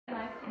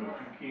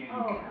can't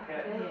even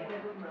catch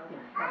it.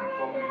 For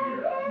so many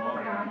years,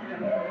 months and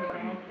years, you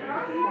can't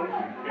catch it. You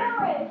catch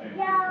it in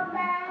the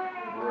same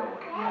really.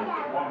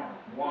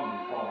 One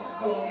was called a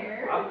dog.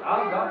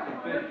 I've got some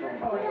fish from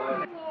the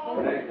last,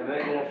 and they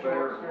go up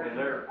there, and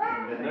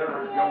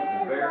they're young,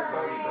 the bear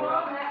comes go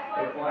out,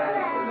 they fly in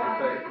where they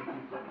take.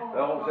 They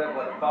always have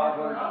like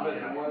 500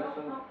 Smith and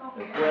Wesson,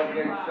 a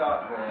 12-gauge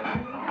shotgun,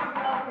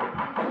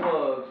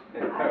 slugs,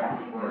 and pepper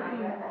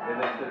spray. And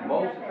they said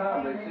most of the time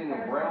they've seen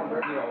them brown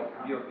bear.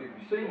 If you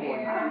see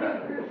one, you just kind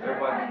of,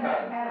 everybody just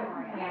kind of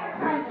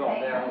moves on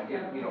down and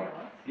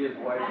gives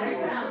way to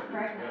them.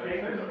 They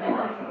say the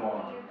first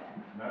one,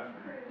 that's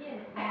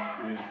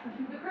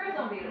The crew's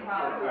gonna be the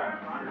problem.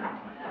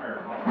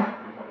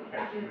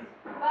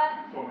 But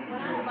so many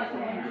when I like to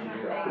mention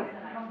your face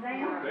and I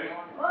They,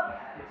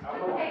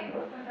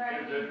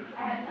 I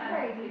had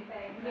time to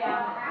say,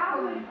 yeah.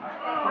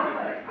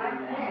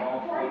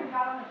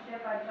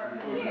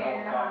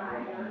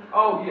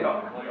 oh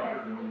yeah.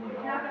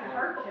 It's not gonna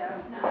hurt you.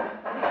 No.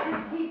 It's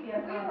just keep you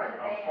We wore the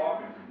I was beta.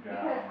 talking to some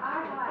guys. Because I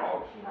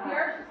got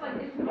Yours just like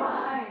it's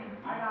fine.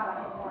 I got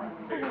a one.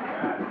 Take a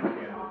guy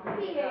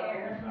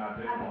Pierre. it's not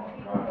that I mean, long.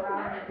 people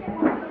around it. So,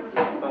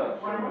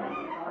 One is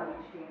always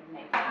standing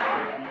next to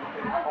me.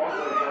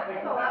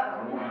 So that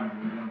was one.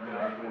 you can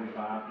hardly,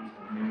 It's a lot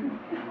of work.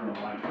 you know,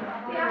 like,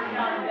 Yeah, I'm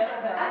not a bit,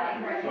 but I think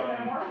we're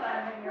It's more fun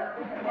than your.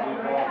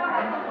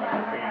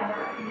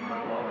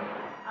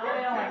 I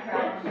really don't like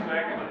traveling.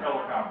 second the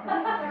helicopter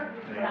nuts.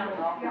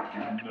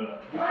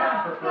 Well,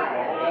 The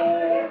whole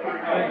yeah.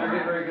 they're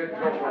getting very good to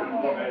go for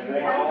it.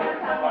 They all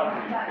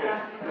somebody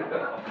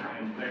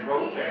and they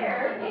rotate.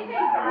 Pierre, he's the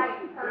right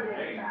person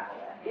to travel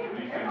with. He said,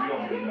 we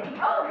don't do nothing.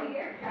 Oh,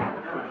 Pierre.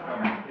 First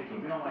coming,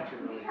 We don't like to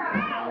really.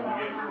 when we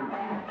get through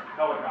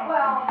helicopter.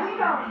 Well, we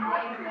don't.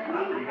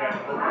 We have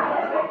to I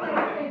said, we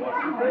can't say what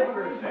you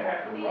they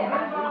have to think. run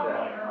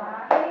like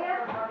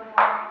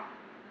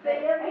But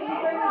if you bring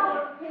a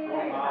little 20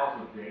 kid, miles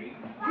a day.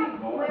 when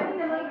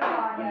the monkey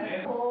on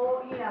you,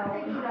 pull,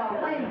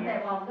 planes that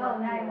will go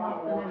now you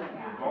won't The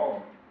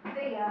dog.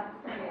 see ya,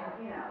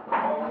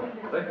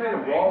 They pay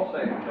them raw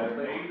sand, don't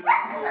they?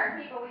 Certain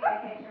people we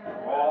vacation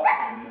really well. Raw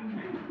and then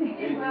We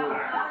do well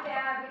with mom and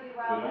dad, we do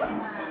but well with only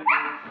mine.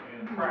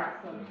 and traps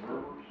and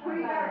rivers. Who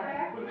you got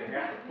back? But they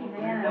have to put We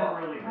them never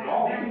up. really The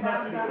dog vacationed has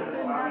to because put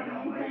them why up. we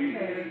don't like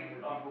vacationing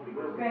with people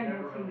because we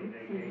never really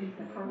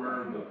vacationed.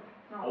 Where the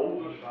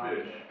oldest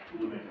fish,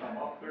 when they come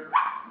up there,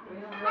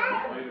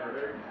 lay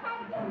their eggs.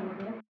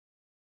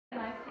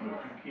 Nice to But know.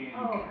 you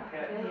can't even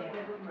catch it.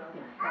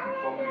 For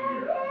so many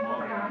years,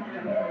 months and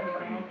years, you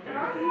can't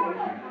catch it. You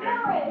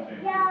catch it in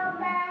the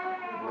same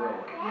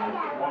really.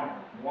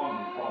 One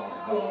was called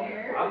a dog.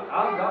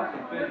 I've got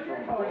some fish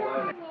from the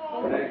last,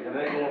 and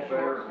they go up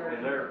there, and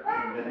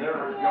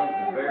they're young,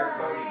 the bear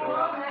comes go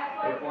out,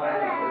 they fly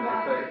in where they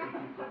take.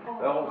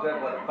 They always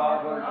have like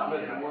 500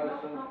 Smith and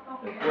Wesson,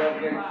 a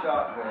 12-gauge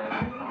shotgun,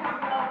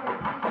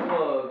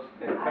 slugs,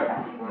 and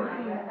pepper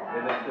spray.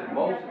 And they said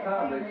most of the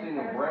time they've seen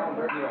them brown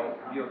bear.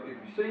 If you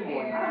see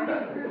one, you just kind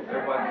of,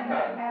 everybody just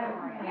kind of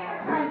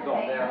moves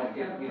on down and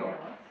gives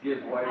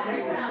way to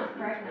them.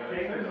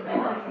 They say the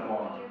first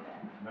one,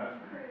 that's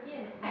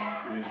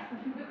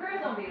The crew's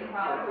gonna be the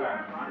problem.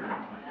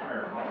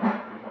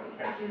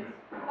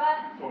 But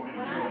so many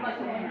when I like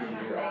to mention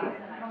your face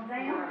and I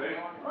they,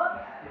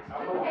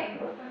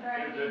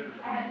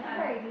 I had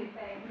time to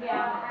say,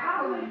 yeah.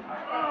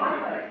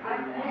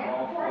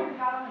 Before you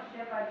got on the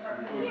ship, I'd start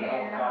putting your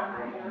hair on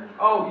my ears.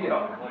 oh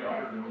yeah.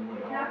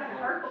 It's not gonna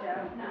hurt you.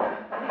 No.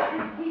 It's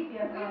just keep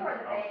you We wore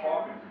the from. I was beta.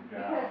 talking to some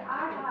guys. Because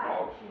I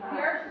got.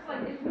 Yours just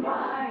like it's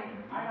fine.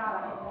 I got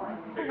a one.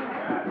 Take a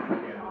guy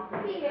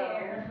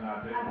Pierre. it's not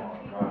that I mean, long.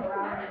 people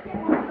around it.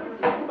 One is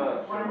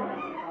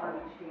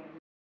always standing.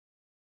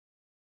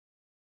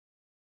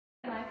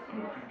 Nice to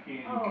But know.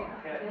 you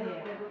can't even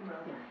catch it.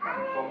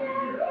 For so many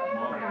years,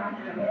 months and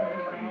years,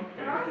 you can't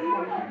catch it.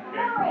 You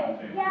catch it in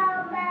the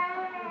same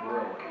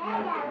really.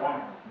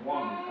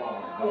 One was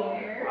called a dog.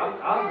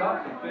 I've got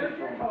some fish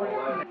from the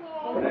last,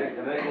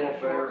 and they go up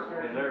there,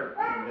 and they're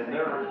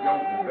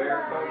young, the bear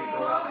comes go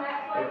out,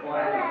 they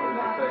fly in where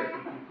they take.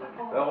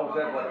 They always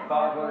have like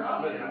 500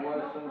 Smith and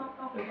Wesson,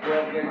 a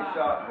 12-gauge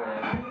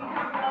shotgun,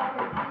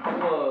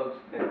 slugs,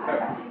 and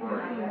pepper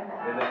spray.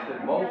 And they said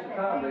most of the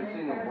time they've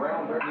seen them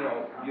brown bear.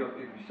 If you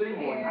see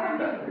one, you just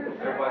kind of,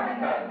 everybody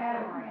just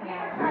kind of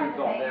moves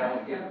on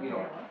down and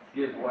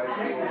gives way to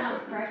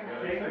them.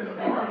 They say the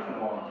first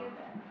one,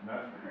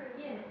 that's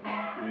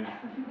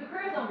The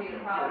crew's gonna be the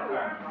problem.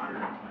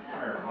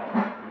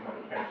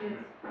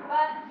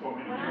 But so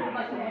many when I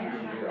like to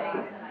mention your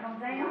face and I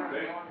they,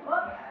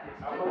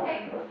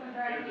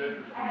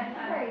 I had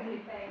time to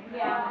say,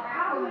 yeah.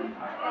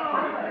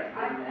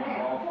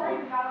 Before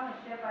you got on the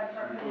ship, I'd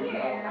start putting your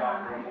hair on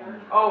my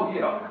ears. oh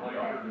yeah.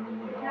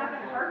 It's not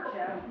gonna hurt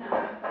you. No.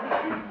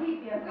 It's just keep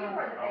you We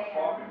wore the from. I was beta.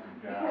 talking to some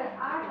guys. Because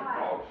I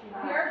got.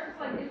 Yours just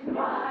like it's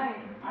fine.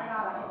 I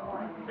got a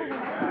one. Take a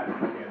guy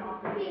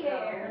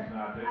Pierre. it's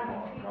not that I mean,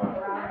 long. people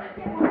around it.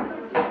 One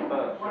is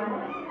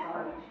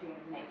always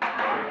standing next to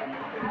me.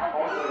 You can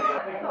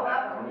hardly, So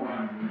that was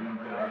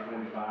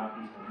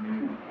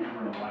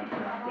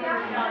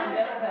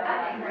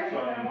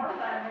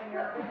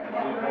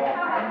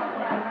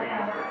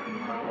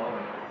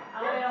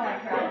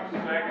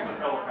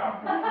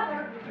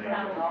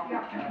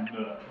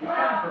nuts. You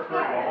kind of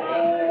prefer The the whole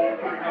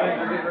Things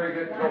are getting very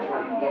good to go for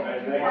you.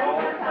 they all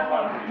come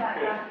out of these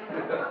pits,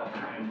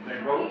 and they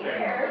rotate.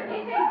 It's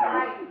a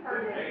great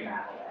person to Hey,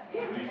 travel with.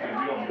 he said,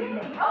 we don't get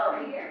nothing. Oh,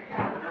 here.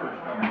 First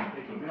come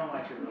to We don't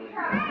like to really. when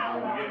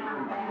we get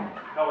through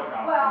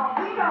helicopters. Well,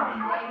 we don't.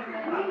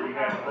 We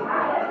had to put them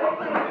all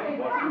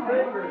What's your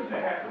favorite?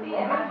 they have to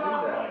run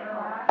like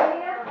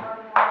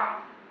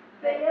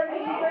See ya, can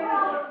you bring a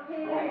little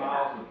 20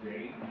 miles a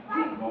day.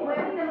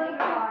 Women can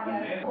look on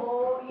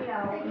full,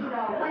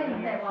 planes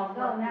that will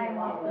go now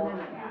won't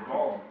do it. The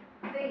dog.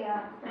 See ya,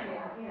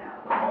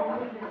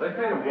 They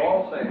feed them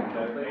raw salmon,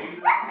 don't they?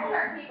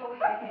 Certain people we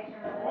vacation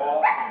with.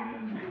 Raw and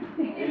then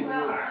We do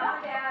well, mom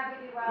and dad,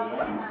 we do but well.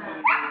 only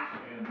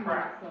in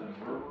traps and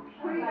rivers.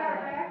 Where you got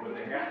it back? But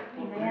they have to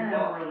put We've them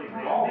never up. really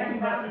The dog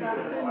vacationed. That's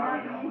because why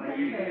we don't like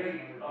We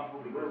vacationing with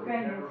people because we've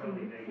never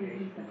really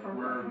vacationed.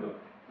 We're the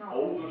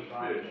oldest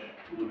fish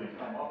when they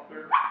come up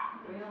there.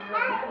 They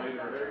lay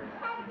their eggs.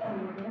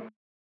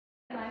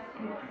 But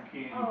you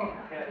can't even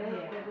catch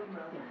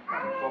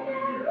so many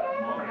years,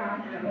 months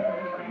and years,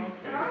 can't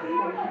catch it. You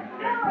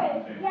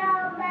catch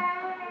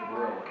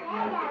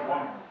it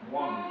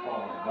one was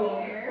falling.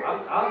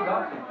 I've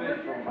got some fish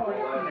from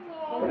last,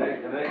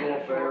 and they go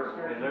up there,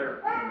 and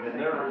they're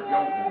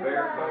young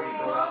bear coats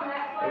go out,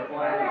 they're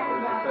flying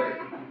over the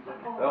tape.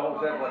 They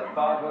almost have like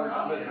 500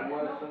 Smith and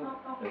Wesson,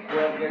 and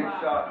 12 gauge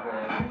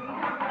shotgun,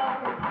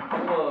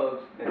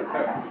 slugs, and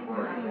pepper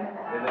spray.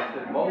 And they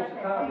said most of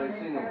the time they've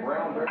seen them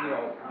brown, if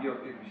you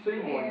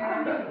see one, you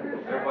just kind of,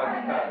 everybody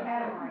just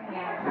kind of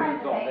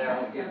moves on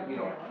down and gives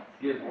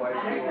way to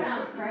it.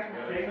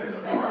 They say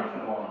the first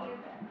one,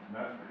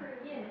 that's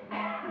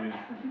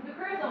The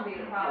crew's gonna be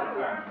the problem.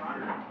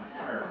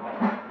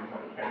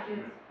 catch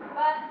it.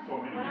 But So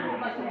many when I years.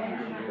 was like an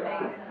instrument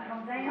base and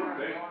I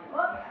They,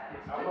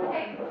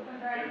 Hey, it's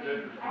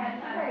interesting. I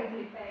had time to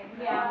do things.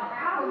 Yeah.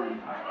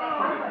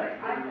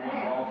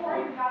 Before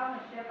you got on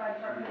the ship, I'd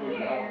start putting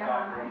your hair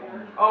down my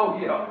ear. Oh,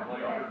 yeah.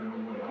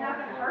 It's not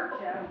gonna hurt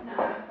you. No.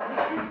 It's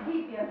to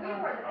keep you We were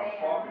from, the I was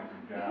band. talking to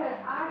guys.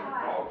 because I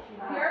got,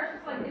 Yours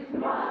just like, it's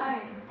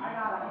fine. I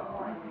got a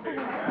one. Take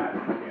a guy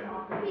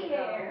and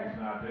Pierre.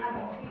 it's not this I mean,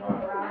 long, people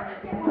right? around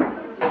me.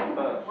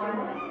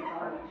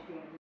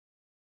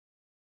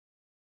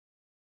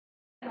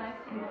 Nice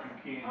to But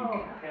meet you you.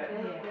 can't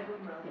even catch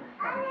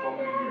so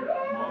many years,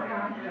 months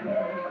and years,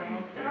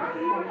 can't catch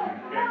it. You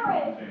catch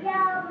it.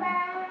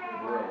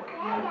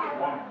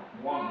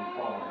 One was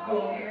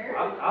falling.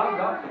 I've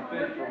got some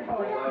fish from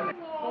last,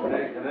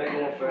 and they go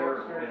up there,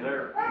 and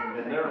they're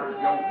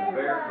young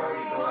bear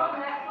coats go out,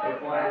 they're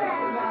flying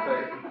over the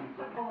tape.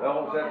 They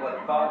almost have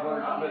like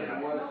 500 Smith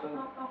and Wesson,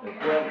 and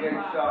 12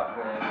 gauge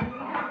shotgun,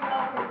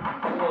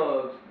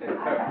 slugs, and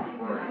pepper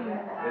spray.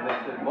 And they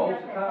said most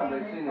of the time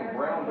they've seen them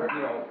brown, if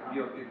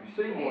you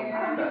see one, you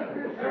just kind of,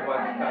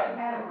 everybody just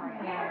kind of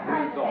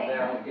moves on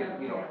down and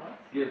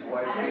gives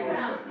way to it.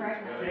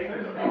 They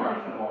say the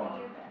first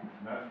one,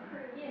 that's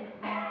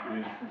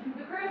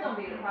The crew's gonna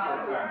be the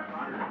problem.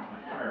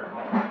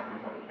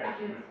 catch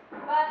it.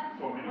 But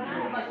So many when I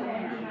was like an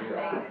years. instrument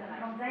base and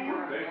I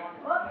They,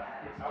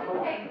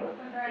 Hey,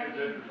 it's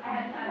interesting. I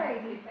had time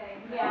to do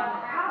things. Yeah.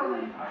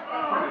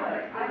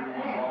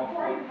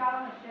 Before you got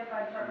on the ship,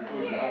 I'd start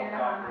putting your hair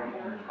down my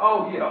ear.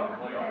 Oh, yeah. It's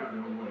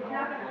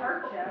not gonna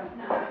hurt you.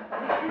 No. It's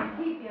to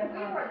keep you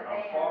We were from, the I was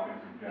band. talking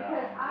to guys.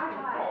 because I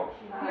got,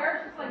 Yours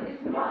just like,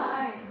 it's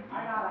fine. I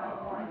got a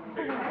one.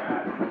 Take a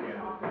guy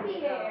and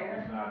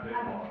Pierre. it's not this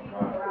I mean, long, people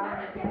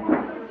right? around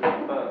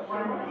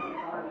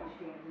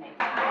me.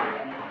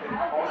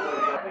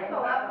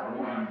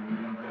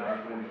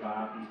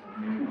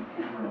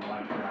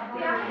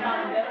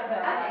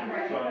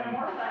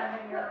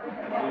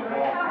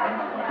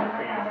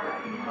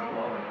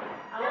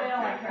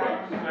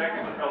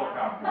 Second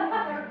helicopter.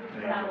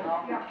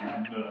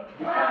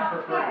 You kind of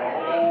prefer the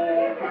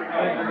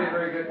Things are getting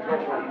very good to go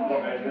for you.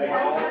 They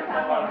all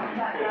come out of these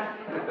pits,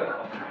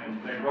 and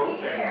they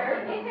rotate. It's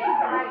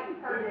a great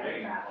person to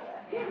travel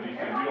with. He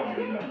said, we don't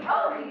get nothing.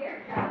 Oh,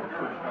 here.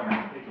 First come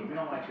We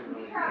don't like to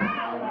really.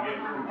 when we get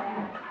through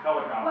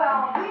helicopters. Well,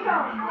 we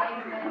don't.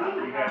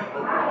 We had to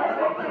put them all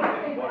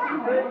What's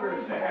your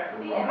favorite? They have to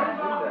run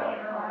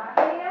like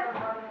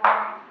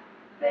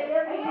See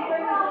ya, can you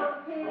bring a little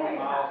 20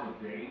 miles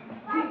a day.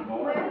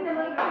 Women can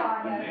look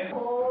on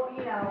full,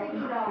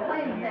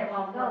 planes that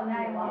will go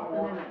now won't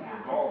do it.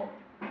 The dog.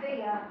 See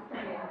ya,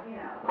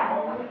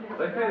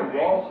 They feed them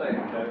raw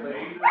salmon, don't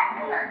they?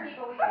 Certain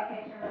people we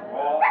vacation with.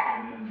 Raw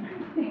and then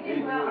We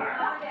do well,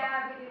 mom and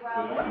dad, we do but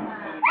well. only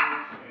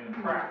in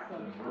traps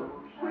and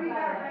rivers. Where you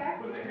got it back?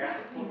 But they have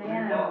to put We've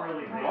them never up.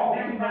 really The dog.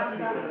 vacationed. That's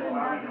because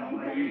why we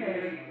don't like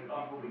vacationing with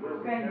people because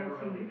we've never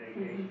really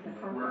vacationed.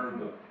 We're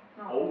the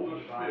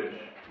oldest fish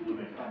when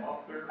they come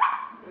up there.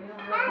 They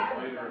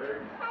lay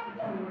their eggs.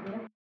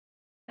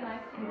 But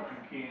you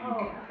can't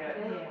even catch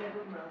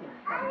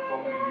so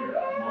many years,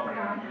 months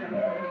and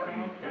years,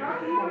 can't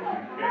catch it. You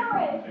catch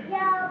it.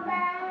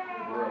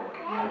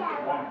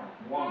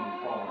 One was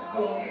falling.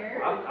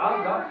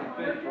 I've got some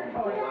fish from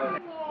Orlando,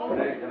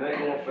 and they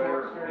go up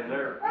there, and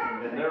they're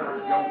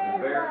young, the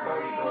bear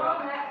comes go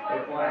out,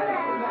 they fly in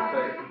and they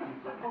take,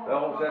 they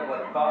almost have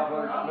like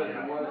 500 Smith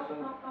and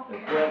Wesson, a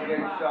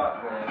 12-gauge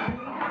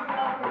shotgun,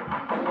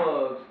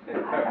 slugs,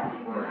 and pepper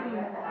spray.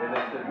 And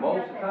they said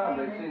most of the time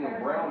they've seen them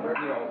brown bear,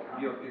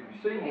 if you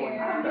see one, you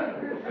just kind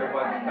of,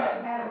 everybody just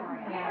kind of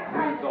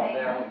moves on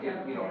down and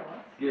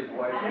gives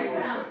away to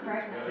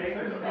They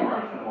say the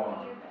first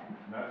one,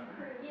 and that's,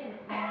 is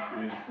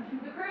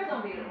The crew's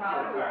gonna be the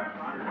problem. 4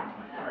 times a year,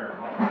 it's fair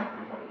enough,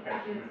 because like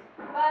catch you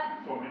But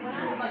so many when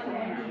I years. have like an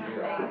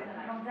instrument base and I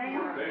Comes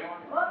down, They,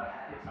 look,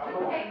 I don't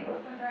know, take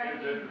some it's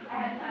directions, I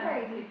had interesting. time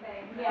to do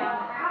things. Yeah.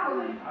 I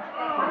would,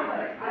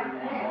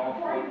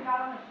 before you got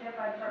on the ship,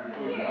 I'd start We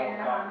putting flew the the air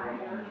on helicopter my up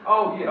on ears. the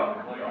Oh, yeah.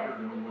 glacier, and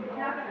then we went It's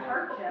not gonna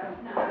hurt you,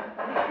 No.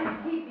 but it should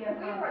keep you We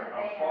from. were the I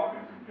was band.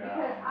 talking to a guy,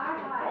 Because I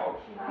with a got, dog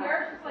sled.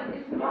 Yours just like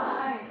it's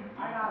fine.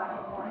 I got a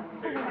warning.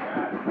 Take a guy that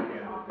can,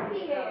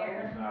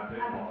 Here. it's not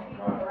that long,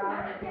 People right?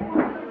 around it, So,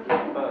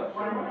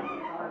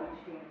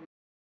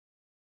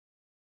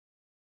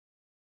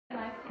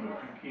 Nice to But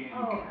you can't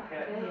Oh, even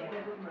catch, yeah.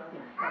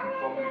 for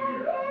so many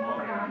years,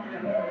 months and years, you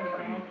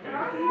can't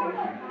catch it, you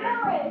can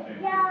catch it in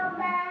the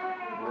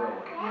same really.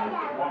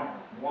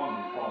 one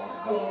was falling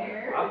off.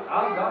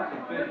 I've got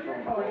some fish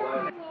from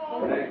Orlando,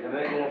 and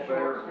they go up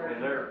there,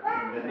 and they're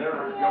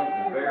young,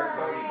 the bear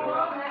comes go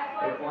out,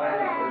 they fly in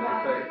and they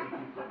take,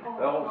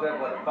 they almost have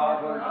like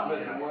 500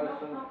 Smith and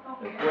Wesson, a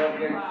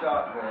 12-gauge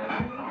shotgun,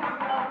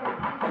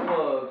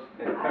 slugs,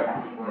 and pepper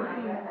spray.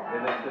 And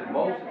they said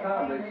most of the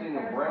time they've seen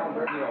them brown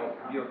bear, if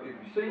you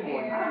see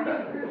one, you just kind of,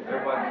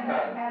 everybody just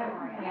kind of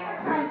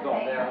moves on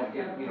down and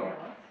gives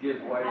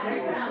away to They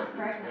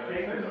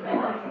say the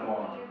first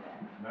one,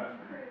 and that's,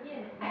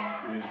 is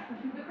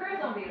The crew's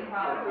gonna be the 4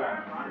 problem.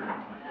 times a year,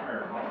 it's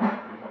fair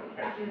enough, because like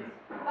catch you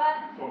But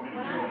so many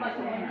when I years. have like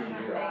an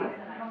instrument base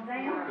and I Comes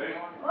down, They,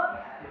 look,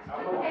 I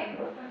don't know, take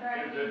some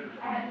directions,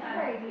 I had it's time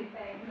to do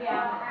things.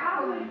 Yeah.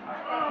 I would,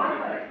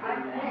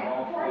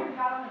 before you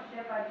got on the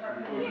ship, I'd start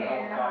we putting flew the the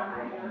air on helicopter my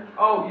up on ears. the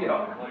Oh,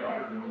 yeah.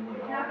 glacier, and then we went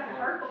It's not gonna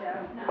hurt you,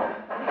 No.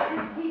 but it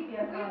should keep you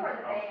We from. were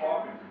the I was band.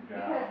 talking to a guy,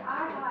 Because I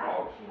with a got,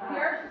 dog sled.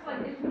 Yours just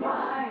like it's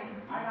fine.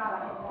 I got a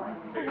warning.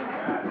 Take a guy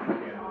that can,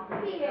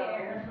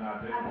 Here. it's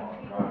not that long,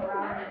 People right?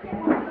 around it,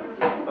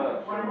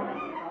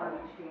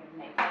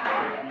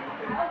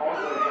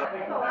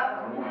 So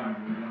up.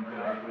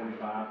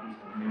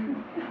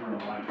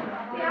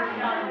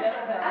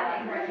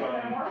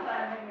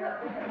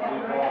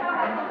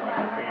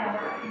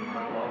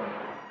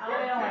 We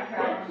don't like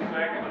trash.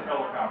 Second the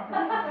helicopter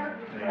was nuts.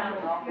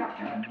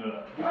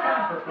 Things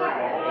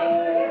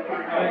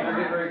are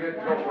getting very good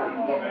to go for.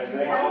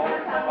 They all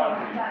come out of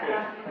these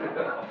pits,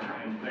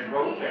 and they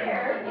rotate.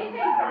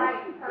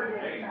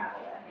 Hey,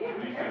 and he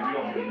said, we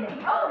don't do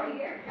nothing. Oh,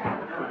 here.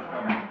 First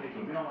coming, so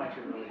We don't like to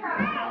really. when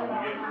we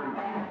get through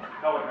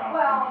helicopters.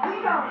 Well,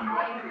 we don't,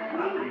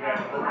 We have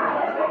to put them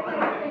all up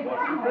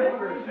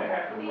there. They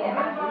have to run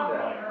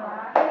them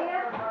like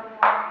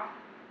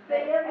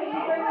Sam, can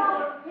you bring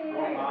all those 20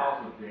 kids? miles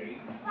a day.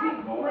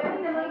 When the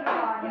movie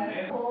on And you,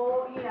 then-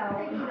 pull,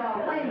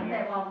 planes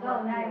that will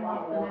go now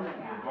while the movie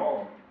The out.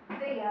 dog,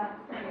 See ya,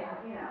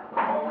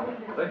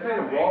 They feed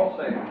them raw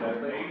salmon,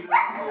 don't they? native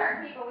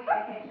Certain people we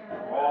vacation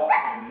really raw, well.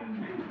 and then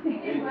We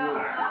do well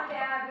with mom and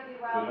dad, we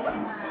do well they with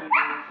only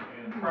introduce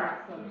in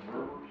traps and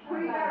rivers, Who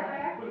you got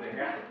back? but they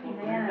have to put We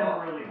them never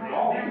up. really,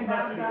 Raw, maybe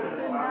that's and because then we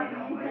don't like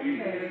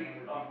way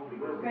vacationing with up people the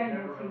because river, we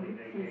never really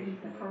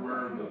vacation.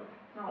 where the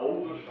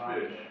oldest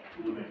fish,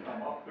 when they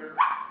come up there,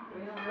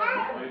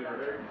 lay their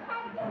eggs.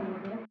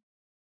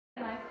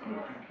 Nice to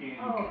But you can't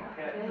Oh, even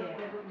catch yeah.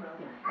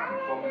 for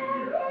so many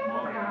years,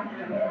 months and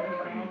years, you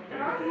can't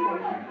catch it, you can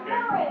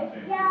catch it in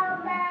the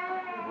same.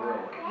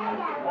 Really.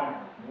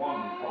 One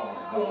was falling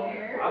off.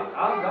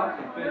 I've got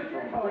some fish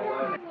from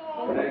Orlando,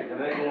 and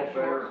they go up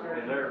there,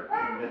 and they're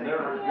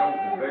young,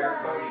 the bear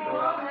comes go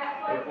out,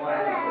 they fly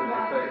in and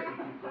they take,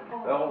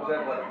 they almost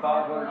have like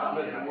 500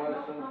 Smith and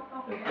Wesson, a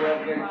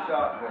 12-gauge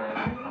shotgun,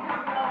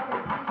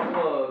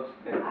 slugs,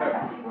 and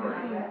pepper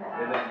spray.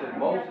 And they said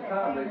most of the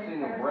time they've seen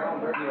them brown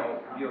bear, if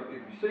you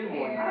see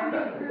one, you just kind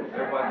of,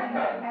 everybody just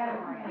kind of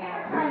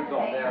moves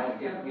on down and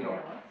gives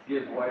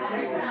away to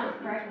They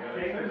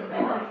say the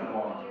first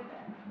one,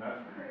 and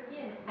that's,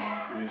 is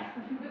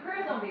The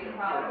crew's gonna be the 4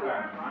 problem.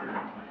 times a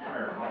year, it's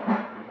fair enough,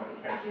 because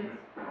like catch you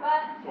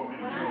But so many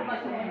when I have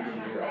like an years.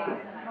 instrument base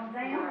and I Comes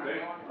down,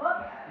 They, look,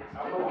 I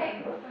don't know,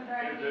 take some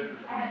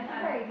directions, I had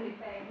time to do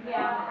things.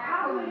 Yeah.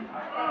 I would,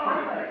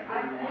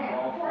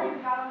 before you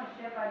got on the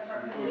ship, I'd start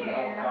we putting flew the the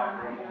air on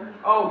helicopter my up on ears. the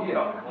Oh,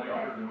 yeah.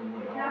 glacier, and then we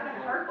went It's not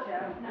gonna hurt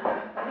you, No. but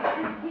it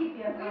should keep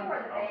you We from.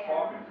 were the I was band.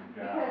 talking to a guy,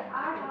 Because I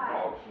with a got,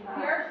 dog sled.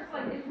 Yours just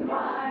like it's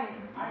fine.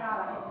 I got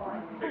a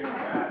warning. Take a guy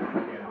that can,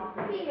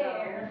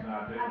 Here. it's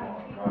not that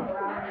long, People right?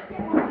 around it,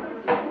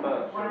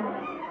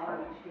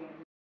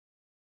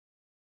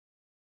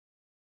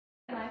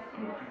 Nice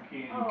to But you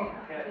can't Oh, even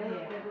catch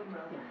yeah.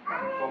 for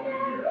so many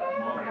years,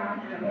 months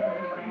and years, you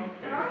can't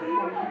catch it, you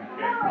can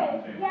catch it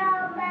in the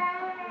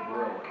same.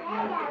 Really?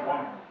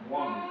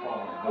 One was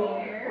falling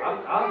apart.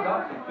 I've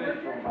got some fish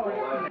from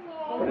last,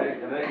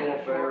 and they go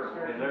up there,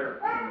 and they're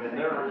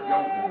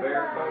jumping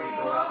bear coast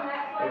go out,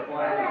 they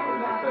fly in where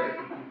they take,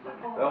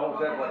 they almost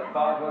have like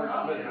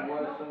 500 Smith and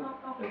Wesson, a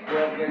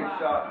 12-gauge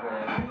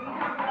shotgun,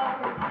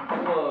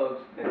 slugs,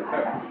 and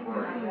pepper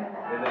spray.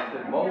 And they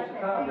said most of the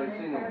time they've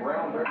seen them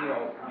brown bear,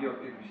 if you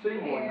see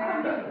one, you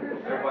just kind of,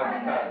 everybody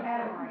just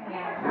kind of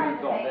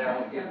moves on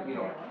down and gives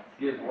way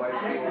to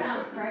it.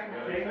 Yeah,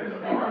 they say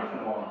the first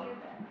one,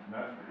 and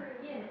that's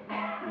is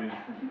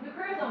The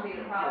crew's gonna be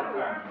the problem.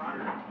 4 times a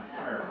year, it's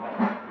fair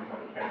enough, because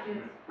like catching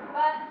it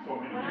But so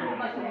many when I years. have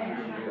like an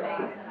instrument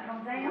base and I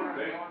Comes down,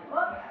 They,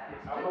 look, I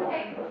don't know,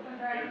 take some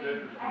directions,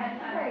 interesting. I had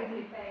time to do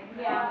things.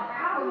 Yeah. I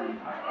would,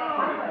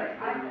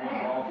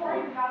 before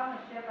you got on the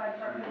ship, I'd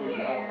start We putting put your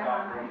the hair down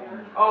helicopter right up on here.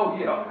 the Oh,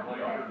 yeah.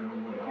 glacier, and then we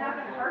went It's not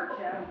gonna hurt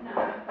you, No.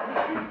 it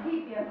should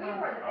keep you We from,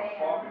 were the I was band.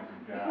 talking to the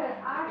guy, because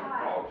I the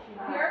got, dog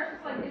sled. Yours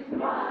just like it's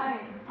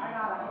fine. I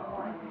got a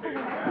one. Take a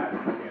guy in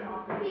Canada,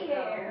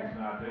 Here. it's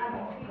not that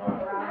long, People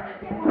right? around it,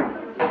 So,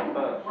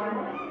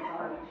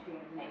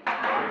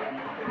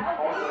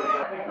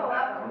 they go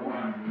up.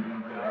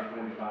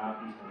 45,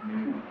 you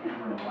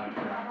run a light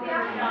track. Yeah,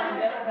 I'm trying to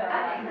get that.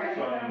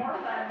 More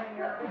fun when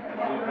you're.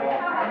 Blue ball,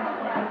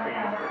 it's like a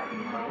fan in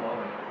the middle of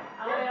it. I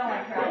don't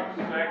like The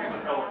travel. second the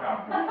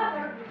helicopter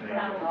comes, they go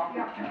nuts.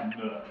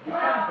 The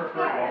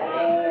whole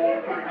Things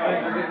thing. are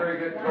getting very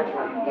good. And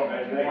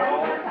they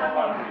all come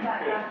out of these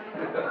pits,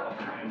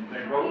 and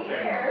they rotate.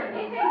 It's the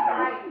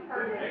right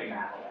person to Hey,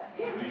 travel with.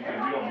 he said,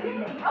 we don't get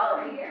nothing.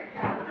 Oh, here.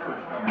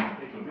 Yours coming.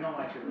 We don't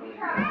like to really.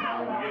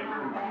 When we get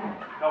through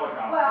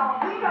helicopter. Well,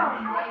 we don't, We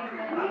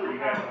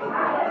have to put it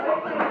all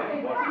up there.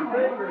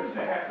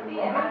 They have to run it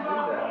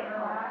like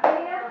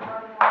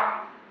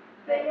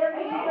They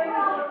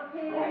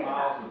 20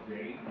 miles a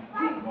day.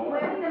 When the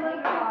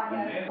moon on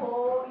And you, then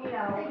pull,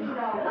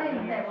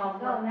 planes that will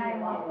go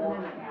now off the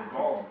moon. the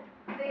dog,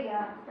 See ya,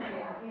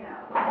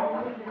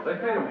 They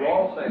feed them raw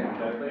salmon, that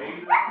don't they?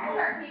 native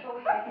Certain people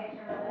we vacation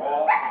with.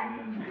 raw, and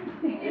then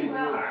We do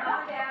well, mom and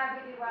dad, we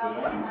do well.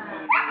 but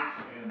only inlets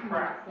and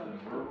traps and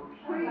rivers.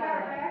 Who you got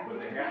back? But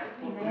they have to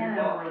put We them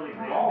don't up. really,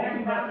 The dog,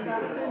 maybe that's a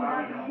good thing why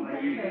we don't like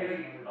we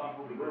vacationing with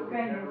people because we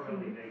never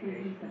really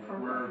vacation with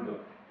them. where the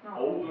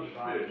oldest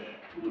fish,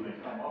 when they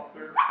come up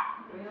there,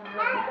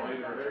 lay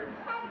their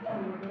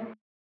eggs.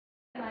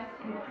 Nice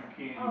to But meet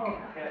you you.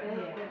 can't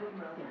even catch for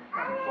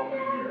so many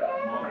years,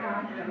 months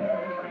and years, you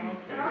can't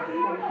catch it.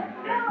 You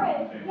catch it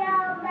in the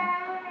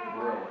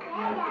same Really?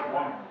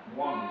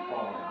 one was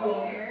falling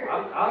apart.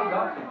 I've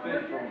got some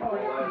fish from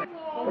last,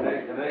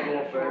 and they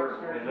go up there,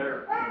 and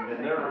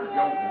they're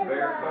jumping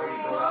bear coast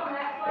go out,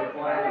 they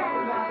fly in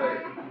where they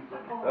take,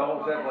 they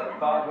almost have like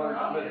 500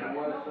 Smith and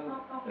Wesson,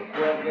 a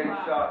 12-gauge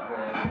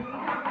shotgun,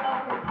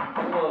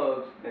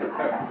 slugs, and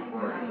pepper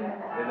spray.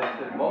 And they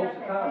said most of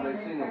the time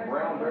they've seen them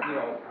brown bear, if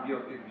you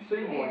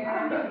see one, you just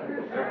kind of,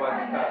 everybody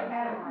just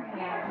kind of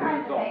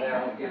moves on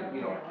down and gives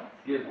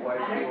way to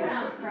it.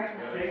 Yeah,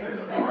 they say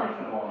the first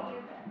one,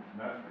 and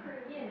that's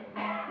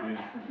is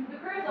The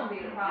crew's gonna be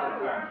the 4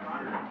 problem. times a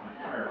year,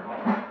 it's fair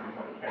enough, because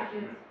like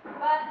catching it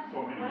But so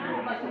many when I years.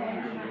 have like an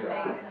instrument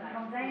base and I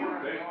Comes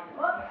down, They,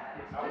 look, I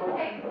don't know,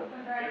 take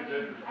some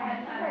directions, I had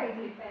time to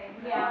do things.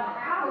 Yeah.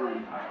 I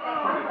would,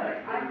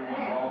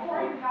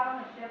 before you got on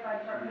the ship, I'd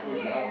start we putting put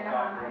your the hair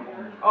down helicopter right up on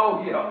here. the Oh,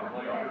 yeah.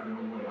 glacier, and then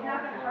we went It's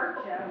not gonna hurt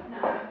you, No.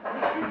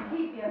 it should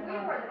keep you We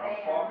from, were the I was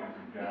band. talking to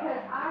the guy,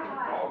 because I the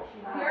got, dog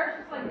sled. Yours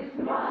just like it's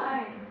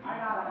fine. I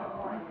got a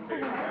one.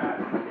 Take a guy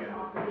in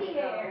Canada,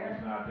 Here.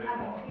 it's not that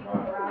long, People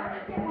right? around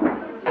it.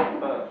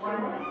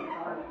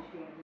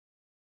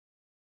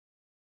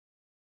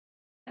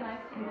 Nice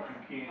to meet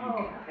But you. you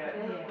can't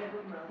even catch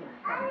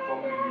for so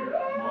many years,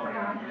 months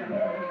and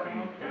years, you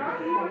can't catch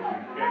it. You catch it in the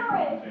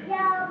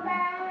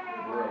same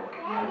Really?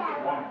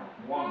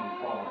 one was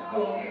falling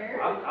apart.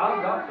 I've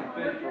got some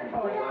fish from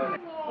last,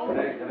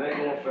 and they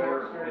go up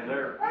there,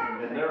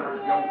 and they're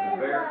jumping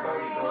bear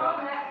coast go out,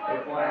 they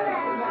fly in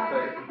where they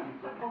take,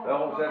 they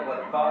almost have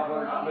like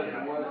 500 Smith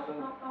and Wesson,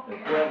 a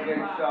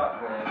 12-gauge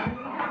shotgun,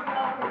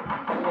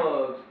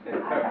 slugs, and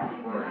pepper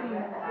spray.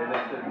 And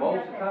they said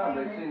most of the time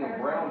they've seen them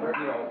brown bear,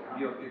 if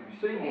you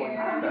see one, you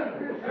just kind of,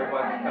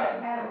 everybody just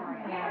kind of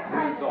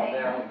moves on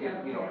down and gives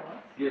way to it.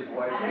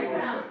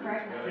 Yeah,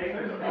 they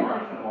say the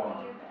first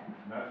one,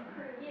 and that's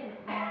is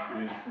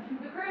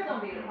The crew's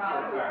gonna be the 4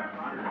 problem. times a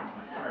year, it's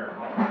fair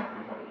enough,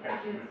 because like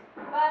catching it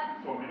But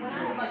so many when I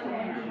years. have like an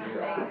instrument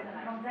base and I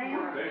Comes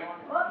down, They,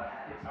 look, I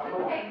don't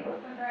know, take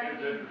some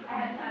directions, I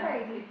had time to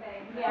do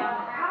things. Yeah. I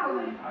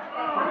would,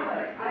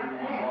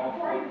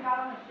 before you got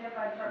on the ship,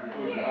 I'd start we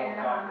putting put your the hair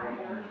down helicopter right up on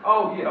here. the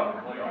Oh, yeah.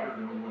 glacier, and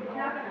then we went It's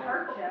not gonna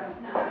hurt you,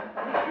 No. it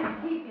should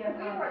keep you We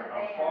from, were the I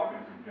was band.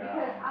 talking to the guy,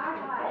 because I the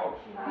got, dog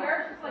sled.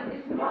 Yours just like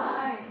it's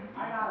fine. I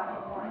got a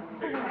one.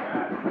 Take a guy in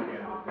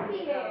Canada,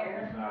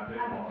 Here. it's not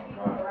that long,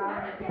 People right?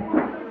 around it. They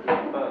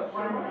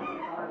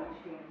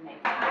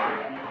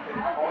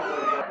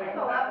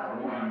go up.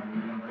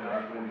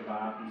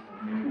 45, you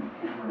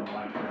run a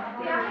light track.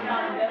 Yeah, I'm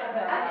trying to get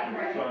that.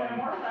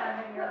 More fun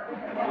when you're.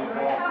 Blue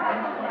ball,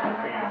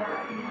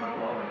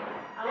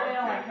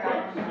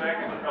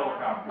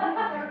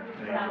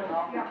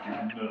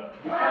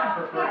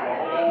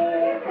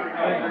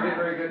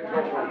 go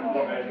for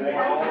And they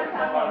all,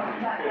 somebody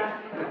keep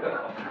catching.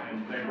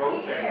 And they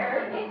rotate.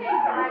 It takes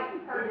the right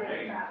person to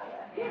Hey, travel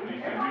with. he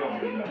said, we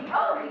don't need nothing.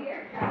 Oh, the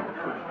air travel.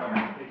 Yours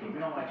coming. We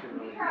don't like to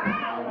really.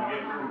 When we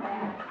get through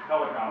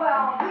helicopters.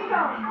 Well, we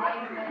don't,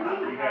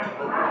 We have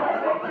to open all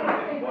up.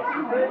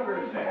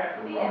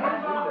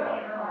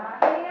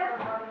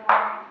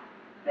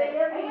 They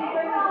have to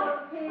run us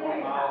like See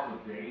 20 miles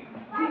a day.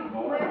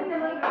 No. when the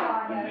leaves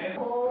on And then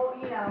full,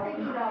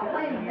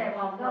 planes that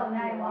will go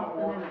now off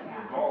the moon. the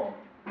dog.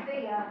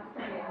 See ya,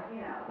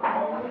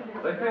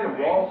 They feed them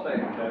raw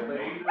salmon, don't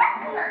they? Native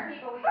Certain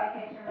people we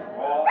vacation really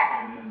raw well.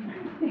 and then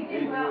We do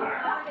well,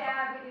 mom and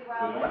dad, we do but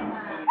well. only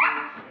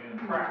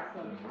in traps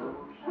and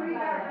rivers. where you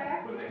got it back?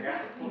 But they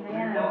have to put They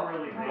them never up.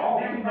 really, The they dog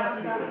never is got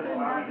to nothing go good.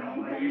 why we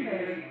don't like They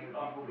vacationing with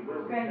people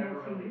because we never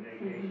really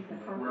vacation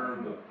with them. We're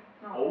the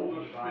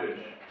oldest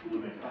fish when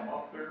they come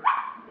up there.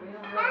 They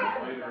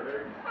lay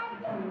their eggs.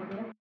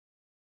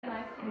 But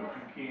you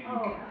can't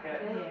even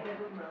catch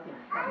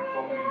for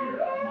so many years,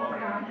 months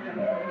and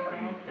years, you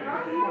can't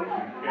catch it. You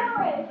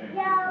catch it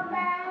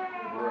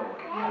and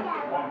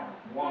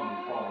one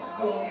was falling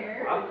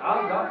down.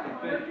 I've got some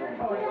fish from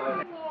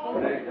Orlando,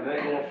 and they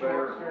go up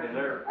there, and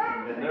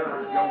they're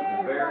young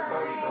from bear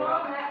coast go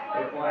out,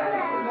 they fly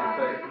in where they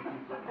take,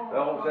 they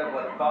almost have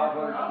like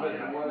 500 Smith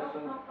and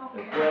Wesson,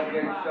 and 12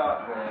 gauge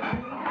shotgun,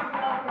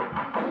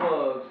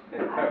 slugs,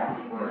 and pepper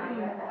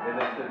spray. And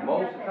they said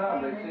most of the time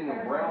they've seen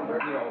them brown bear,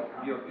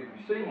 if you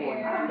see one,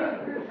 you just kind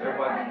of,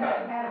 everybody just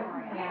kind of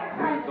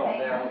breathes on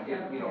down and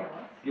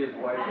gives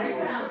way to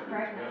it.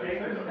 They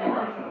say the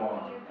first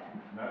one,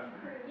 and that's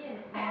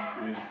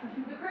is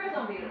The cruise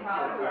don't be the 4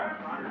 problem.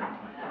 times a year,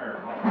 it's fair,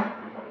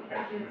 they don't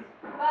catch it.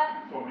 But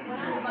So many when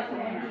I have like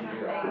an years.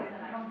 extra base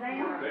and I can see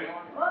where I'm They,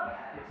 going.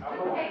 I It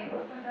love takes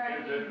it. some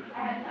driving. It's interesting.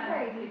 I had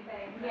time to do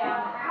things.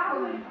 Yeah, I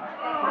would,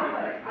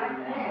 They're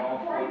doing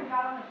golf before you course,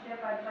 got on the ship,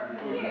 I'd start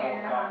they're putting doing the air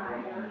helicopter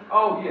on on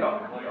Oh, yeah.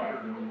 the glacier,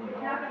 they're doing It's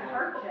golf not gonna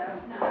hurt course. you,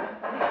 No.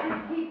 but it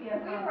should keep you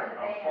We from, were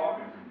the I was band.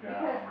 talking to guys,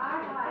 because I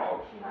the got,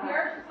 dog's so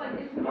Yours just like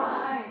it's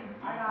fine.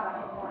 I got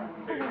a one.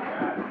 take a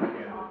guy that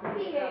can,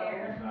 The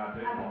air. it's not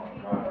that long,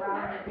 People right?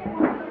 around it.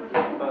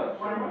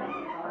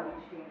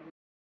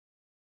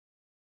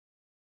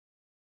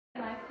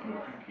 But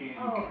you can't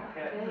even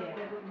catch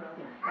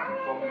for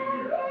so many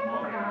years,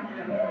 months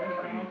and years, you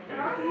can't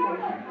catch it. You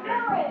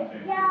catch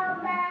it,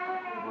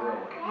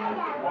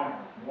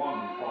 one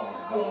was falling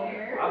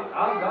down.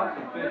 I've got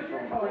some fish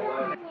from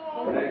Orlando,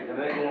 and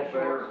they go up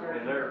there,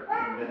 and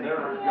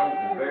they're young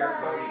from bear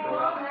coast go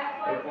out,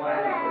 they fly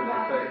in where they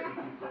take,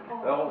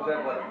 they almost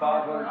have like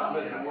 500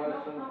 Smith and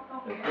Wesson,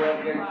 and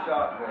 12 gauge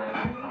shotgun,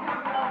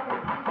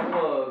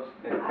 slugs,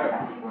 and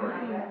pepper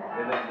spray.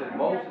 And they said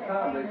most of the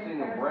time they've seen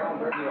them brown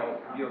bear,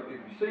 if you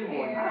see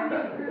one, you just kind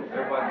of,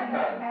 everybody just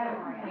kind of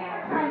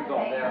breathes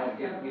on down and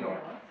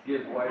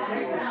gives way to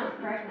it.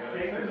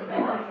 They say the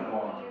first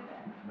one,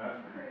 and that's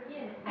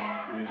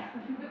is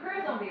The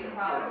cruise don't be the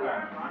 4 problem.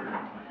 times a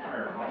year, it's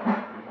fair,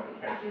 they don't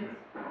catch it.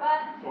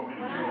 But So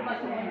many when I have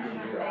like an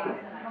extra years. base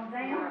and I can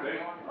see where I'm They,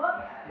 going.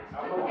 I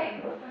It love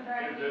takes it. some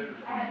driving. It's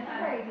interesting. I had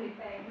time to do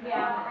things.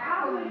 Yeah,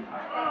 I would,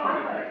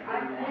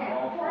 They're doing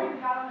golf before you course,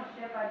 got on the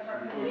ship, I'd start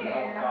they're putting doing the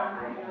air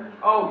helicopter on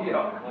on Oh,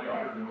 yeah. the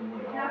glacier, they're doing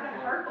It's golf not gonna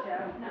course. hurt you,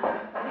 No.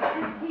 but it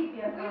should keep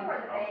you We from,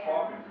 were the I was band.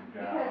 talking to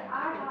guys, because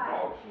I the got,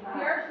 dog's so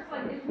Yours just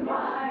like it's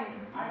fine.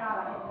 I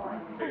got a one.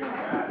 take a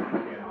guy that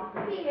can,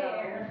 The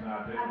air. it's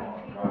not that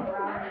long, People right?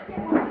 around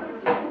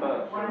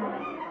it.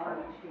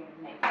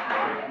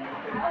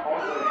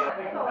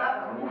 Go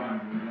up.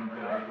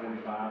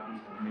 45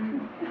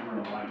 minutes,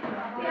 like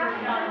that. Yeah,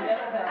 I know.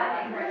 I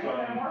think we're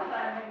Sunny. getting more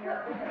fun when you're.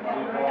 They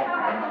walk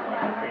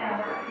like a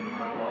camper, you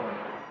know.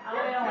 I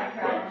really don't like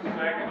traveling. The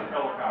second the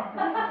helicopter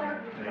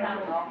comes, they go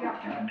nuts.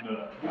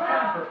 The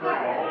I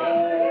whole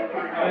think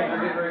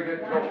they're getting very good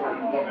to go for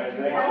it. and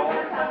they all,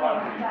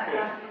 somebody keep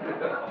catching.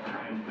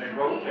 And they The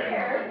rotate.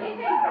 air. It takes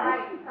the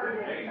right person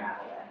to Hey,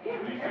 travel with.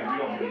 he said, we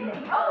don't need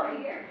nothing. Oh, the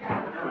air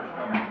travel. Yours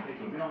coming.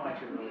 We don't like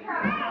to really.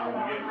 When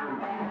we get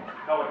through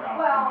helicopters.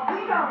 Well,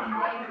 we don't,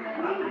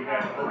 We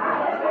have to open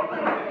all up.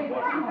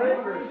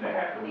 They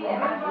have to run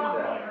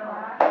us like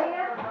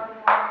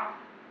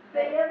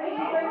see ya, see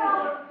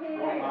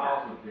ya, 20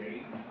 miles a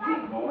day.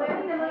 No. when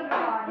the leaves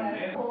on And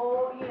then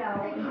full,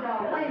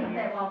 planes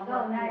that will go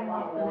now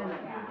off the moon. the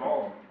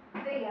dog.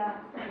 See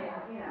ya,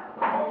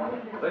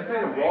 They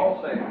feed them raw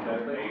salmon,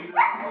 don't they? Native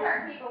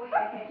Certain people we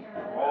vacation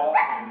really raw well.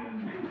 and then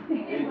We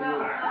do well,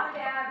 mom and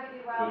dad, we do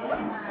but well. only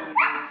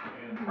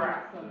in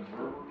traps and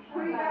rivers.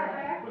 where you got it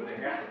back? But they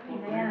have to put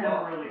They them never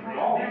up. really, The they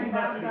dog never is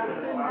got nothing to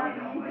good. go why we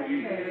don't like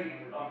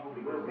vacationing with people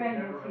because we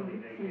never really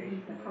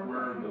vacation with them.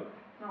 We're the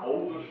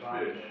oldest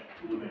fish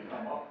when they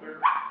come up there.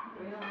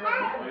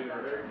 Lay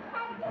their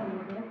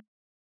eggs.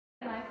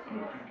 But you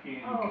can't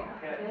even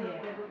catch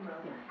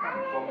for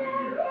so many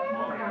years,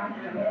 months and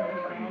years,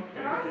 you can't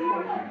catch it. You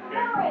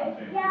catch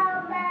it.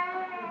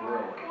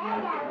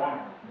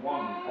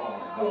 One was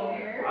falling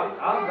down.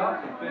 I've got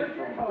some fish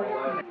from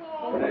Orlando,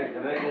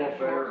 and they go up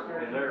there,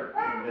 and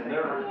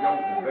they're young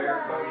from bear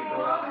coast go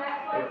out,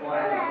 they fly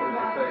in where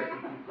they take,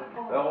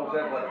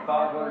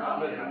 like 500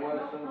 Smith and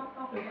Wesson, a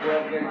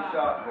 12-gauge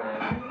shotgun,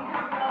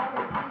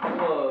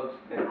 slugs,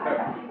 and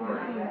pepper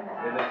spray.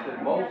 And they said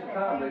most of the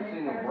time they've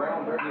seen them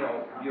brown, if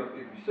you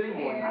see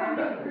one, you just kind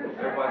of,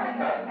 everybody just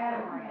kind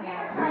of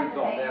moves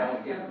on down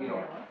and gives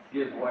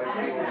way to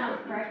it.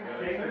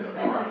 They say the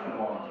first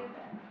one,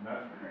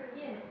 that's,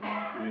 is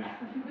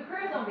The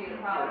crew's gonna be the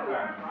problem.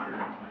 sometimes a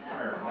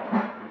year, it's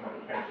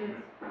like catching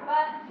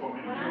But so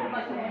many when I have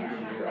like years. an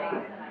injury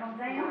face and I can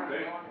They,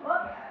 I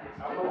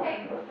it love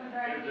takes it. some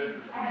training. It's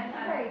interesting. I had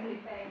time to do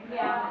things.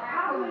 Yeah.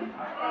 I would,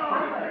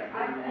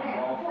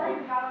 before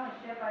you got on the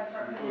ship, I'd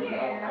start putting your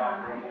hair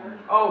behind my ears.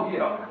 Oh,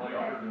 yeah.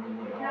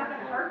 It's not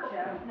gonna hurt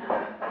you. No.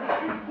 It's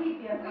to keep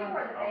you We from,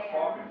 wore the I was band.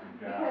 talking to a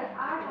guy, because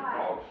I got,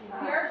 dog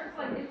sleep. Yours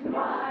just like it's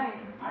fine.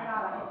 I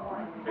got a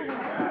one. Take a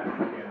bath,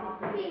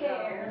 and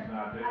Here. it's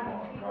not that I mean,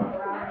 long, people were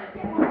right? out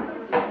there, one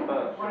is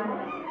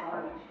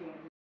on each team.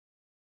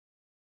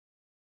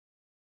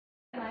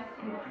 Nice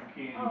But you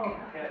can't Oh, even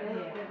catch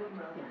yeah.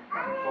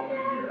 so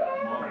many years,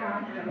 months,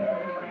 and years, you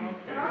can't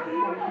catch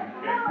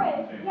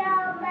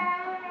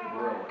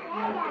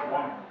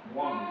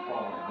one was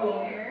falling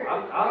down.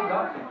 I've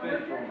got some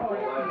fish from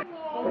last,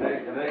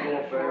 and they go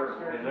up there,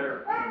 and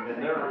they're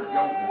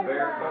young and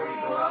bear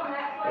coats go out,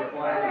 they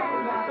fly in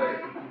where they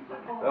take,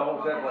 they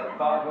always have like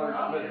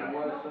 500 Smith and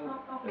Wesson, a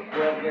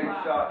 12-gauge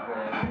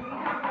shotgun,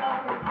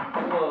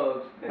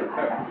 slugs, and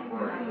pepper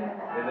spray.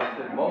 And they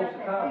said most of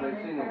the time they've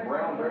seen them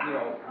brown, if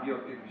you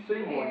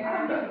see one, you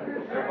just kind of,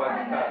 everybody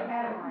just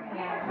kind of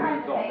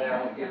moves on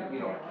down and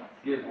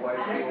gives way to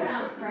it.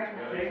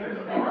 They say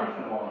the first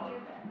one,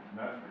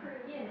 that's,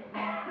 is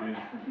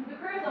The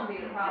crew's gonna be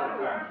the problem.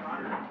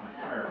 sometimes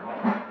a year, it's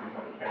like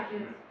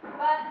catching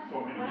But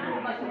so many when I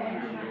have like an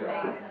years. injury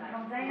face and I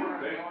can They, I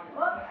it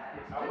love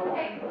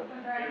takes it.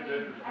 some training. It's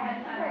interesting. I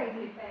had time to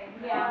do things.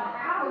 Yeah.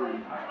 I would,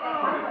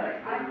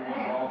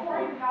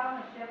 before you got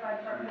on the ship, I'd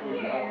start putting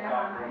your hair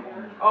behind my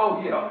ears. Oh,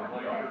 yeah.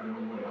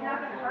 It's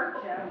not gonna hurt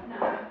you. No.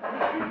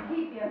 It's to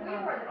keep you We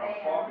from, wore the I was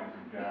band. talking to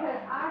a guy,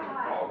 because I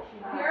got, dog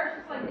sleep. Yours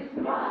just like it's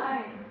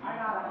fine. I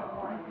got a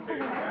one.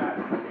 Take a bath,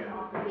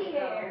 and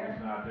Here.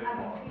 it's not that I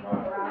mean, long, people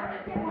were right?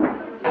 out there, one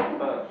is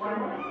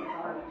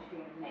on each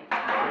team. So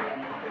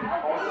up.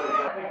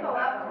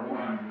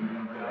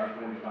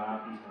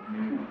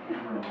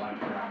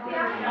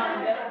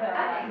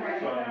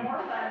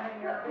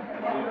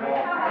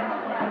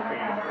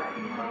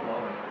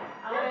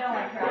 I don't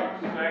like travel.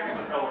 Second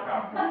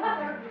helicopter.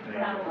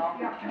 Sounds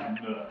awful. Nuts.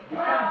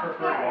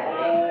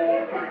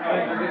 Things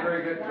are getting very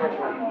good to go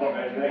for.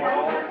 They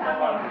all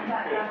come out of these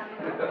pits,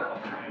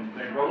 and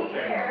they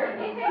rotate. Here, it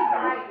takes the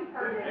right Hey,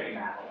 person to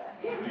travel with.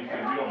 he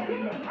said, we don't get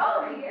nothing.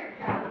 Oh, here.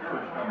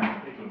 First time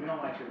We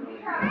don't like to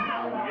really. when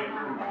we get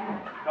through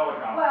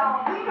helicopter. Well,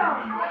 we don't,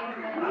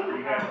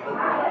 We had to put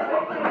I all think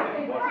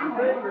they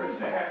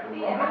they have to run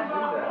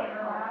do it like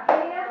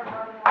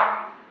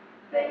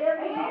Sam,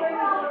 can you bring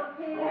a little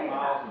 20 kid?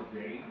 miles a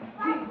day.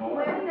 When the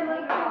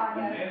monkey on,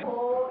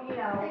 full,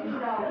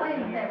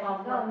 planes that will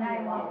go, now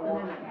you want to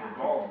do it. The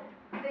dog,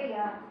 See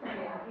ya,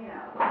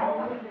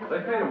 They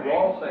feed them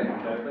raw salmon,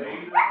 don't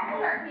they?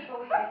 Certain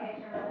people we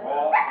vacation with.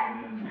 raw, and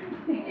then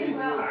We do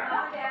well with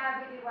mom and dad,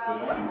 we do they well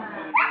with only mom.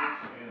 put it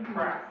in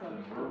traps and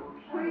rivers,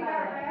 Who you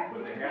got back?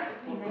 but they have to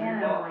put They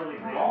them never up. really,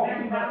 The they dog never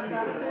ain't really nothing.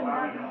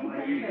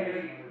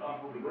 vacationing with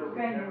people because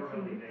we Where never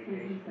really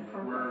vacationed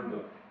with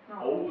the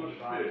oldest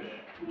fish,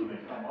 when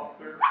they come up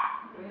there,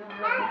 they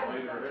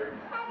lay their eggs.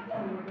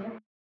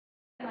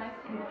 Nice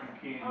to But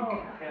you can't Oh,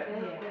 even catch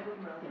yeah.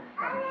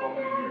 so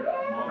many years,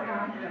 months, and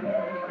years, you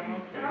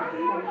can't catch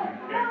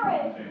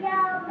anything.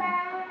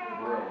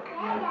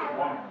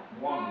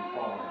 One was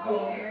falling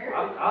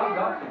down. I've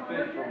got some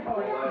fish from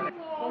last,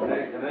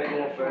 and they go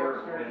up there,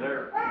 and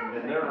they're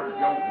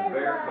young and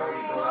bear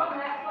coats go out,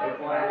 they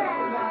fly in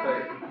where they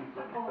take,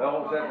 they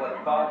always have like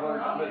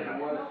 500 Smith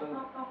and Wesson,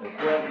 a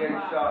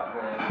 12-gauge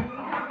shotgun,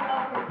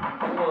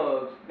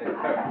 slugs, and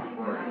pepper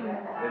spray.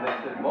 And they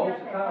said most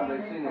of the time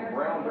they've seen them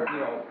brown, if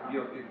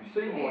you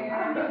see one, you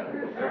just kind of,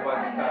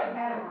 everybody just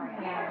kind of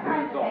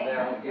moves on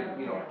down and gives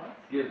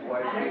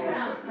way to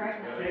it.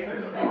 They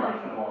say the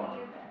first one,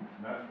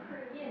 that's,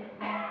 is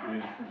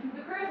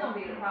The crew's gonna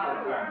be the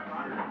problem. sometimes a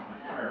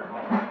year, it's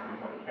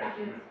like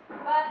catching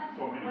But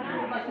so many when I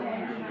have like an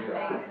years. injury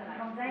face and I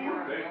can They, I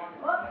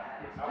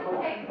it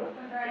love takes it.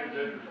 some training.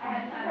 It's I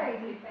had time to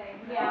do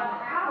things. Yeah.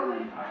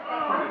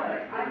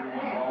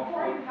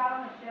 Before you got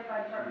on the ship,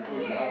 I'd start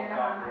putting your hair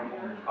behind my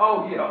ears. Oh,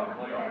 yeah.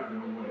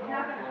 It's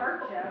not gonna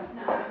hurt you.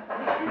 No.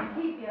 It's to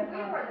keep you We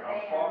from, wore the I was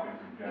band. talking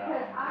to a guy,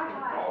 because I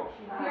got, dog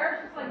sleep. Yours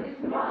just like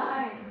it's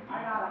fine. I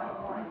got a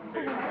one.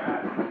 Take a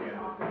bath,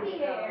 and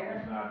Here.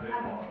 it's not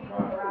that long, People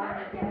right? were out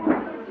there,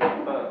 one is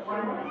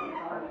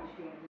on each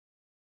team.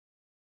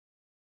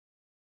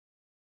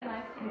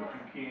 Nice to But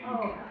you can't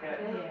Oh, even catch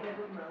yeah.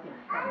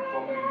 so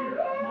many years,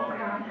 months, and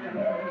years,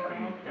 you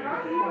can't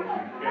catch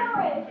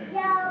anything.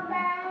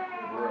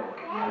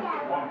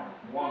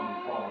 One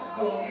was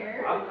falling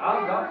down.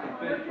 I've got some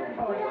fish from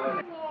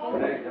last,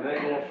 and they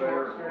go up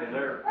there, and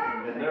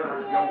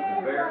they're young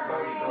and bear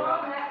coats go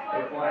out,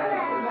 they fly in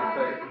where they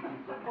take,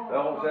 They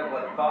almost had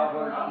like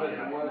 500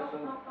 Smith and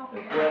Wesson, a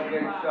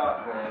 12-gauge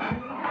shotgun,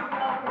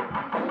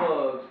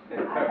 slugs,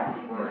 and pepper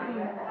spray.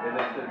 And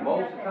they said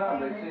most of the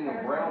time they've seen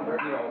them brown,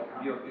 if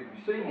you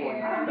see one,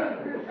 you just kind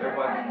of,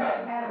 everybody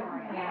just kind of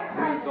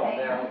moves on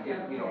down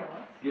and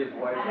gives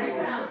way to it.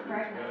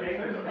 They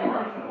say the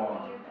first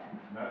one,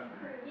 that's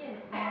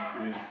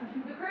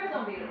The crew's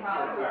gonna be the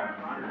problem.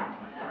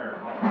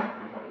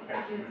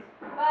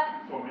 But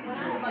so many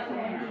when I was like years.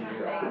 in my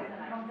face and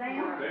I Comes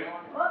down. They,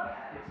 Whoops.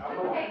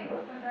 take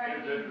some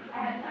drainage ahead of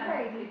time.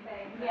 Crazy.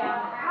 Yeah.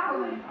 I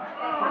would,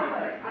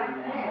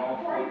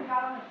 before I even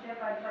got on the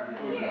ship, I'd start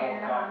putting the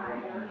air down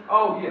my ears.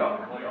 Oh, yeah.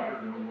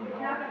 It's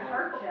not gonna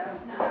hurt you.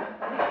 No.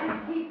 It's to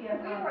keep you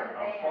We from, were the I was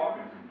band.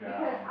 talking to guys.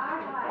 because I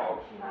got,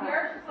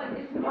 Yours just like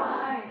it's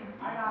fine.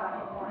 I got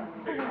a one.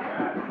 Take a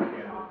bath and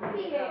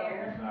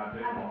Here. it's not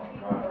that I mean, long.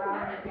 people were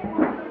out there.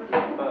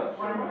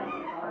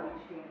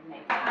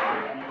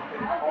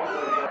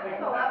 They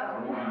So up.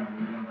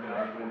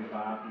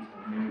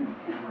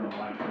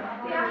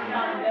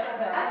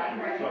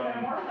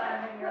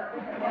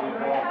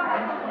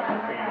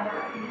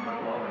 I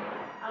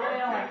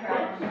don't like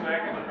traveling.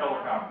 Second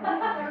helicopter.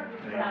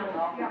 Sounds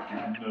awful. Things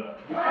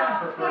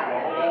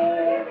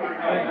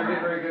are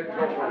getting very good to go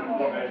for you.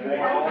 They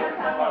all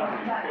come out of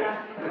these pits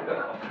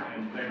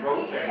and they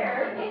rotate.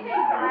 Here, it takes the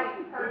right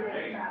person to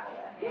travel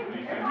with. He said,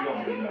 we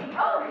don't need nothing.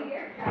 Oh,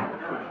 here.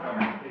 Yours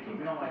coming. So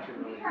we don't like to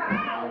really. When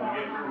we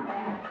get through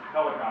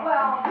helicopter.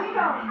 Well, we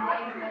don't,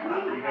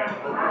 We have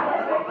to look at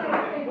all of them.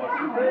 They have to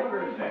run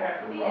through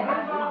that.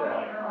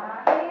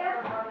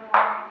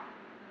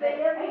 Like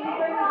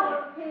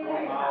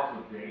 20 miles a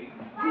day.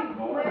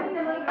 Living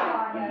the movie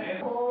on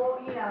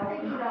full,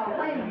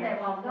 planes that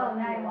will go,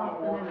 now you won't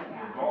put them in. The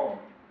dog.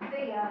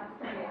 See ya,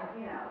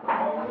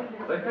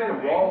 They feed them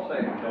raw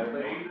salmon, don't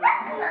they?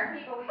 Certain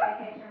people we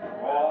vacation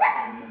with. Raw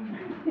and then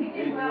We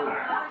do well with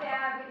mom and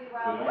dad, we do they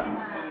well with only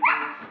mom. put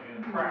in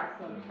traps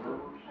and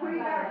rivers. Who you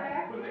got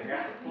back? But they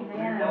have to put They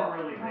them don't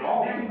really They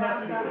raw. don't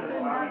got nothing We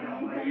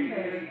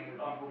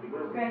up the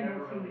river.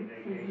 pregnancy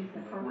season's the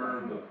Where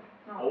perfect.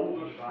 the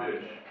oldest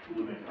fish,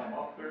 when they come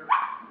up there,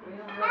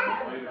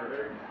 lay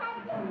their eggs.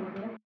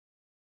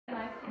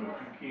 Nice to But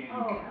meet you can't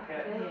Oh, even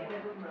catch yeah.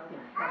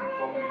 for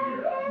so many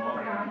years,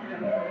 months, and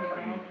years, you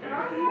can't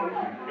catch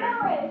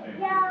anything.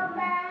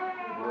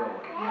 Really.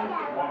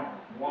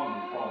 One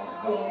was called.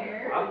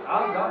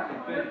 I've got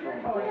some fish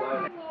from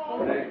Orlando,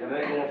 and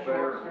they go up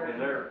there, and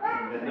they're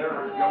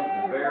young,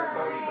 bear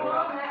coats go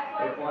out,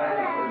 they fly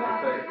in the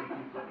vegetation.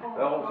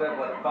 They almost have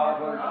like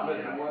 500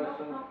 Smith and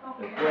Wesson, a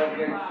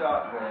 12-gauge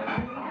shotgun,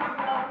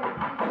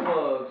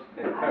 slugs,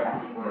 and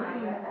pepper spray.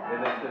 And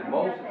they said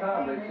most of the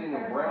time they've seen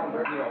them brown, if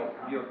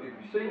you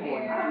see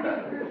one, you just kind of,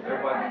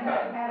 everybody just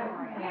kind of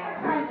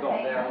moves on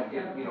down and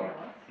gives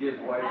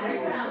way to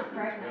it.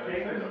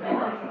 They say the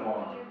first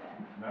one,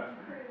 that's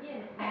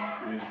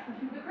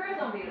The crew's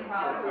gonna be the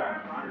problem.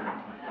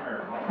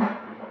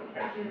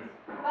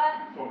 But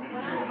so many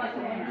when I was like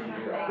in my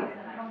years. face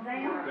and I comes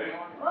down. They,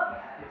 Whoops.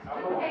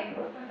 take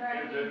some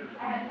drainage ahead of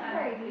time.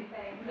 Crazy.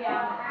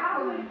 Yeah.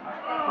 I would,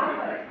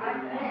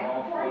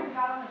 before I even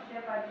got on the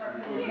ship, I'd start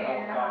putting the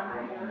air down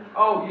my ears.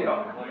 Oh,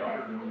 yeah.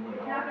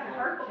 It's not gonna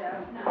hurt you.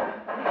 No.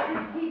 It's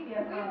to keep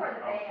you We from, were the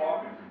I was band.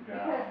 talking to guys.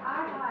 because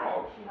I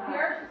got,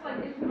 Yours just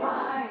like it's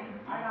fine.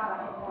 I got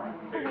a one.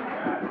 Take a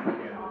bath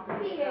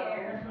and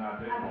Here. it's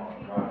not that I mean, long.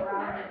 people were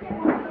out there.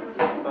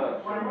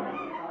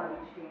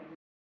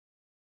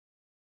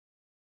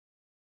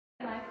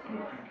 Nice to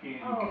But meet you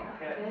can't Oh, even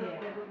catch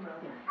yeah.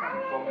 for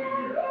so many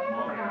years,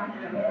 months,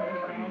 and years, you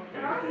can't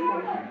catch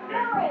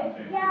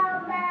anything.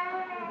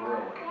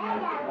 Really.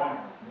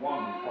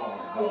 One was called.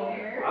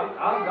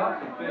 I've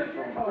got some fish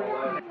from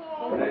Orlando,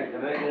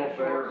 and they go up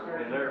there,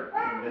 and they're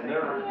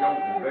young,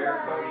 bear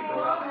coats go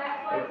out,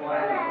 they fly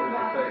in the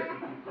vegetation.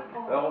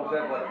 They almost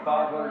have like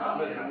 500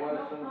 Smith and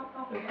Wesson, a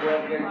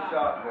 12-gauge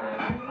shotgun,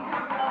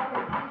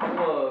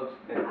 slugs,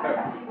 and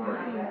pepper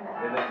spray.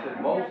 And they said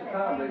most of the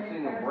time they've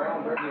seen them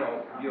brown, if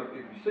you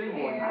see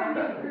one, you just kind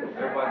of,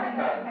 everybody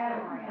just kind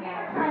of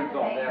moves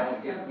on down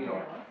and gives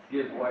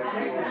way to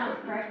it.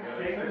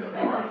 They say the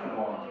first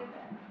one,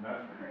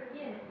 that's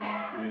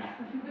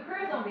The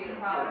crew's gonna be the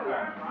problem.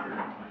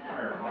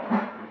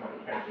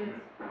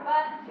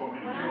 But so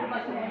many when I was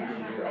like in my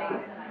years.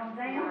 face and I Comes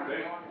down.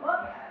 They,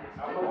 Whoops.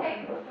 take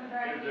some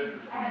drainage ahead of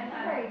time.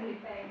 Crazy.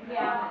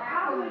 Yeah.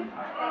 I would,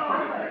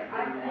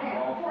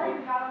 before I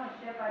even got on the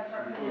ship, I'd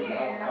start putting the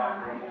air down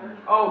my ears.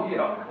 Oh,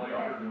 yeah.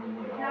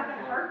 It's not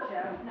gonna hurt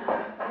you. No.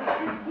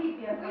 It's to keep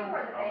you We from,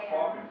 were the I was band.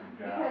 talking to guys.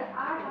 because I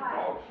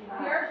got,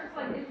 Yours just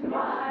like it's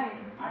fine.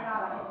 I got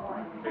a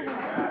one. Take a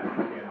bath and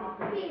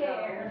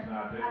Here. it's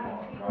not that I mean,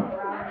 long. people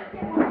were out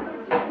there.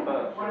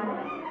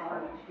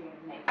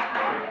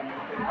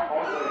 So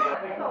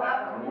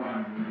up.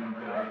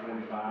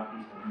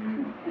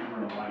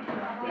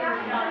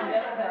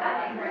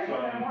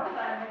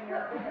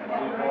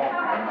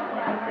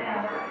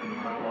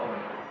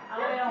 I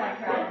don't like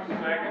traveling.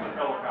 Second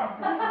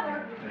helicopter.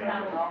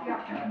 Sounds awful.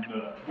 Nuts.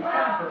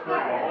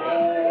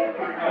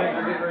 Things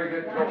are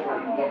go for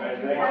it.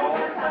 They all,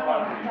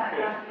 somebody gets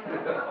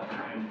pissed,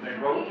 and they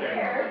rotate.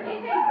 Hey,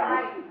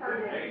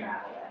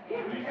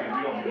 he said,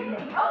 we don't do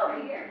nothing. Oh,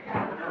 here.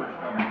 Tourists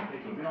come,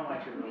 so We don't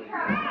like to really.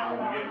 when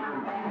we get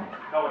through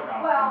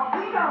helicopters. Well,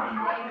 we don't,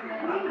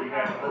 We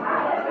had to put I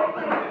all was up.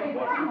 thinking,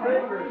 But you they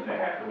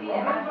have to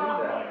run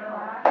like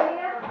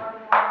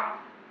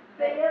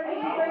Sam,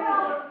 you bring a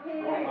little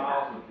 20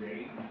 miles a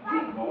day.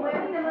 when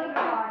the moon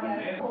on And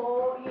it, then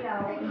full,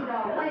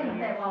 planes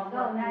that will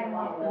go now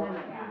off the moon.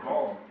 the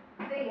dog,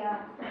 See ya,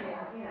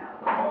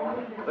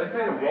 They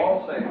feed them raw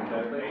salmon,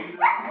 don't they?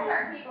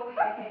 Certain people, we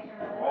vacation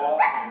really well.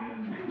 raw, and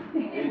then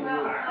We do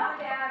well with mom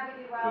and dad,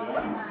 we do well they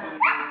with only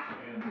inlets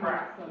and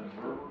traps and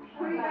rivers,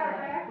 Who you got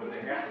back? but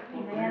they have to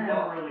put We them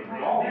don't up. really,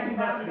 Dog, maybe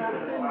that's they because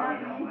put of them why up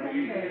we don't like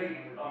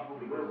vacationing with people,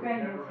 because we've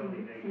never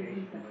really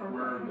vacationed.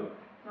 where the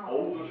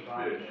oldest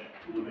fish,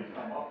 when they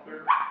come up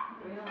there,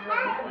 they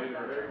lay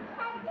their eggs.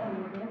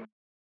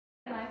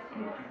 Nice to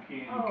But meet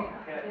you can't Oh, even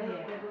catch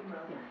yeah.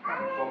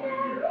 for so many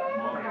years,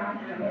 months, and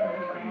years,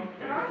 you can't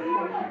catch them. You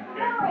can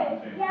catch them in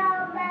the same fish.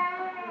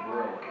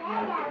 Really?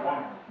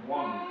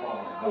 One was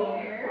called a dog.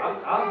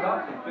 I've got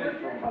some fish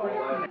from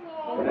Orlando,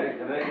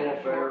 and they go up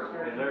there,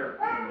 and they're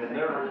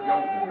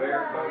young, the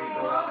bear coats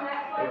go out,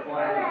 they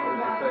fly in where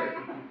they take,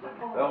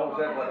 they almost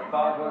have like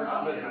 500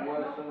 Smith and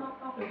Wesson,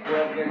 a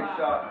 12-gauge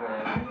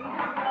shotgun,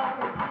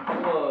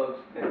 slugs,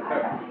 and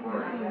pepper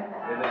spray.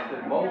 And they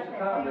said most of the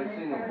time they've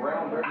seen them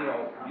brown bear,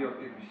 if you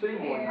see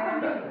one, you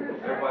just kind of,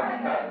 everybody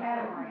just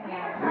kind of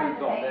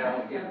moves on down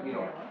and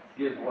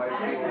gives way to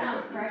them.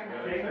 Yeah,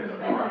 they say the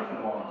first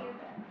one,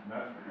 and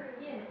that's,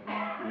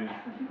 is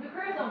The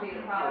cruise won't be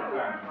the 4 problem.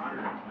 times a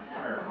year, it's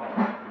fair,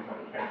 they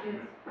don't catch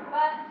them.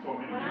 But So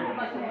many when I years. have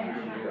like an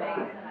instrument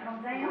base and I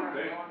can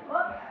They,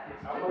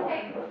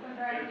 take some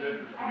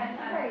directions ahead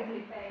of time to do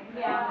things.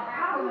 Yeah. I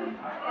try to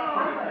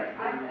take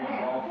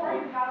everyone off, Before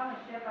you got on the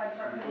ship, I'd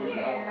start we putting put a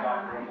the air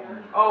helicopter on up on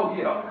the Oh,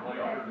 yeah.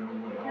 glacier, then we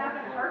went It's not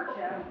gonna offshore. hurt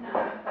you, No.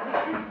 but it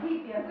should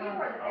keep you We from,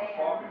 were the I was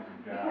band. talking to the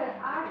guy, because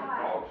I the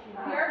got, dog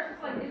show. Yours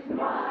just like it's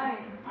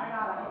fine. I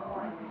got a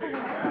one. Take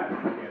a guy to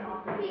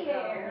Canada,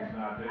 Here. it's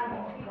not that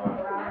long, People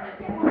right? around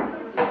it.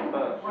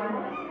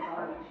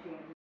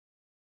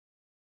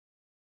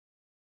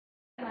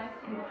 Nice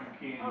to But meet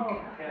you can't Oh,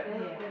 even catch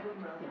yeah.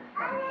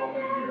 for so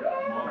many years,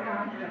 months,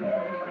 and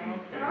years, you can't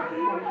catch them.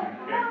 You can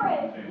catch them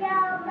in the same fish.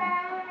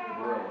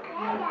 Really?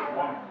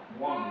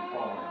 One was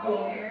called a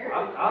dog.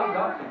 I've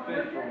got some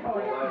fish from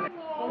Orlando,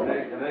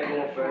 and they go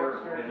up there,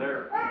 and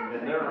they're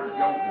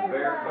young, the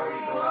bear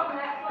coats go out,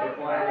 they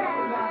fly in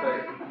where they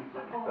take,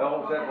 they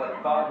almost have like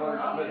 500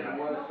 Smith and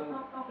Wesson,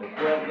 a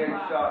 12-gauge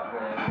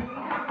shotgun,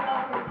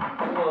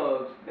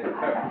 slugs, and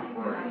pepper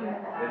spray.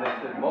 And they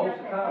said most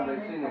of the time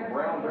they've seen them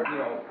brown bear,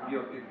 if you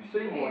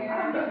see one, you just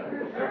kind of,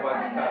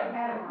 everybody just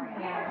kind of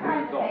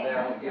moves on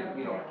down and gives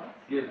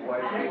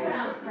way to them.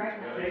 Yeah,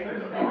 they say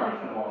the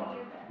first one,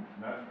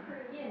 and that's,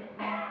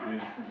 is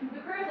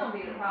The cruise won't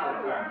be the 4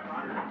 problem. times a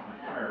year,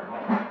 it's fair,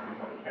 they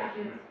don't catch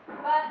them.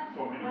 But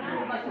So many when I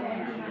years. have like an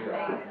instrument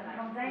base and I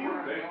can They,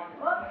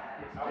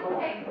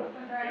 take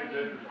some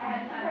directions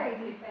ahead of time to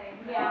do things.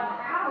 Yeah. I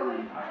try to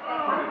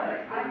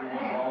take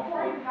everyone off,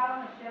 Before you got on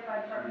the ship,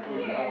 I'd start we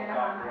putting put the a air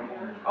on helicopter up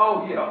on the Oh,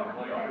 yeah.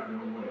 glacier, then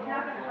we went It's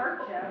not gonna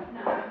offshore. hurt you,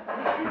 No. but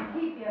it should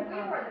keep you We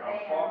from, were the I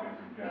was band. talking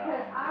to the guy,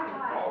 because I the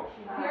got, dog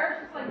show. Yours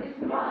just like it's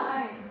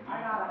fine. I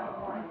got a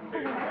one.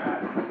 Take a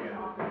guy to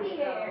Canada,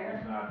 Here.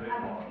 it's not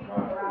that long, People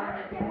right? around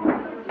it.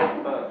 It's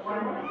 11.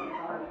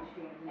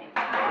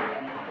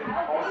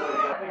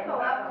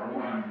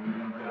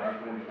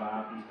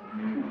 25,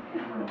 we're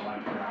in a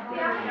light trap.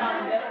 Yeah.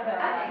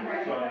 I think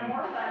It's sunny.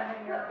 More fun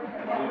when you're. We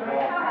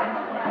walk like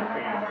a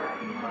family.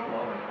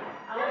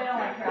 I really don't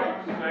like The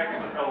traveling. second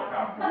the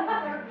helicopter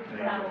comes, they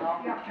go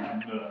nuts.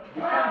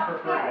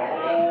 The whole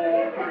Things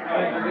thing. are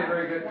getting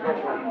very good to go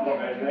for.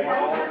 And they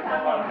all,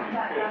 somebody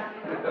gets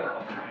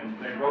pissed, and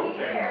they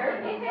rotate.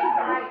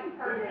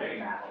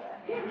 Hey,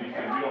 he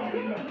said, we don't do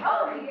nothing.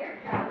 Oh, here.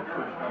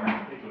 Tourists come,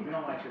 so We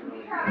don't like to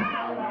really.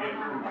 when we get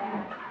through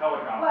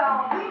helicopters.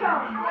 Well, we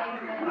don't,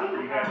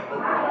 We had to put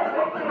all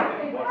up. But they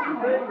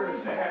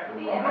have to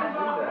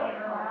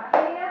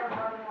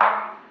run like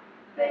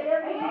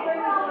Sam, you bring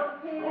a little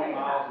 20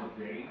 miles a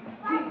day.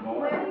 when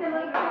the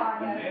moon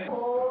on And it, then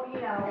full,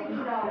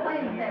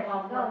 planes that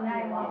will go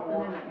now off the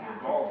moon. the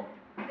dog,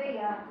 See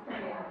ya,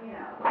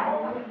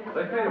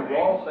 They feed them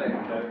raw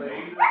salmon, don't they?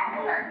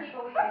 Certain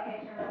people, we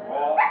vacation really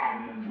well. raw, and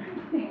then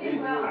We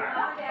do well with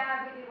mom and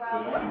dad, we do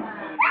well they with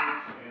only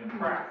inlets and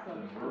traps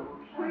and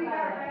rivers, Who you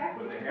got back?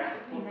 but they have to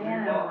put We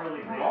them don't up.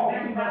 really, Dog,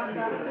 maybe that's they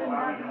because put of them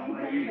why up. we don't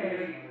like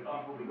vacationing with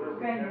people, because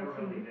we've never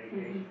really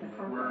vacationed with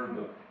Where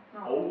people. the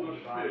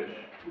oldest fish,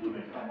 when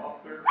they come up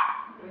there,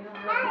 they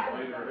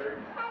lay their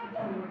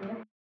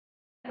eggs.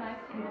 Nice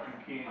to meet But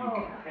you can't Oh,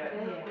 even catch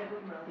yeah.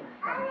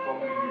 for so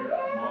many years,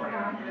 months,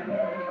 and years,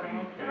 you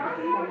can't catch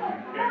them. You can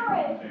catch them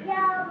in the same fish.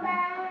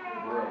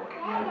 Really?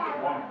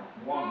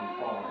 One was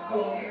called a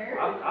dog.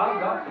 I've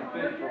got some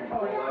fish from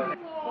Orlando,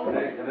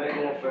 and they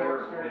go up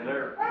there, and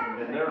they're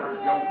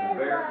young,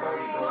 the bear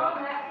coats go out,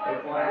 they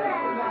fly in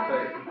where they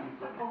take,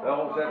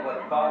 almost had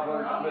like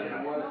 500 Smith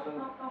and Wesson,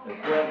 a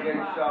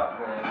 12-gauge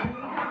shotgun,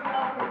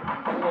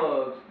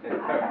 slugs, and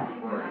pepper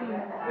spray.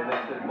 And they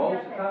said most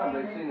of the time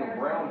they've seen them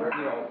brown bear.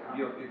 If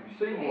you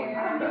see one, you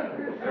just kind of,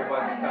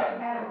 everybody just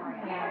kind of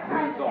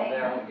moves on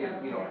down and gives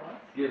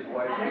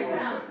way to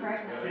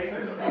They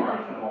say the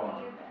first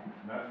one,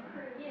 and that's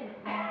is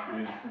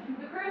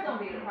The crew's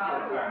gonna be the 4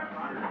 problem. times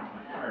a year,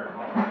 it's fair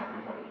hard,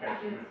 they don't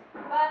catch it.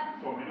 But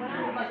So many when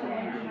I years. have like an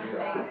inch in my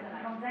face and I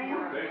can see They,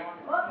 where I it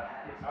looked,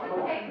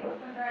 takes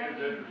some drainage. it's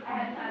interesting. I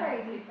had time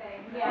to do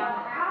things. Yeah.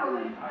 I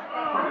put it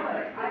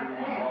through the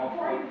golf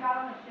Before you course, got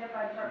on the ship,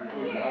 I'd start we putting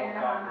put your the hair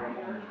helicopter on on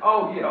your.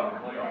 Oh, yeah.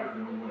 later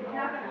than we went It's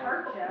not gonna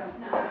hurt you, No.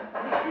 but it's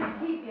gonna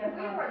keep you We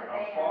from. wore the I was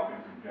band. talking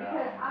to some guys,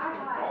 Because I the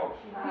got, dog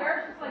sled.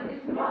 Yours just like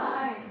this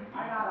much. I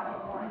got a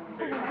one.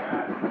 Take a guy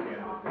that had it,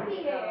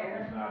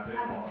 Pierre. it's not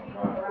that long,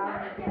 People right?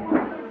 around it.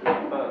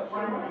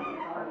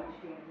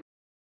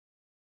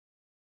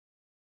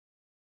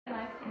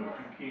 Nice to meet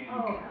You you.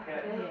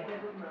 can't even catch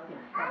for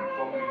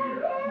so many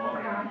years,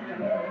 months and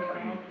years, you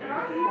can't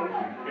catch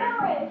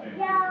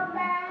anything.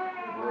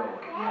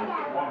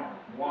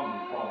 One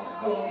was falling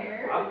down.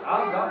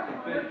 I've got some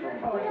fish from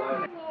before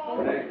that, and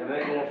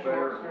they go up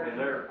there, and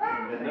they're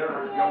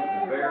young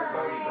bear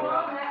coats go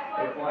out,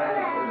 they fly in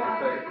there, they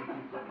take,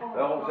 they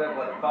almost had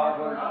like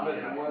 500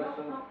 Smith and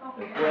Wesson, a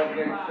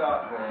 12-gauge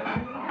shotgun,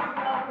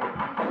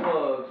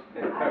 slugs,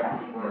 and pepper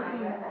spray.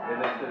 And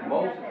they said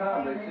most of the time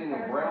they've seen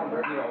them brown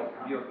bear. If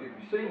you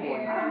see one,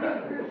 you just kind of,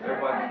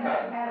 everybody just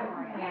kind of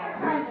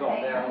moves on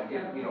down and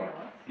gives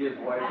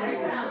way to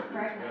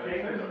They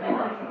say the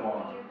first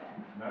one,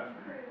 and that's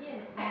is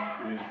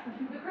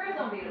The crew's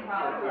gonna be the 4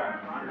 problem. times a year,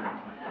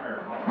 it's fair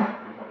hard, they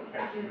don't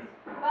catch it.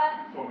 But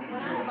So many when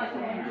I have like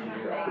an inch in my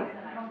face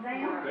and I can see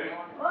where They, it I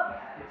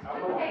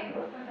looked, takes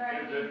some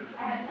drainage. it's I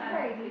had interesting.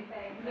 time to do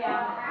things.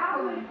 Yeah, I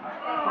would. I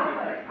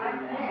put it through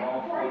the golf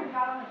Before you course,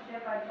 got on the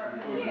ship, I'd start we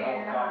putting put the your hair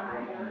helicopter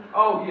on your. on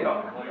Oh, yeah.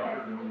 later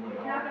than we went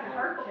It's not gonna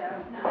hurt you,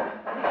 No. but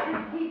it's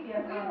gonna keep you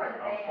We from. wore the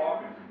I was band.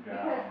 talking to some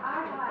guys, Because I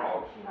the got,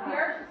 dog sled.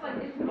 Yours just like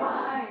this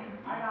much.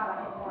 I got a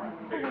one.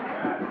 Take a guy that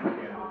had it,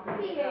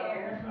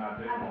 Pierre. it's not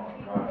that long,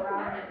 People right?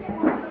 around it.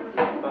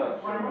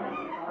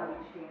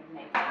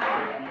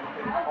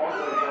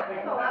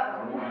 Go up.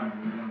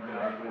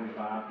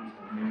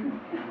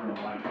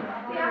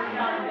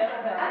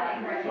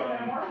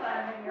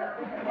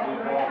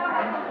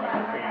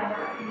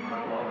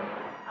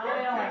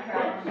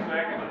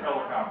 Second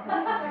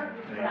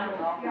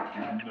helicopter.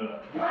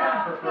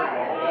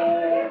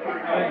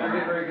 Things are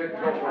getting very good to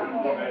go for you.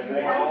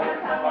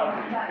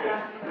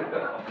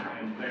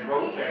 And they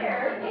rotate.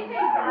 He takes the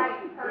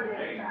right person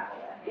Hey, to travel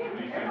with. he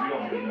said, we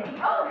don't do nothing.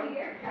 Oh,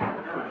 Pierre.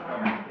 Yours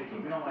coming.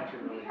 We don't like to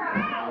really.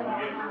 When we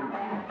get through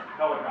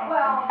helicopter.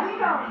 Well, we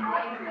don't.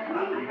 We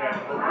have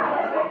to look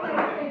all up. They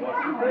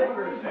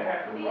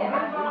have to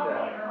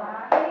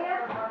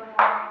run it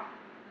like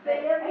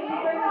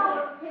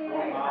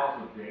 20 miles a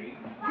day.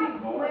 The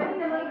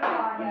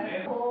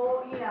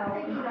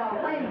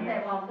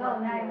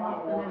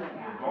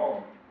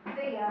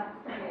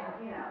dog,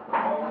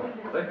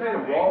 They feed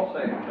them raw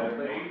salmon, that don't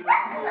they? native,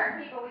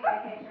 Certain people we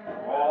vacation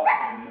really raw,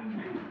 and then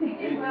We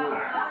do well, mom and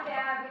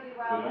dad, we do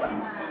but well all only the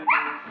time.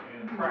 introduce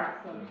and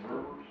traps and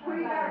rivers.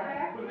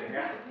 But they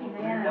have to put They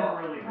them never up.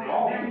 really, The they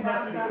dog, never they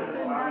really put go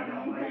them why up. we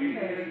don't like They to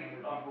dig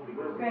up the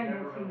river.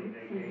 Pregnancy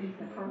season's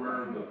the first Where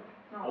one. the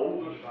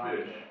oldest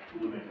fish,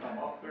 when they come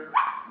up there,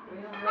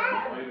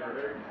 lay their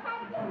eggs.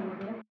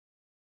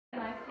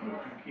 Nice to meet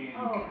But you. you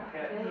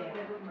can't even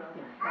catch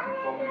for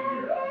so many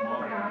years,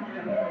 months and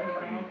years, you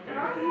can't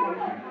catch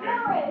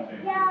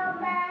anything.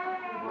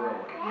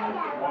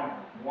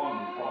 One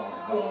was falling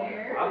down.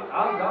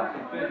 I've got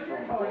some fish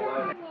from before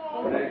that,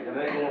 and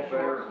they go up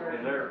there,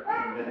 and they're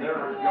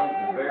young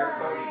bear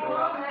coats go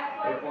out,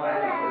 they fly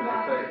in there, they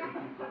take,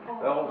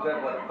 they almost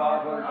had like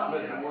 500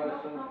 Smith and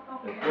Wesson,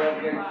 a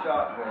 12-gauge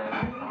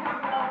shotgun,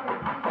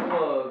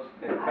 slugs,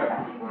 and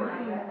pepper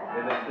spray.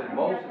 And they said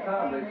most of the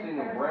time they've seen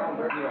them brown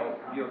bear.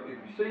 If you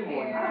see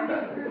one, you just kind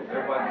of,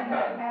 everybody just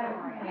kind of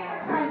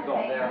moves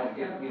on down and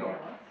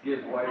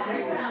gives way to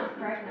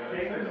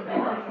They say the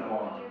first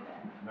one,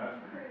 and that's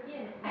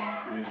is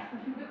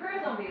The crew's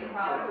gonna be the 4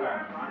 problem. times a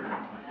year,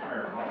 it's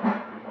fair hard,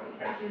 they don't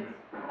catch it.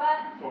 But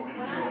So many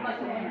when I have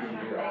like an inch in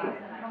my face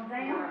and I can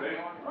see where They,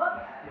 it I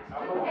looked,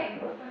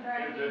 takes some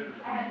drainage.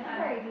 it's I had interesting.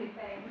 time to do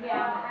things.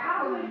 Yeah,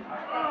 I would.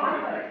 I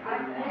put it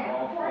through the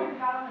golf Before you course,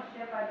 got on the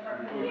ship, I'd start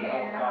we putting put the your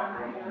hair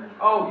helicopter on your. on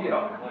Oh,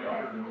 yeah.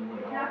 later than we went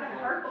It's not gonna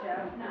hurt you,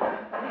 No. but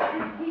it's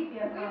gonna keep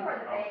you We from. wore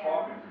the I was band.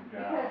 talking to some guys,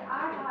 Because I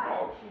the got,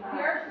 dog sled.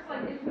 Yours just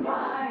like this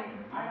much.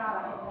 I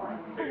got a one.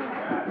 Take a guy that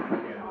had it,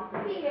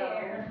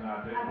 Pierre. it's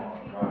not that long,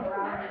 People right?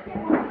 around it.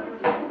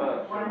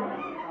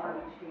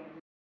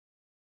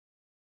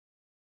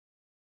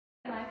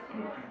 Nice to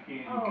meet But you.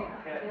 you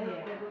can't even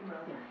catch for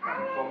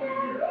so many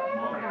years,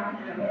 months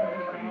and years,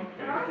 you can't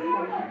catch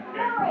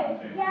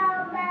anything.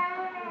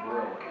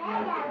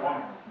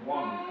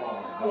 One was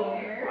falling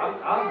down.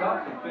 I've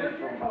got some fish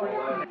from before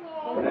that,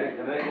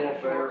 and they go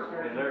up there,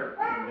 and they're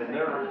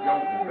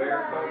young bear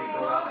coats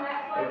go out,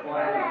 they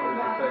fly in there,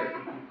 they take,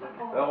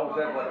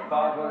 almost have like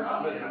 500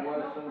 Smith and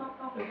Wesson,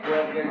 a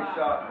 12-gauge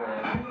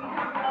shotgun,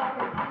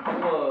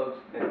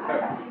 slugs, and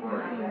pepper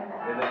spray.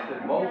 And they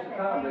said most of the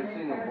time they've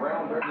seen them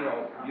brown, if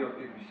you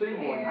see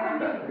one, you just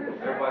kind of,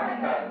 everybody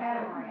just kind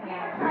of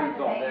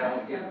moves on down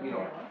and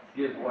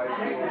gives way to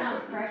it.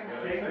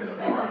 They say the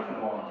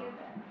first one,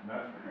 and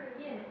that's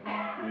is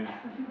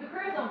The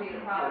crew's gonna be the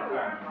problem.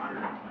 sometimes a year,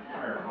 it's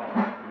fair enough, they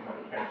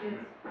don't catch it.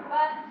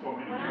 But So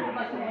many when I years,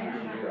 like so to many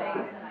introduce years. my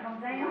face and I Comes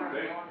can down.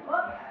 They,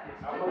 Whoop.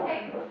 I love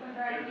take it. when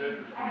they're It's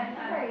interesting. I had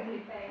time to do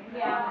things.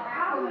 Yeah,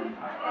 I would,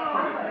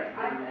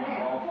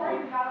 Before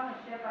you got on the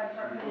ship, I'd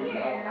start we putting put your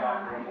the hair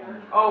down helicopter right on here.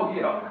 Oh,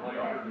 yeah.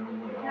 later, then we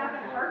went It's not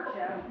gonna hurt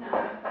you, No.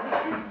 it's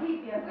gonna keep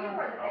you We from,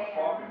 were the I was band.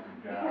 talking to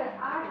some guys. because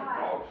I the got,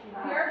 dog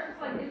sled. Yours just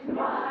like this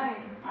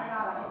fine. I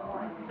got a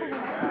one. Take a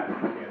guy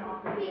and he had a,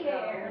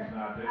 Pierre. it's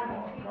not that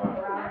long, People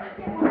right? around it.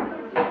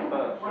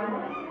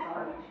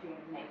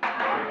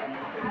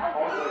 So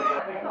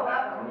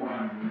that was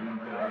one.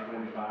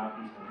 45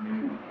 people, I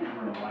mean, we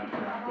were in a light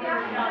shop.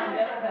 Yeah, Sunny.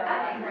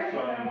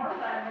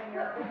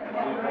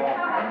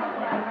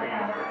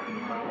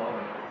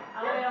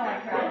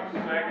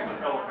 Second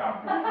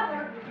helicopter.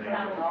 Nuts.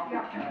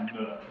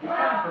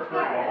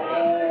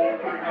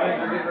 Things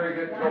are getting very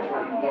good to go for.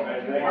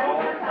 They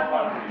all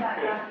somebody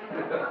catch.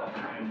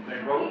 And they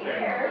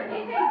rotate.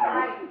 He's a great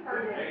Hey,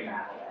 person to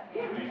he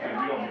travel with. said,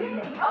 we don't need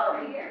nothing. Oh,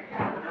 here.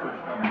 Yours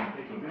coming.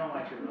 We don't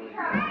like to really. When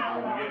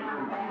we get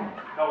through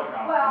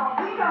helicopter. Well,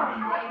 we don't,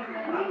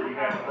 We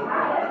had to open I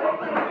it up.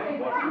 think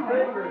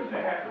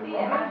They have to run it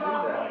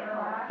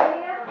like.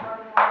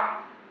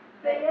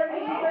 See ya,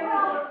 see ya, bring a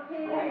little 20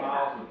 kid.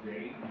 miles a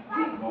day.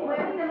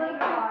 Women can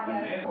look on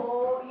you,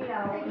 pull,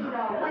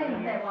 planes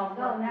that will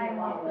go now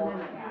while The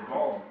swimming.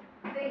 dog.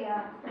 See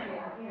ya,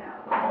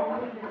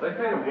 They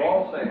feed them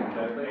raw salmon,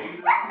 don't they?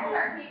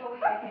 Certain people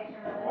we vacation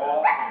with.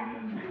 Raw and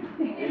then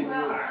We do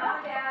well with mom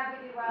and dad,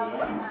 we do but well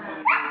with only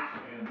mine.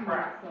 and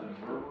traps and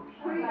rivers.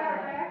 Who you got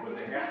back? But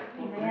they have to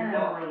put They them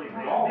never up. really,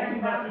 The dog they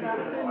ain't never nothing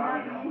really but allow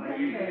you to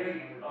way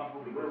vacation with up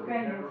people the because river. they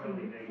never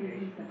really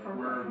vacation with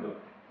people. Where the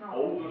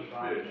oldest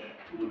fish,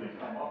 when they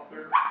come up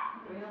there,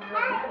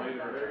 lay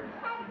their eggs,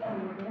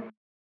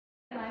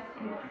 Nice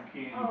to but meet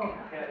you you.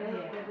 can't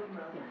even catch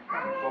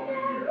so many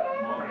years,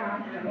 months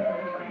and years,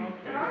 you can't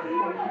catch it.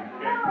 You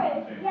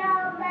catch it,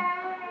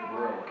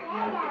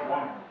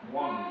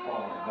 one was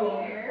falling off.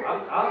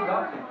 I've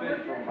got some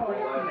fish from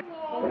Orlando,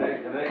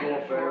 and they go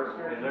up there,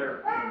 and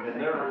they're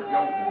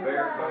young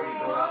bear coats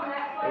go out,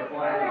 they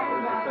fly in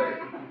where they take,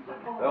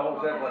 they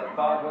almost have like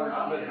 500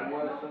 Smith and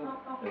Wesson, a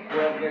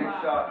 12-gauge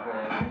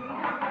shotgun,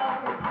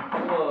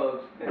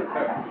 slugs, and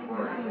pepper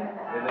spray.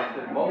 And they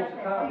said most of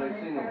the time they've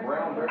seen them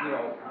brown, if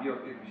you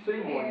see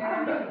one, you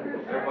just kind of,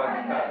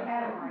 everybody just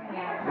kind of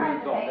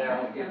moves on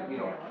down and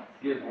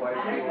gives way to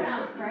it.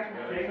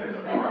 They say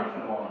the first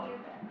one,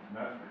 and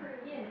that's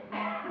is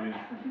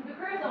The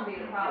crew's gonna be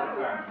the problem. sometimes a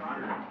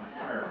year, it's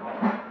fair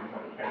enough, they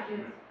don't catch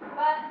it.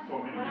 But So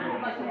many when I years,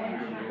 like so to many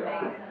introduce years. my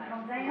face and I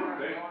Comes can down.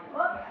 They,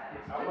 Whoop. I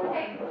love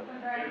take it. when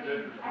they're It's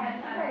interesting. I had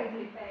time to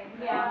do things.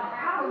 Yeah,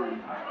 I would,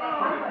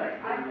 before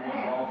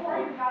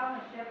you Before got on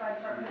the ship, I'd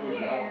start we putting put the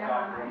your hair down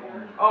helicopter right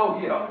here. on Oh,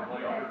 yeah.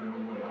 later, then we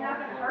went It's not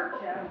gonna hurt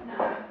you, No.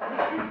 it's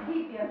gonna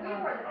keep you We from,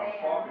 were the I was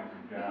band. talking to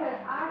some guys.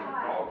 Because I the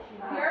got- dog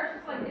sled. Yours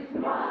just like this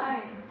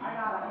fine. I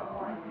got a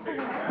one. Take a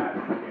guy and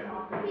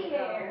he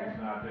had a, Pierre. it's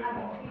not that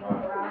long, People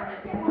right? around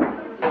it.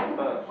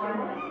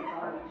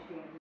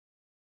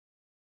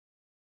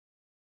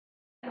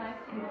 Nice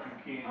to But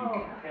meet you you.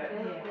 can't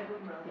even catch so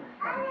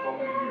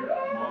many years,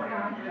 months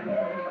and years, you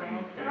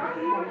can't catch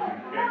it. You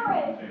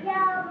catch it.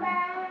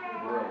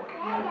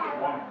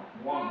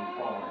 One was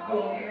falling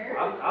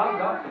off. I've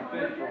got some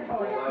fish from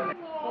Orlando,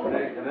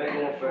 and they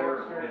go up there,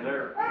 and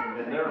they're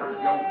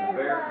young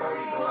bear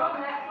coats go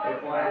out, they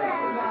fly in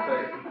where they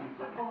take,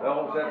 they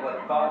almost have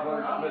like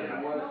 500 Smith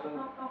and Wesson,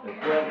 a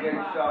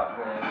 12-gauge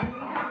shotgun,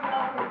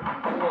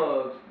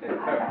 slugs, and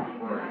pepper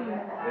spray.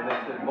 And they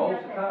said most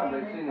of the time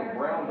they've seen them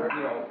brown, if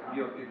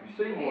you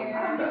see one, you just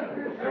kind of,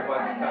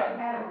 everybody just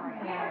kind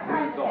of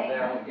moves on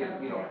down and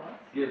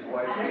gives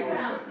way to it.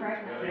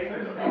 They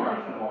say the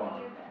first one,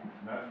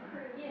 and that's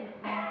is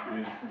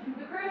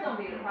The crew's gonna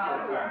be the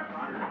problem. sometimes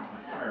a year,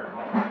 it's fair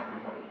enough,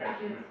 they don't catch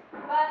it.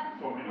 But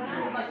So many when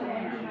I years, like so to many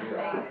introduce years.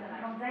 my face and I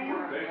Comes can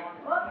down. They,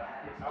 Whoop.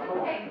 I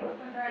love take it.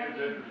 when they're It's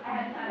interesting. I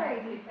had time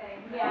to do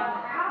things. Yeah,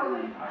 I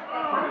would,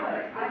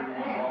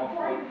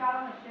 before you got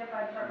on the ship,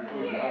 I'd start We putting put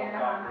the your hair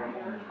down right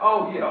helicopter here. on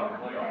Oh, yeah.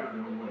 later,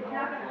 then we went It's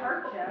not gonna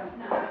hurt you,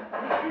 No. it's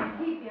gonna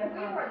keep you We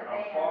from, were the I was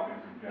band. talking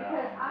to some guys.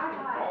 because I the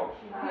got, dog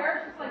sled.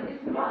 Yours just like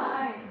this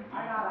fine. I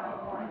got a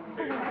one.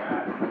 Take a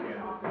guy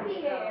and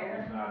he had a,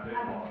 Pierre. it's not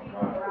that long,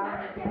 People right?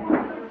 around it.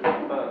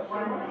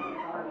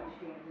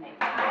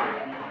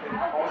 So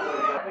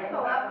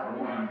that was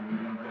one.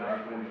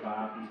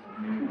 45 people, I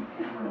mean,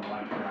 we were in a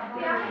light shop.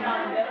 Yeah,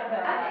 Sunny.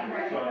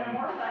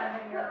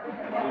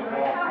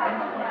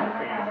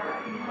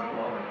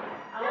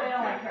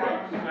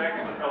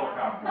 Second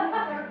helicopter.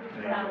 Nuts.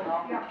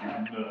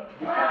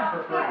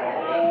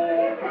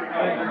 Things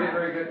are getting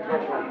very good to go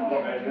for.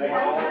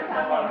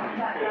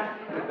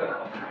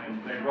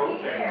 and they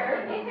rotate.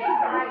 It takes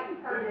right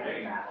for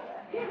Hey, this travel.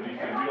 he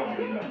said, we don't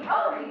get nothing.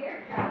 Oh,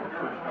 here.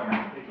 Tourists come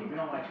to, We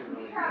don't like to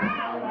really. when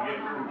we get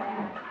through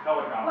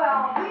helicopters.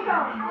 Well, we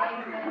don't.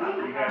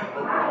 We had to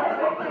put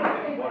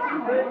What's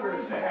your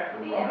favorite? they have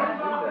to Yeah.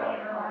 run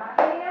like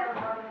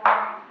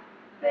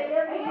See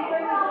ya, you bring a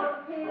little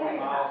 20 kid.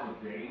 miles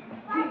a day.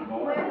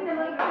 Women in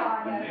the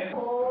car, And then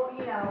full,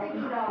 planes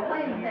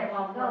that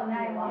will go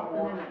now off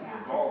the the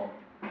news. dog,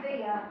 See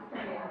ya,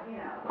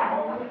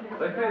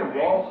 They feed them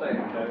raw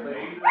salmon, don't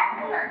they?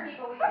 Certain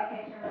people we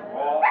vacation really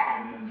raw, well.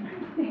 and then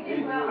We do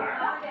well,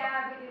 mom and dad,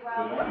 we do they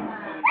well. only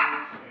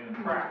put in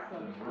traps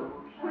and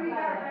rivers, Where you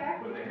got it back?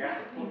 but they have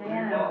to put We've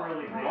them never up.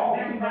 really The dog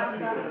vacationed. is That's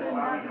nothing because good.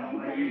 why we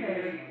don't like We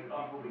vacationing with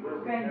people because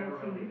we've never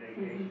really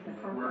vacationed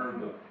with We're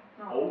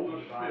the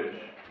oldest fish,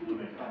 when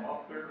they come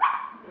up there,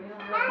 they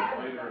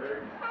lay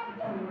their eggs,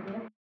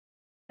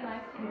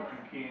 but you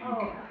can't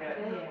even catch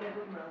them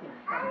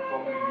for so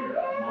many years,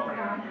 months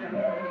and years,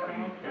 you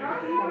can't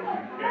catch them. You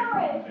catch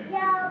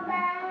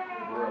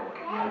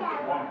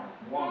them,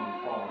 one was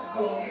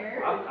called.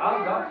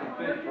 I've got some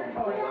fish from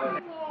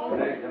Orlando,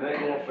 and they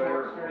go up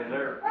there, and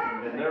they're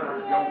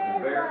jumping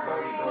bear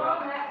coast go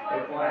out,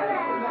 they fly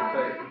in the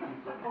tape.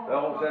 They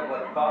almost have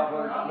like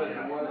 500 Smith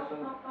and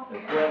Wesson, a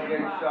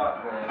 12-gauge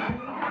shotgun,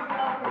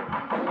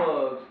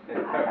 slugs,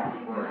 and pepper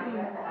spray.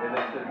 And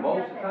they said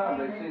most of the time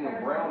they've seen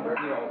them brown bear.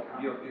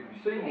 If you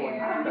see one,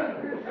 you just kind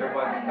of,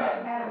 everybody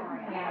just kind of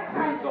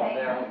moves on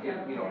down and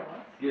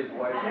gives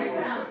way to it.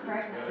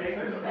 They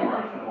say the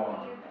first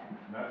one,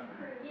 and that's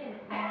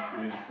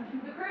is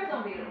The crew's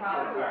gonna be the 4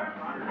 problem. times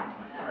a year,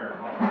 it's fair,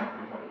 it's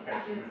like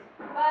catching it.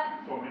 But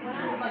So many when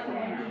I years. have like an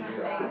instrument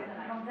base and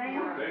I can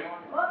They,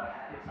 Whoops.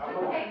 I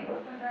don't know, take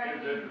some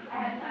directions, interesting. I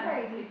had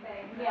time to do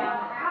things.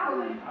 Yeah. I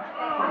was,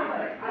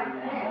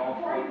 Everyone lost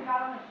before we it.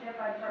 got on the ship,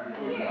 I started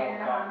We put a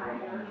helicopter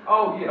up on the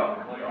Oh, yeah.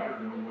 glacier,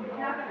 and we went it's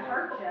not gonna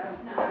hurt you.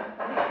 No. It's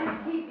gonna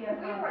keep you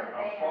We from. were the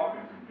I was band.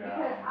 talking to some guys,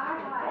 Because I and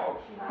the got- dog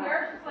sled.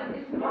 Yours just like,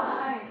 it's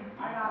mine.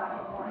 I got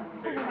a one.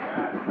 Take a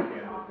guy that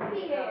can,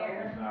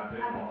 Pierre. it's not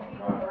that long,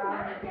 People right?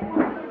 around it.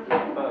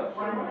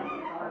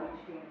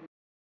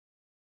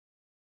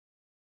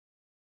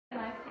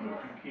 Nice to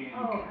But you can't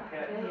Oh, even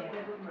catch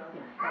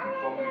for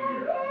so many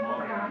years,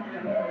 months and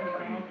years, you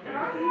can't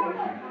catch them.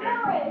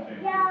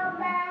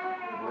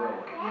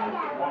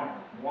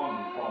 One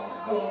was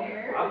called.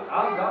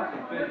 I've got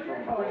some fish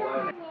from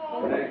Orlando,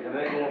 and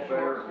they go up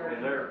there, and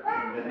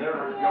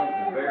they're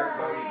jumping bear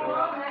coast go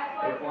out,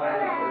 they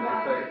fly in the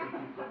tape.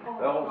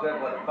 They almost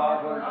have like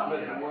 500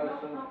 Smith and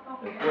Wesson,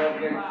 a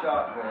 12-gauge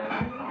shotgun,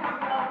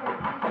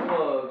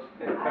 slugs,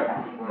 and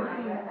pepper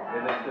spray.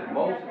 And they said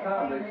most of the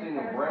time they've seen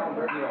them brown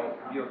bear. If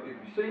you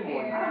see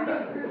one, you just kind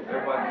of,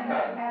 everybody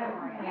just kind of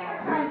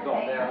moves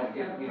on down and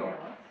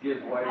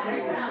gives way to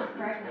it.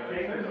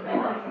 They say the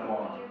first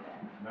one,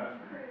 and that's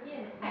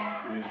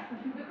is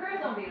The crew's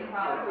gonna be the 4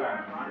 problem.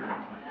 times a year,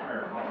 it's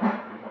fair, it's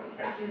like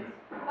catching it.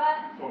 But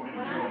So many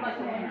when I have like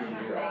an years.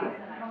 instrument base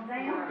and I can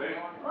They,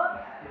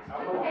 Whoops. I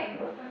don't know, take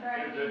some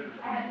directions,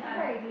 I had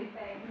time to do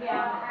things.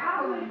 Yeah.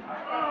 I was,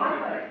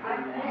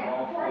 everyone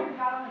lost before we it.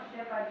 got on the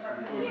ship, I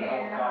started. We put a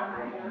helicopter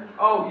up on the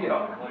Oh,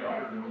 yeah.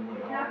 glacier, and we went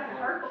It's not gonna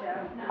hurt you.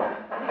 No.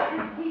 It's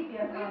gonna keep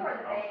you We from. were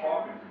the I was band.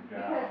 talking to some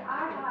guys, Because I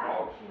and the got-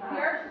 dog sled.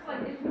 Yours just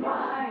like, it's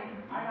mine.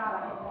 I got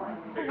a one.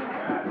 Take a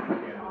guy that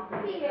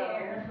can,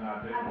 Pierre. it's not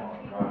that long,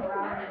 People right?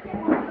 around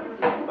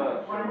it.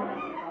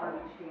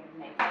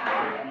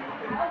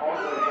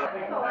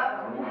 So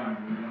that was.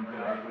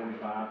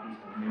 45,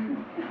 you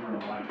were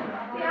like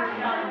that. Yeah,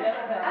 Sean, It's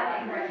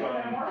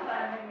sunny. more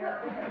fun when you're.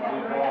 Blue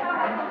Hawk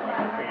was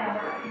like a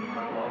camper.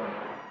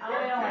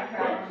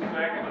 But the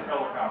second the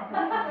helicopter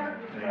was running,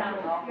 they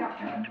were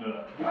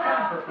nuts. We kind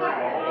of prefer The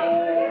the whole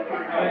Things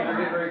are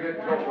getting very good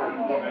to go for you.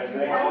 and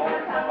they all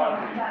come out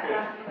of these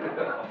pits,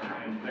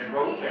 and they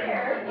rotate.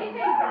 It takes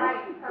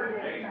right for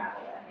this Hey,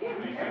 travel. he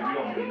said, we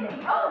don't get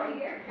nothing. Oh,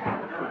 here.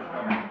 Tourists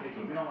come to,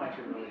 We don't like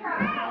to really. when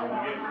we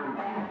get through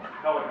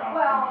helicopters.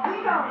 Well, we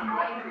don't.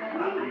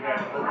 We had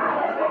to put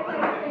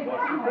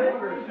What's your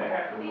favorite? they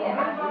have to run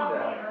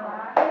like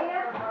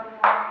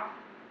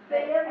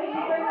See ya, you bring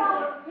a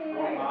little 20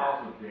 kid.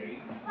 miles a day.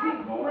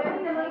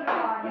 Women in the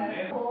car, And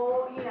then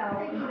full,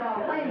 planes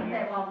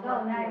that will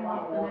go now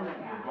off the news.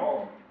 the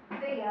dog,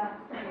 See ya,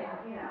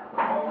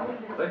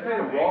 They feed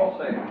them raw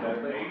salmon,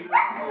 don't they?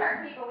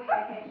 Certain people we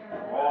vacation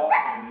really well. raw,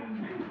 and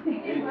then We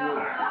do well,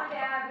 mom and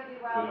dad, we do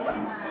they well. only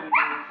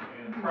put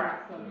in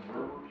traps and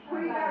rivers,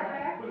 Where you got it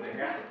back? but they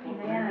have to put We've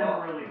them never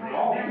up. really The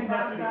dog vacationed. is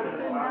That's nothing because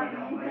good. why we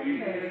don't like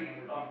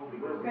vacationing with people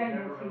because we've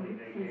never really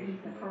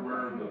vacationed with people.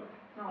 We're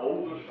the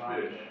oldest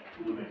fish,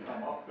 when they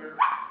come up there,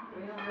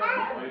 they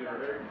lay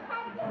their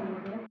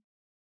eggs,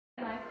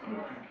 Nice to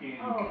but you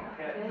can't even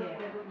catch for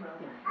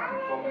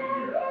so many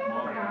years,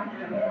 months and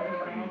years, you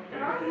can't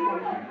catch them. You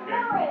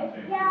catch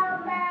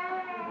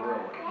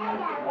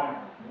them,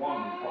 one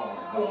was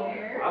called.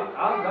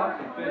 I've got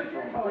some fish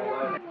from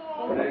Orlando,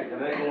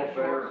 and they go up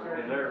there,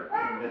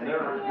 and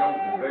they're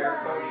jumping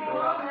bear coast go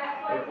out,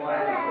 they fly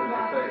in the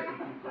tape.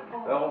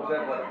 They almost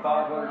have like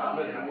 500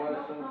 Smith and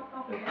Wesson,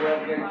 a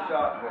 12-gauge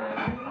shotgun,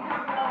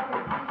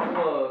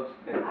 slugs,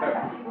 and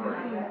pepper spray.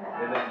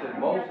 And they said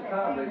most of the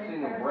time they've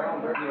seen them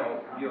brown, if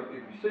you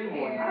see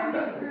one, you just kind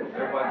of,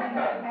 everybody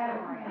just kind of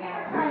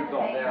moves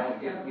on down and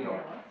gives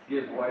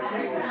way to it.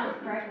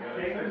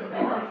 They say the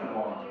first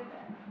one,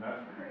 and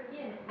that's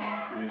is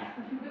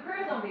The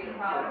crew's gonna be the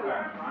problem.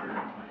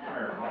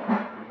 marijuana.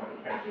 It's like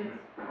catching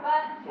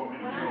But so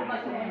many when I was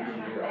like an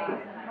instrument years.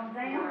 base and I Comes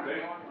down. They,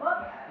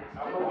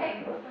 take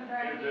some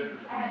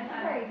directions, I had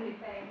time to do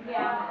things.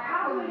 Yeah.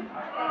 I would.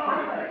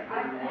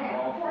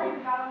 Before we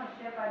got on the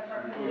ship, I'd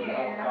start putting it in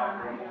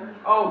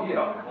Oh,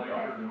 yeah.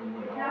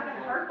 It's not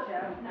gonna hurt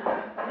you. No.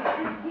 It's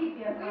gonna keep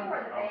you We were from, the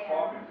I was band.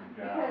 talking to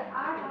guys. because I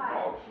got,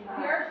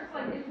 Yours just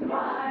like, it's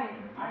fine.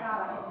 I got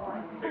a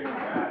warning. Take a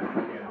guy and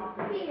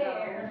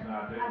Pierre. it's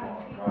not that I mean,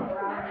 long, people right? were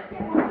out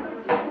there.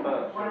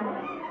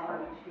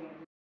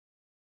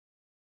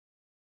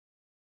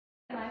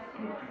 Nice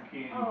to But know. you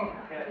can't Oh,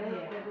 even catch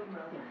yeah.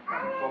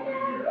 so many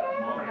years,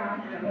 months,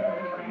 and years, you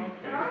can't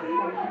catch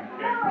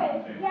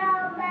anything.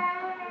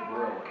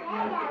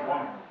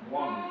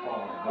 One was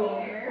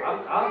falling.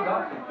 I've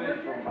got some fish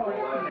from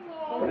Orlando,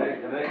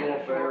 and they go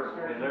up there,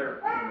 and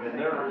they're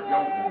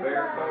jumping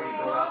bear coast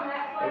go out,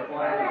 they're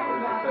flying over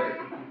the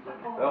tape.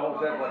 They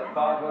almost have like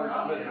 500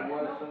 Smith and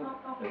Wesson,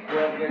 a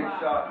 12-gauge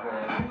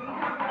shotgun,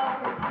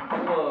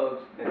 slugs,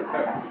 and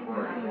pepper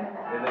spray.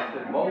 And they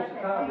said most of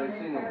the time they've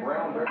seen them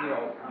brown, if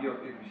you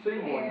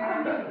see one, you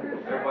just kind of,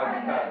 everybody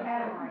just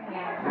kind of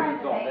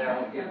moves on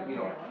down and gives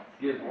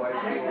way to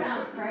it.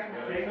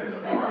 They say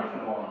the first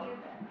one,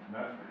 and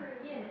that's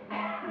is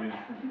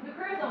The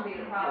crew's gonna be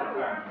the problem.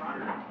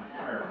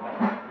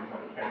 marijuana. It's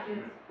like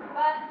catching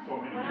But so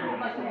many when I was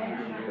like an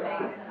instrument years.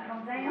 base and I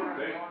Comes down.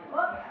 They,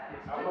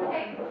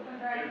 take some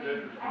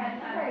directions, I had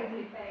time to do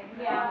things.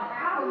 Yeah. I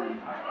would.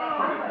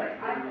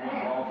 Before we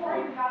also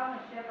got on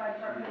the ship, I'd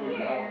start putting it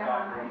in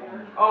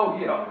Oh,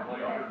 yeah.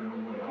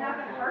 It's not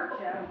gonna hurt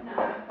you. No.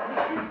 It's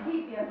gonna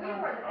keep you We from,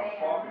 were the I was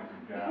band. talking to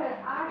guys.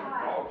 because I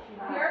got,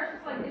 Yours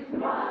just like, it's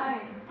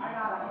fine. I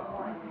got a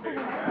warning. Take a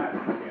guy and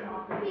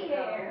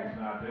Pierre. it's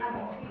not that I mean,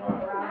 long, people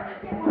right? were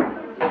out there.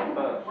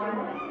 Let's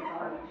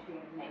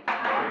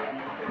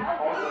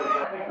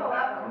go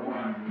up.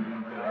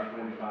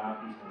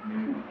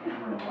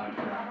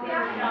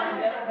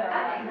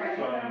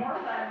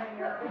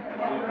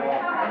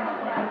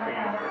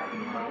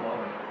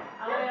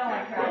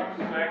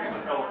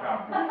 Second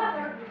helicopter.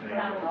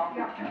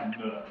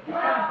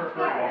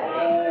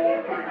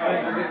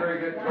 They're getting very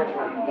good. They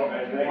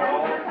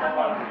all come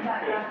out of these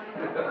pits,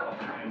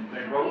 and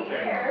they rotate.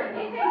 Pierre, you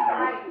think the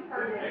right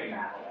person to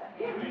travel with.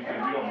 He said,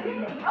 we don't do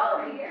nothing.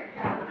 Oh, Pierre.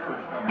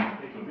 First coming,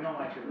 so We don't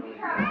like to really.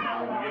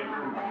 when we get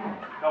through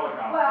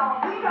helicopters. Well,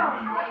 we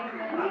don't,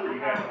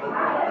 We had to put all they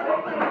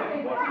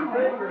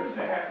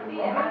have to run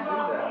like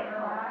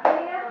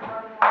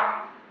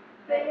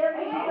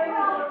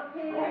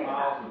 20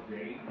 miles a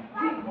day.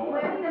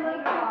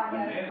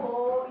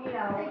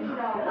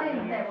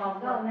 planes that will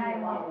go now, The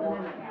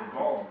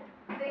dog,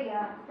 see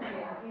ya,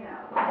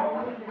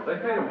 They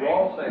feed them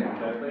raw salmon,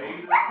 don't they?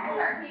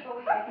 Certain people,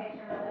 we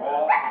vacation really well.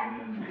 raw, and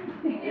then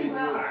We do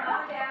well, mom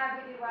and dad,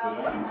 we do well.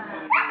 the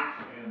only inlets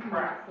and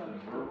tracks and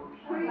rivers,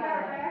 Who you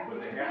got back? but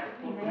they have to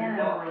put We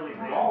them don't up. really.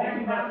 Raw,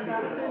 Maybe that's they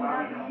because put of them why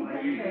up we don't like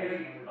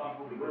way up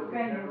the river,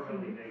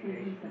 pregnancy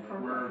season.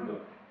 where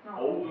the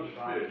oldest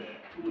fish,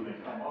 when they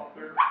come up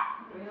there,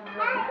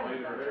 lay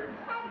their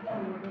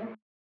eggs.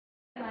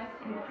 Nice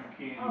to But know.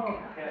 you can't Oh,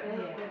 even catch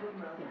yeah.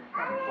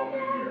 so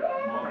many years,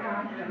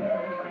 months, and years,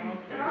 you can't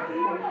catch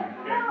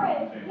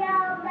anything.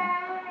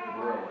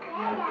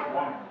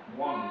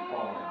 One was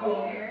falling.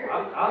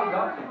 I've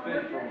got some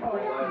fish from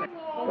Orlando,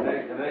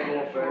 and they go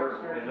up there,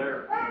 and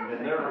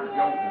they're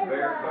jumping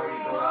bear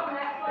coast go out,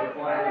 they're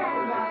flying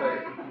over the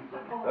tape.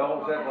 They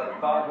almost have like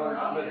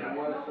 500 Smith and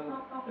Wesson,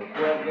 a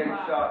 12-gauge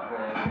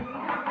shotgun,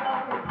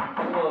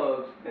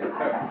 slugs, and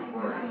pepper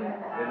spray.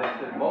 And they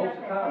said most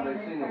of the time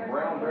they've seen them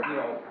brown, if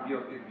you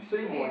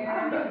see one, you just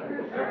kind of,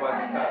 everybody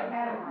just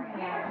kind of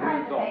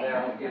moves on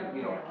down and gives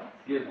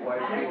way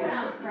to it.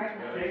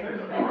 They say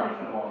the first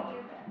one,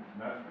 and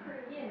that's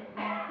is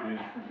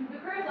The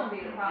crew's gonna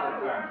be the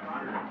problem.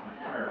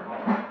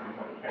 marijuana. It's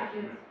like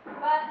catching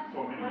But so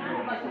many when I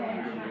was like an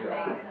instrument years.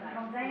 base and I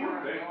Comes down.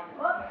 They, take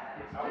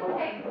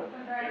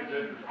some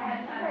directions, I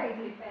had time to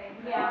do things.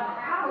 Yeah.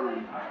 I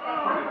would.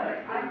 Before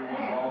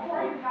we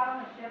also got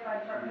on the ship, I'd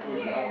start putting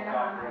it in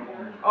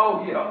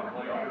Oh, yeah.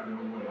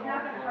 It's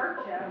not gonna hurt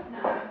you. No.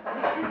 It's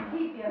gonna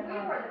keep you We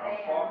from, were the I was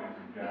band. talking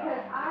to guys.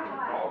 because I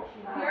got,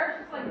 Yours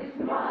just like, it's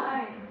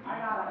fine. I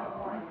got a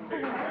warning.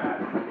 Take a guy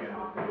and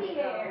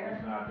Pierre.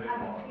 it's not that I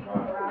mean, long, people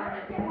were right?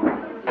 out there.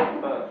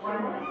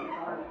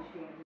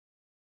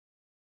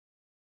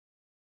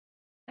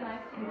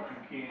 Nice to But know. you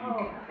can't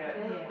Oh, even catch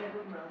yeah. so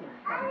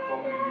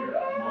many years,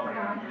 months,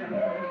 and years, you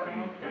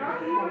can't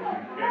catch anything.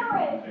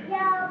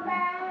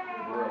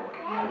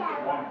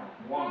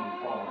 One was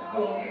falling.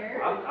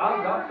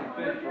 I've got some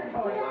fish from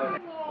Orlando,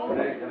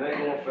 and they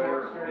go up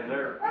there, and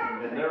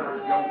they're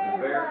jumping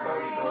bear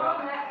coast go out,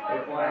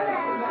 they're flying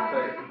over the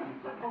tape.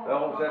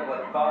 have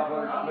like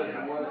 500 Smith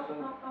and Wesson,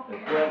 a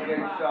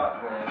 12-gauge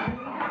shotgun,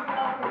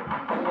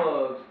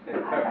 slugs,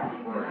 and pepper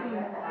spray.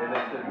 And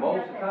they said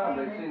most of the time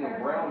they've seen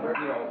them brown, if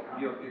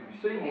you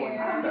see one,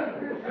 you just kind of,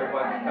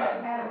 everybody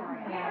just kind of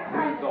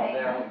moves on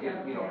down and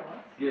gives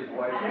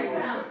way to it.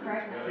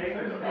 They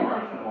say the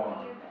first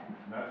one,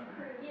 and that's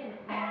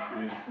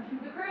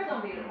The crew's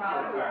gonna be the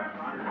problem.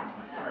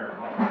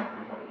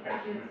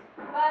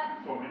 But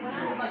so many when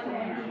I years. like to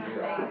mention my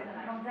face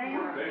and I Comes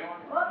down. They,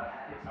 Whoops.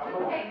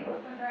 take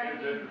some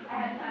directions, I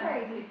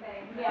had two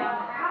things. Yeah.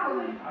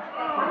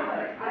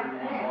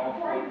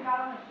 Before you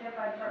got on the ship,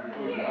 I'd start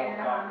putting your hair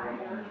down right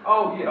here.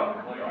 Oh, yeah.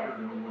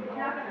 It's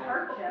not gonna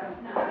hurt you.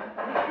 No.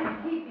 It's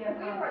just keep you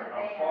We from, were the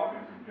I was band.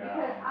 talking to the guy.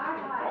 because I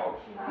got,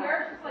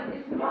 Yours just like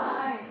it's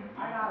mine.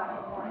 I got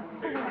a warning.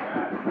 Take a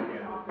guy,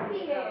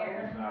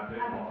 Here. it's not that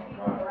I mean, long,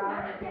 people right?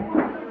 around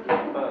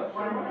it.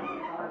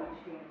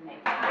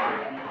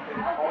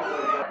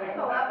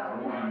 So that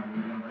was.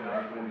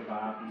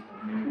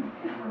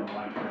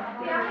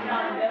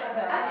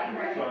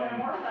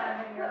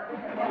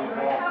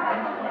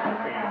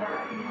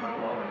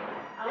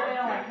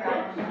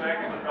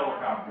 Second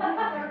helicopter. Things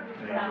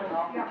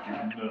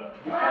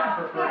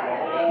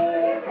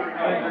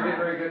are getting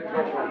very good to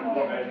go for.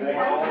 They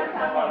all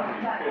come out of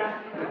these pits,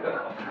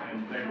 and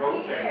they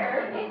rotate.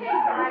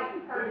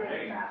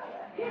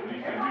 He said,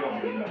 we don't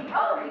do nothing.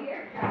 Oh,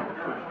 here.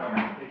 Yours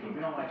coming. We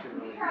don't like to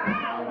really.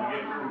 When we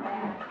get through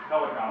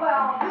helicopter.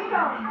 Well, we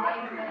don't,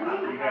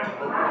 We have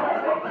to open all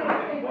up. They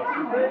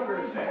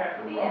have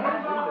to run through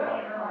that.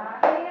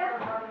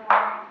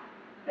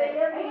 Like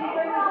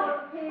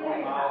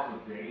 20 miles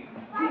a day.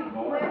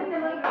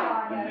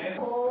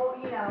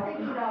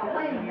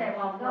 planes that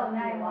will go,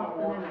 now you won't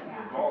put them The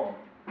in. dog.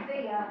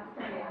 See ya,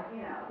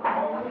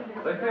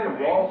 They feed them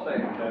raw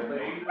salmon, don't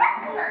they?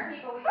 Certain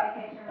people we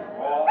vacation really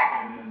well. Raw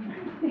and then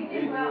We do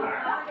well,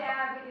 mom and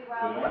dad, we do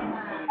well. the only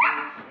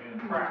inlets and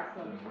traps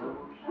and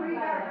rivers. Who you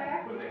got back?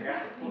 But they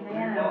have to put They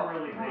them don't up.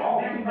 really, The they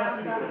dog do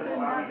nothing because of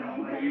why we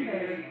don't like They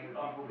vacationing with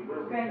people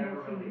because we never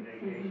really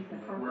vacation.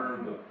 We're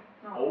the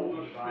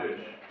oldest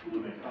fish. When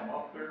they come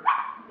up there,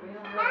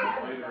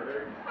 lay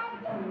their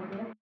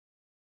eggs.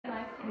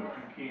 Nice to meet But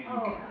you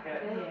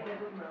can't even catch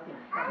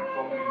for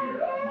so many years,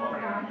 months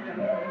and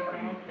years, you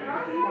can't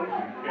catch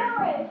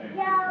anything.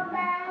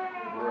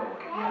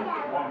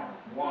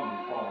 One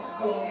was falling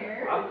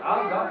down.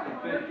 I've got some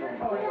fish from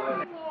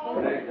Orlando,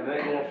 and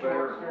they go up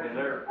there, and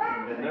they're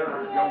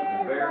young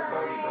and bear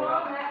coats go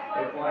out,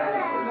 they fly in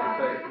where they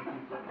take,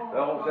 they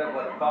almost have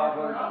like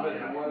 500 Smith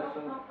and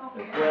Wesson,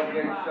 a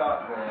 12-gauge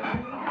shotgun,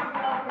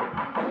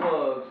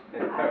 slugs,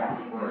 and pepper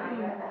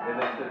spray. And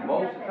they said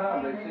most of the time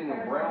they've seen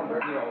them brown, if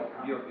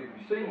you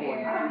see one,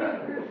 you just kind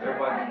of,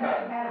 everybody just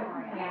kind of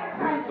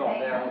moves on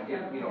down and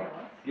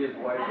gives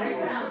way to it.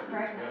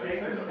 They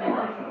say the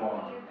first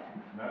one,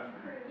 and that's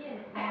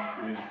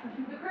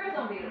The crew's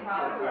gonna be the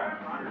problem.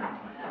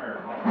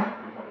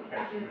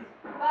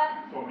 But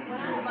so many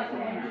when I years. like to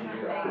mention my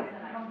face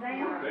and I Comes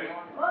down. They,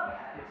 Whoops.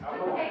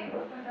 take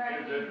some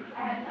directions, I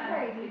had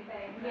two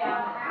things.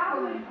 Yeah.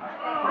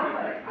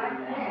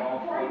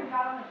 Before you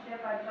got on the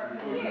ship, I'd start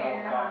putting your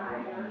hair down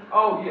right here.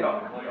 Oh, yeah.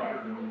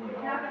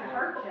 It's not gonna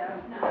hurt you.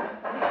 No.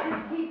 It's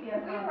just keep you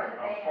We from, were the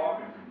I was band.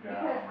 talking to the guy.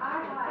 because I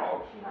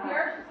got,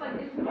 Yours just like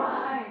it's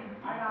mine.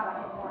 I got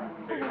a warning.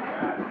 Take a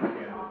guy,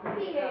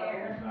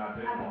 Here. it's not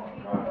that I mean, long,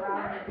 people right?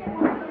 around it.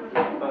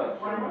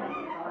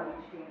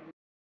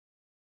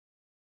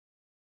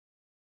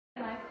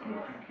 Nice to meet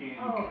You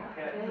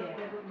can't even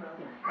catch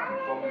for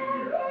so many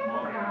years,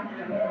 months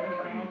and years, you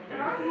can't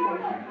catch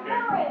anything.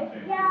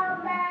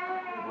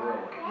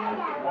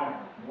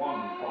 One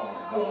was falling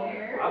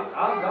down.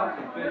 I've got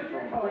some fish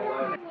from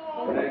Orlando,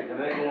 and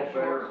they go up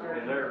there,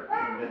 and they're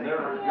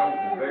young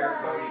and bear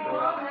coats go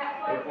out,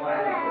 they fly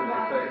in where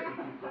they take,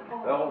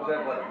 they almost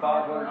have like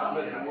 500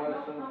 Smith and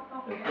Wesson,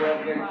 a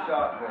 12-gauge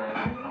shotgun,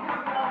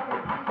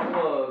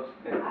 slugs,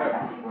 and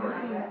pepper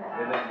spray.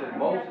 And they said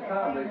most of the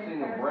time they've seen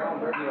them brown,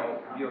 if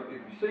you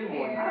see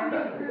one, you just kind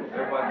of,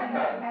 everybody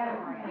just kind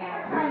of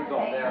moves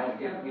on down and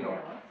gives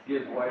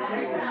way to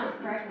it.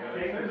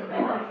 They say the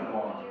first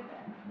one,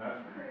 and that's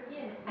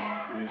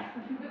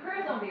The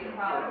crew's gonna be the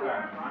problem.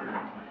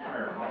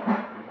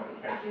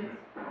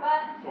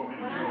 But so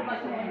many when I years.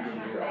 like to mention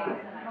my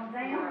face and I Comes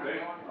down.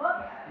 They,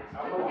 Whoops.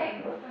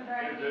 take some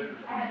directions,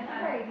 I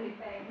had two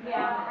things.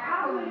 Yeah.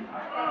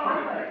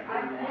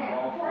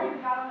 Before you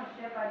got on the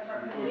ship, I'd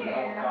start putting your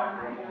hair down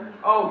right here.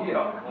 Oh,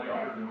 yeah.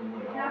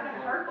 It's not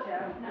gonna hurt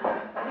you. No.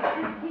 It's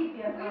just keep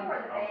you We from,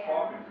 were the I was band.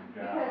 talking to the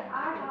guy. because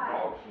I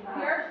got,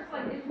 Yours just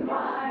like it's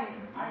mine.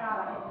 I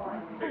got a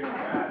warning. Take a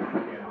guy,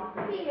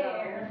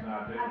 Here. it's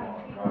not that I mean,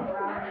 long, people right?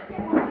 around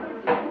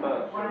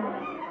it.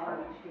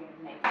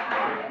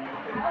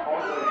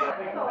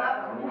 So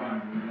that was.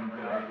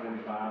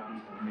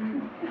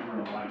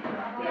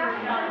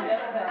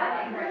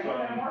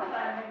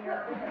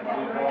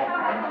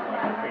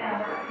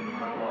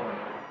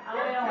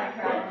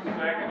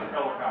 Second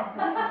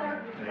helicopter.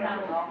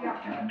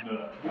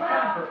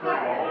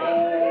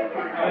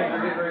 Things are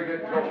getting very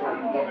good to go for.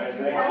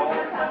 They all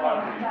come out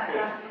of these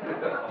pits,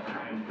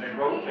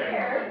 rotate.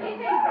 It takes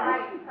the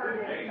right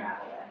person to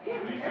travel with. He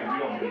said, we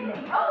don't do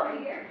nothing. Oh,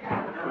 here.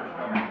 First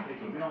coming,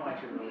 We don't like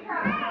to really. when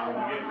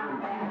we get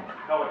through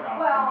helicopter.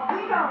 Well,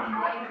 we don't,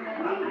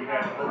 We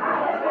have to hold I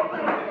on.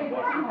 said,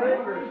 what's your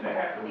favorite? They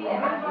have to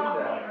Yeah. run through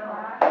that.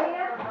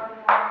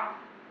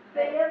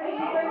 Sam, can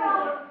you bring a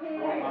little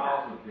 20 kid?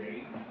 miles a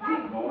day.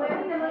 When the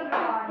movie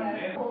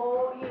on,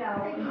 full,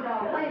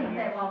 planes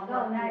that will go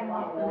now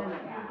off the movie. The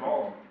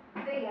dog.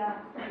 See ya,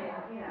 They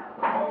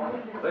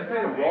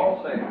feed them raw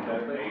salmon,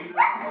 don't they? Native,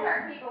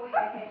 Certain people we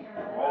vacation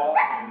really raw, well.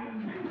 and then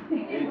We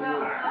do well,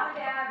 mom and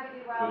dad, we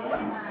do well but with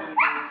only mine.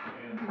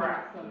 and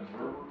traps and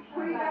rivers. Who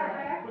you got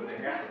back? But they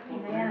have to put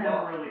They them never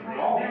up. really, The they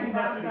dog never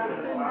has to really go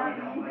go up. out, we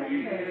don't like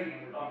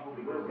vacationing with people because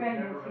we River,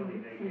 never really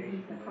vacation.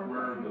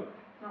 where the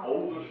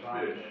oldest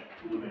fish,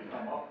 when they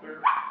come up there,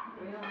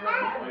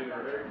 lay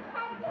their eggs.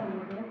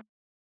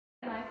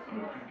 Nice But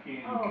to you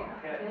can't even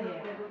catch Oh,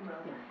 them for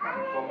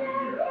so many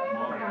years,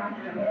 months and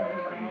years, you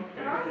can't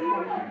catch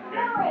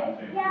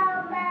them.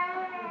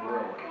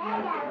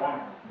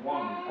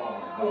 One was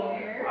falling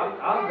off.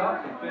 I've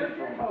got some fish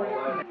from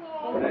Orlando,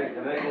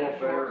 and they go up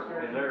there,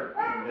 and they're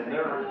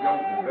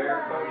young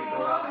bear coats go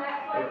out,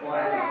 they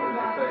fly in where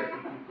they take,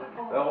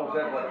 they almost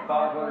have like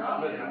 500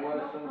 Smith and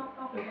Wesson,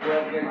 a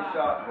 12-gauge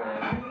shotgun,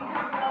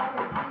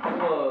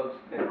 slugs,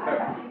 and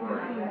pepper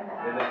spray.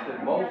 And they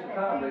said most of the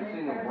time they've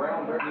seen them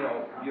brown bear, if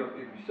you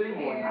see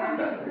one, you just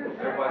kind of,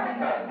 everybody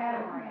just kind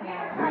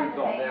of moves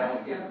on down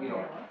and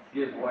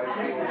gives way to it.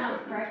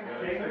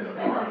 They say the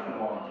first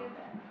one,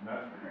 and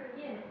that's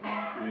is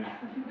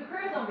The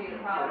cruise don't be the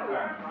 4 problem. times a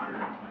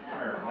year, it's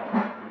fair,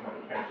 they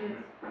don't catch it.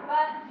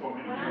 But So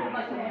many when I was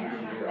like an years.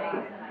 instrument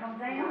base and I was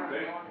there,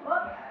 They,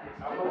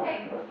 it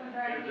takes some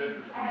training ahead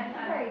of time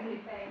to do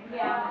things.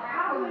 Yeah.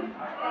 I would,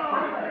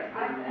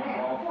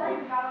 before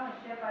you got on the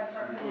ship, I'd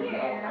start putting your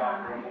hair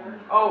on my ears.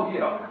 Oh,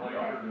 yeah.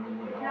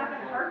 It's not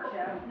gonna hurt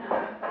you, No.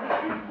 it's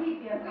gonna keep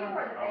you We from,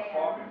 wore the I was band.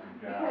 talking to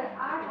guys, because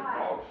I got,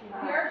 dog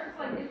sled. Yours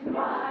just like it's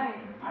fine.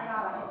 I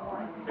got a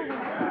one. Take a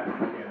guy,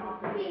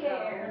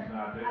 Pierre. it's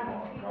not that I mean,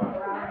 long, people right?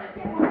 around it,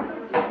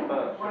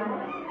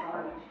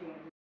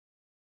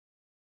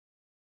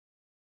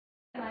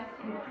 Nice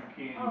to But meet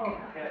you you.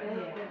 can't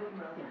even catch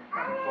them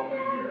for so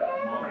many years,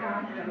 months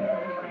and years, you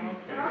can't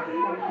catch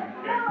them.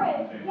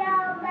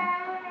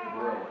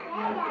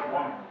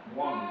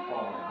 One was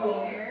falling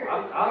off.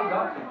 I've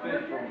got some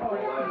fish from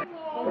Orlando,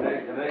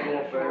 and they go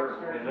up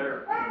there, and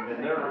they're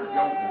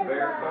young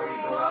bear coats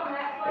go out,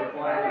 they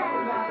fly in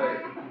where they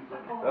take,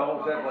 they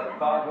almost have like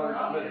 500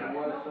 Smith and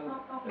Wesson,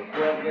 a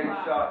 12-gauge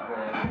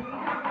shotgun,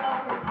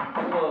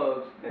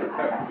 slugs, and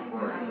pepper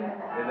spray.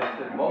 And they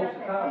said most of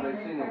the time they've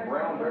seen them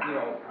brown bear,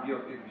 if you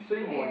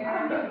see one, you just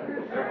kind of,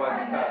 everybody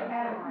just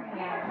kind of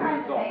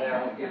moves on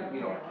down and gives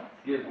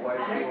way to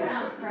it.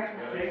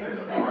 They say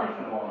the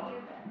first one,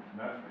 and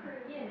that's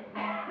is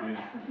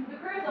The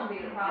cruise don't be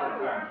the 4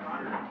 problem. times a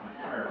year,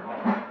 it's fair,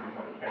 they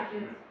don't catch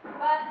it.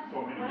 But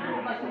So many when I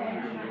was like an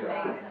years. instrument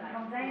base and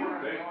I was there,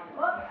 They,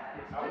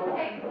 it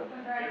takes some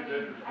training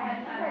ahead of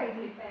time to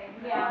do things.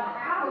 Yeah.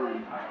 I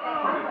would,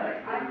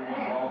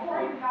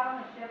 before you got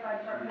on the ship, I'd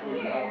start putting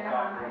your hair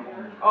on my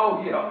ears. Oh,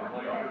 yeah.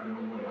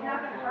 It's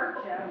not gonna hurt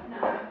you, No.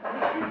 it's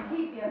gonna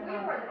keep you We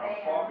wore from, the I was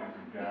band. talking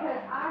to guys,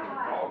 because I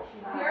got, dog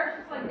sled. Yours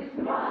just like it's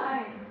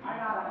fine. I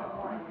got a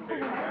one.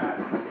 Take a guy,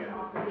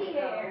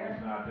 Pierre.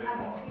 it's not that I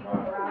mean, long,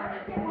 people right? around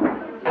it,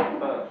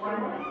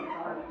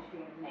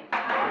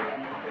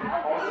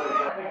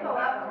 so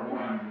that was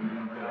one.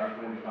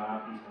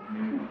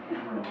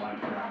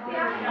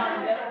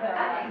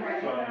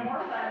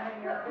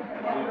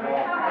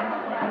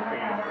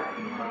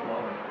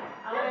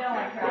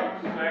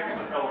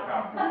 Second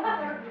helicopter.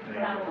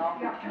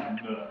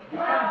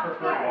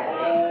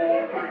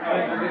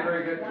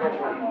 Very good. Go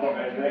for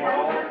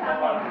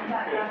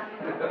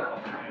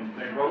And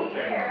they rotate.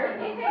 It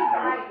takes the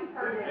right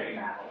person to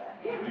travel with.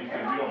 He said,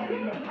 we don't do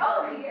nothing.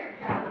 Oh, here.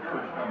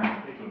 First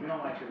coming, We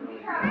don't like to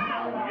really. when we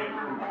get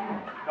through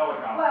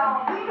helicopter.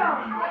 Well, we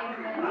don't,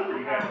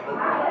 We have to hold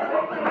I said,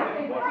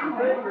 on. what's your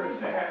favorite?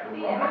 They have to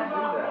run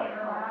through that.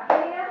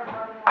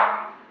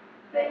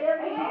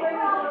 Sam, can you bring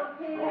a little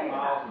 20 kid?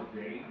 miles a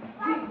day.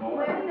 When the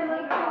movie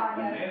on,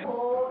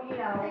 full,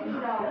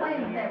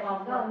 planes that will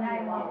go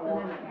now off the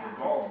movie. The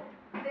dog.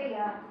 See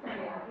ya,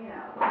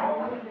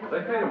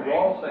 They feed them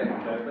raw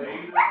salmon, don't they?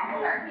 Native,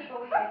 Certain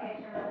people we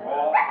vacation really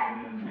raw, well. and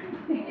then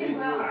We do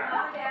well, mom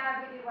and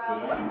dad, we do but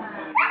well with only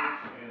mine.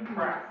 and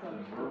traps and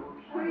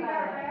rivers. Who you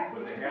got back?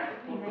 But they have to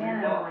put They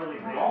them never up. really,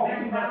 The they dog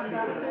never has to really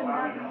go go up.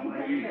 out, we don't like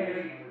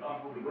vacationing with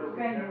people because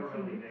we never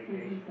really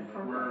vacation with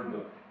Where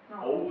the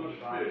oldest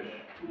fish,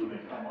 when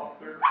they come up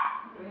there,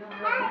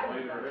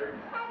 lay their eggs.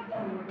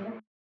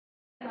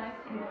 Nice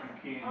to But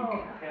meet you can't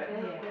even catch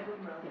them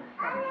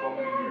for so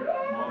many years,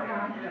 months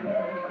and years, you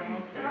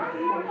can't catch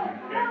them.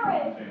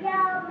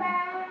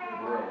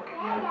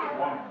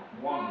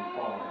 One was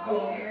falling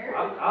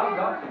off. I've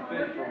got some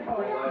fish from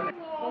Orlando,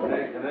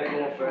 and they go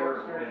up there,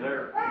 and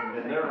they're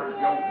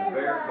young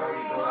bear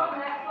coats go out,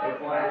 they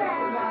fly in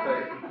where they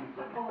take,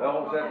 they They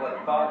almost had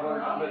like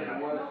 500 Smith and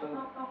Wesson,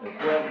 a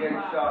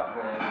 12-gauge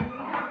shotgun,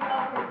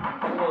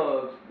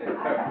 slugs, and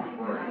pepper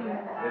spray.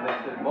 And they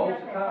said most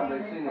of the time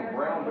they've seen them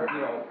ground, if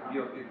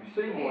you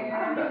see one, you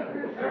just kind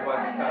of,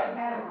 everybody just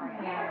kind of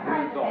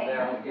moves on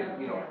down and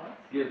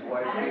gives way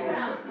to it.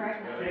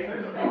 They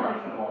say the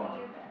first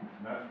one,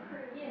 that's,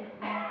 is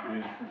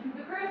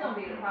The crew's gonna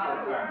be the 4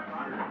 problem. times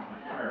a year,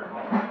 it's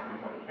marathon, they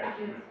don't catch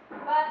it.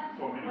 But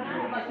So many when I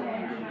have like a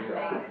years. pinch in my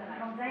face and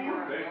I Comes can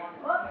down. They,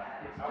 Whoops.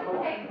 I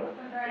love take it.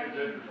 some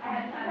directions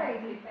ahead of time.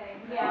 Crazy.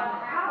 Yeah.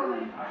 I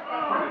would,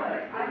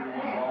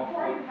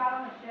 before you got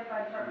on the ship,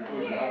 I'd start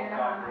putting your hair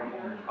down my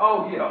ear.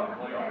 Oh, yeah.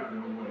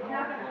 It's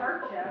not gonna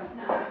hurt you.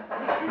 No.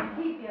 It's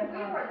keep you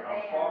We were from, the I was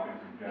band. talking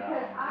to guys,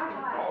 because I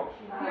the got, dog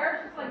salon. Yours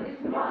just like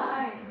it's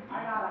fine. I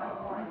got a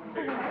one.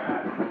 Take a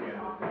guy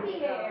and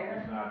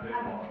Pierre. it's not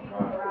that long, People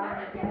right? around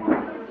it.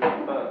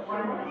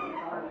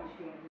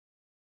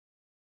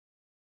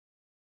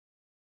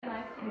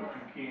 Nice to But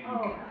meet you you.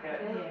 can't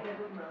even catch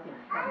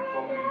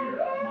so many years,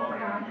 months,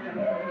 and years,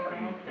 you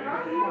can't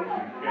catch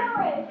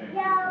anything.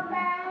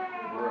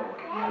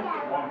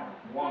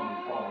 One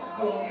was falling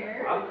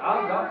off.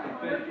 I've got some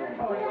fish from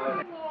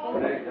last,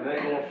 and they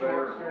go up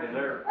there, and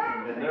they're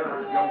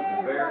young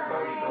bear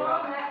coats go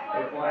out,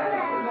 they fly in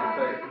where they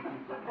take,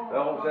 they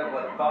almost have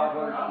like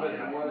 500 Smith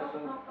and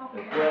Wesson, a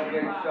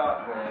 12-gauge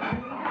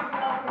shotgun,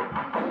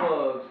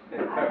 slugs,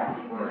 and pepper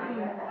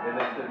spray. And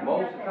they said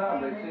most of the time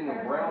they've seen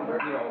them ground, if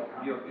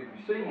you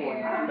see one,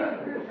 you just kind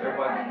of,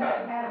 everybody just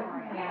kind of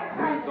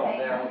moves on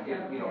down and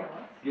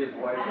gives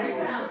way to it.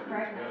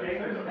 They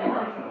say the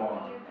first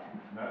one,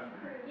 that's,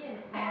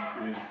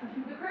 is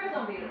The crew's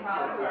gonna be the 4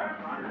 problem. times a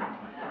year,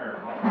 it's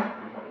marathon,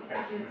 they don't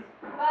catch it.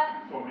 But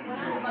So many when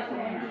I have like a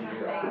pinch in my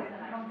years. face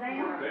and I Comes can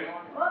down. They,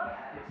 Whoops.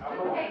 I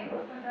love take it.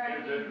 some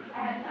directions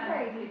ahead of time.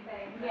 Crazy.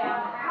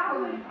 Yeah. I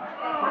would,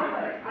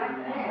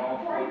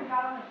 before you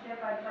got on the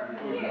ship, I'd start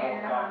putting your hair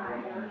down my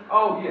ear.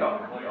 Oh,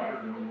 yeah. It's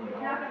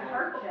not gonna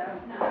hurt you.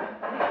 No.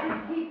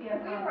 It's keep you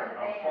We were from, the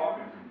I was band.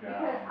 talking to guys,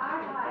 because I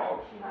the got,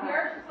 dog salon.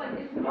 Yours just like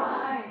it's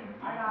fine.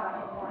 I got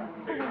a one.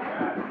 Take a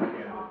guy and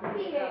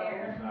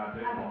Pierre. it's not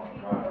that long,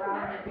 People right?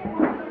 around it.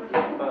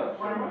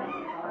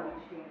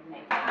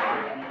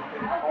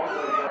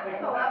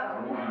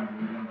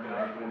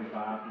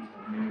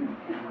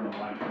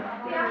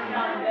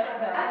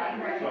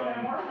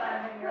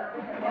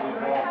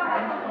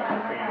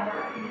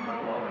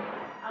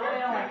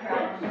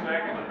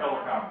 Second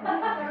helicopter.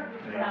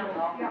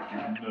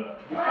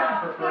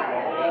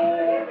 Things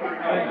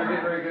are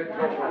getting very good to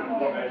go for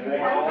you. They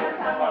all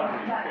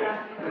somebody get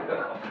pissed.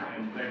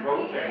 And they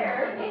rotate.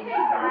 Pierre, it's a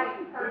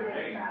great person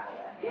Hey, to travel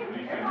with. he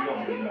said, we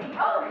don't do nothing.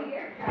 Oh,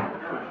 Pierre.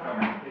 First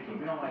time, We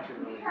don't like to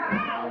really.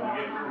 when we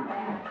get through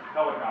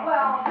helicopter.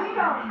 Well, we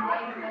don't, We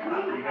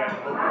have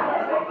to I run.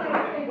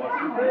 think What's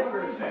your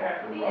favorite? They have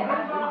to run. Like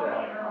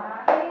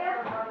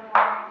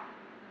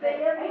But if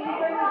you bring a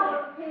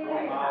little 20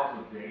 kid, miles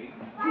a day.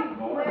 when the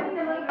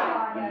movie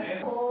on,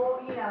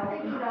 full,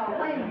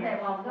 planes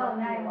that will go,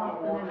 now you won't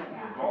do it.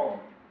 The dog.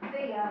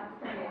 See ya,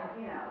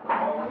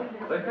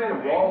 They feed them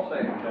raw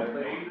salmon, don't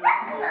they?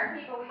 Certain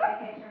people we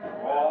vacation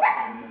really well. Raw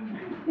and then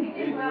We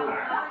do well with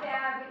mom and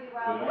dad, we do they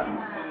well with only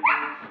mom.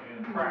 put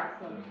in traps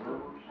and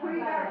rivers. Who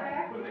you got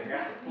back? But they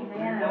have to put They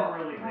them never up.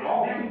 really, The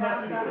dog they is never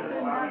nothing really but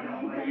allow me to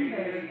play we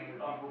fishing with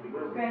people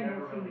because we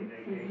never really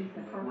vacation.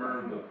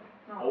 where the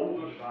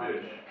oldest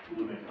fish,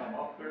 when they come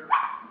up there,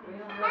 they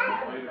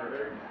lay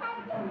their eggs.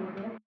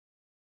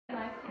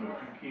 Nice to But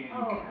meet you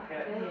you.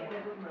 can't even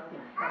catch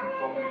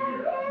so many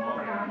years,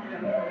 months, and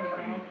years, you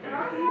can't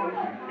catch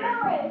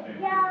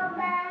anything.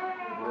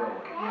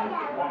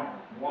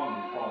 One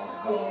was falling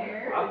off.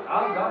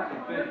 I've got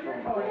some fish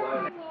from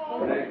last,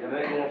 and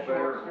they go up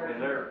there, and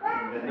they're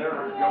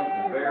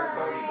young bear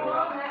coats go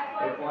out,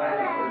 they fly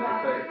in where they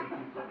take,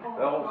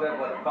 they almost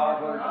have like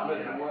 500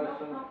 Smith and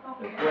Wesson,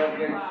 a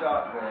 12-gauge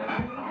shotgun,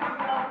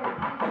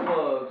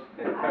 slugs,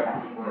 and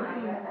pepper spray.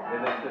 And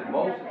they said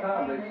most of the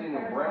time they've seen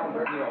them ground,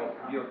 if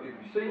you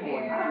see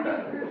one, you just kind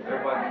of,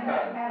 everybody just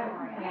kind of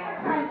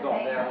moves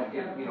on down and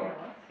gives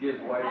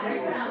way to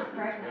it.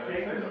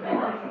 They say the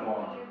first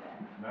one,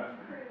 that's,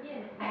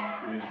 is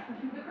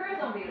The crew's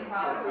gonna be the 4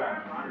 problem.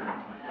 times a year,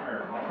 it's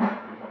marathon,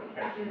 they don't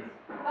catch it.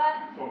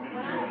 But So many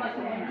when I have like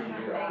a pinch in my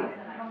face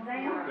and I comes can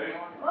down. They,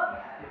 Whoops.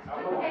 I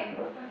love take it.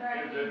 some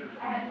directions ahead of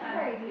time.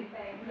 Crazy.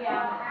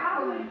 Yeah.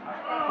 I would,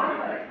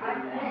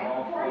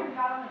 before you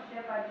got on the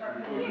ship, I'd start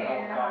putting your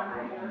hair down my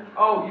ear.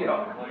 Oh,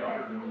 yeah.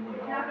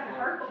 It's not gonna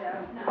hurt you.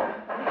 No.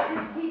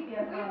 It's keep you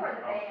We from, were the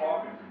I was band.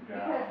 talking to guys,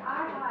 because I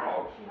the got,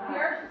 dog salon.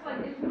 Yours just like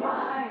it's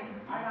fine.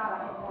 I got a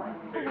one.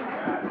 Take a guy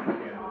and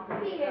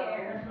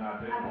Pierre. it's not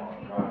that long,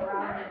 People right?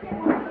 around it.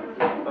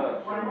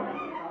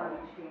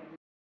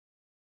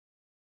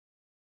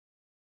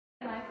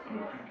 Nice to meet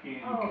But you. you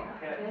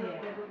can't even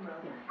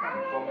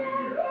catch so many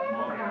years,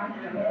 months, and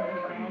years, you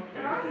can't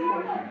catch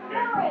anything.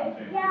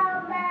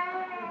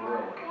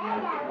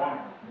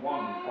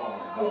 One was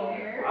falling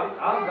over.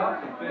 I've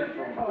got some fish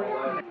from before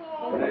that,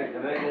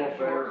 and they go up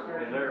there,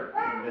 and they're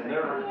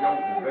young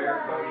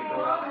bear coats go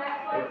out,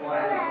 they fly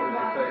in where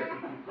they take,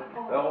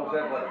 they almost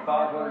have like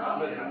 500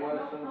 Smith and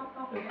Wesson,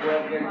 a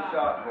 12-gauge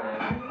shotgun,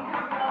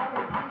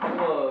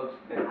 slugs,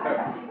 and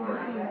pepper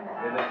spray.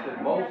 And they said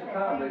most of the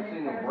time they've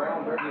seen them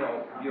brown, if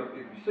you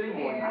see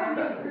one, you just kind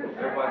of,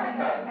 everybody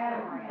just kind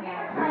of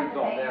moves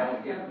on down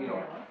and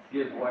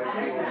gives way to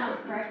it.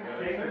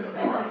 They say the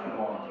first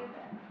one,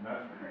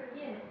 that's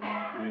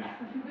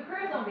The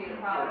crew's gonna be the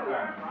problem. times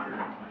a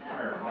year,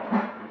 higher level,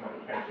 because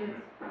of catching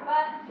it.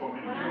 But So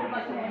many when I was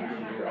like years.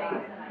 in your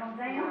face and I Comes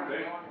down.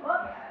 They,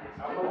 Whoops.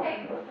 I love Hey,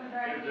 it. some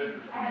driving, It's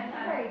interesting. I had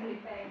time to Crazy. see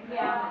things.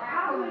 Yeah.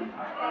 I would, I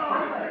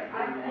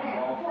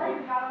before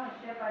we got on the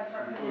ship, I'd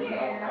start putting it in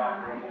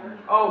behind her.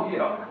 Oh,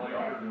 yeah.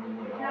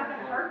 It's not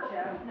gonna hurt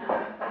you. No.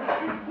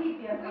 It's keep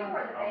you We from,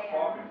 were the I was band.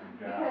 talking to a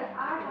guy. because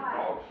I got,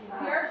 Dog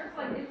sled. Yours just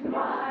like, it's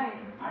mine.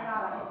 I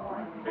got a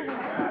one. Take it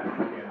back and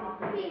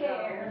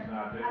Pierre. it's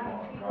not that I mean,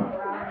 long. people Right?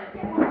 were out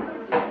there.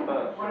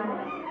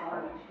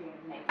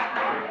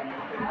 So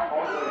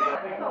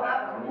that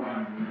was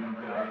one.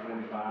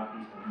 45,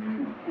 you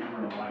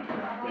were like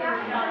that.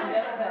 Yeah, John,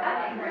 but I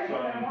like red.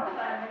 More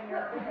fun when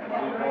you're.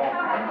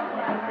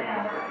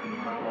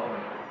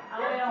 I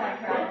really don't like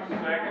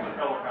traveling. Second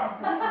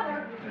helicopter. Things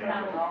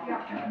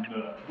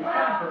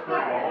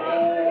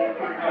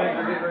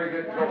are getting very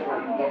good to go for.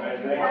 They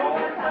all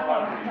come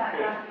out of these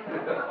pits.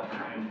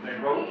 And they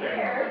rotate.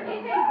 Pierre, you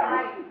think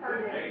Right, her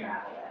Hey,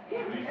 travel.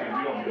 and he said, we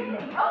don't do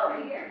nothing. Oh,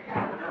 Pierre.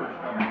 First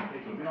coming.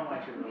 We don't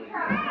like to really. When we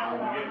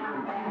get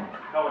through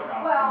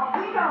helicopter. Well,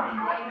 we don't, We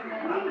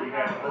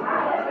have to we, they have to run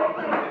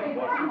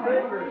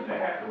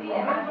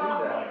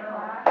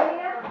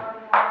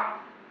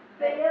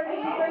But if you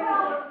bring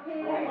all those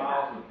 20 kids,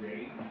 miles a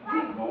day.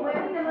 when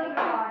the moon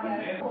on,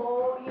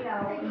 full,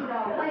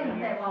 planes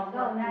that will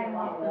go, now you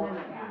won't go.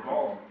 The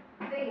dog.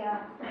 See ya,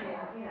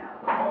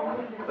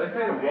 They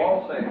feed them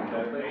raw salmon,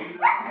 don't they?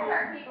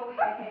 Certain people, we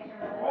vacation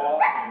really well.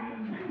 Raw and then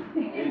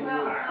We do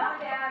well with mom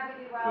and dad, we do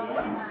they well with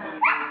only and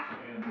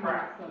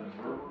traps and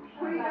rivers.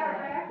 Who you got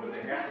back? But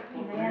they have to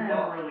put They them never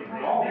up. really, The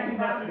dog maybe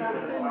that's is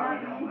because of why we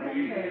not don't like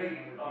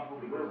vacationing with people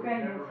because we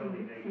never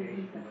really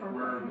vacation.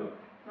 We're the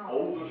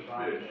oldest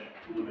fish.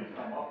 When they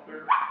come up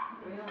there,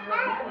 they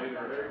lay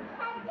their eggs.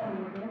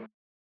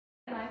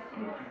 Nice to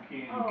But meet you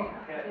you.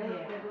 can't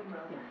even catch for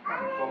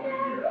so many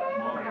years,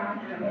 months and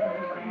years, you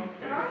can't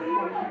catch them.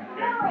 You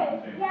catch them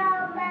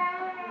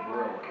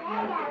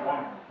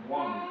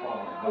one was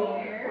falling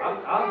over.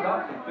 I've got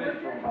some fish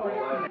from before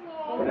that,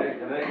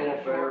 and they go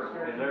up there,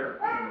 and they're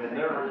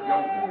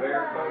young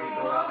bear coats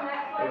go out,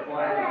 they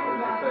fly in where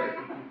they take,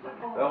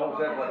 they almost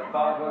have like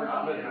 500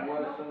 Smith and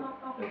Wesson, a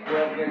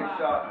 12-gauge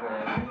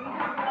shotgun,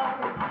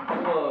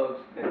 slugs,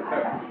 and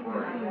pepper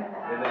spray.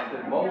 And they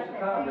said most of the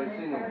time they've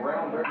seen them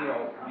brown, if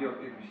you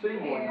see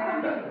one, you just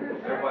kind of,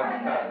 everybody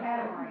just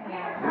kind of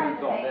moves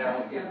on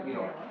down and gives way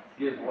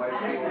to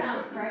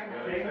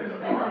it. They say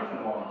the first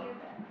one,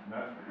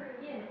 that's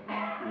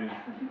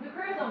The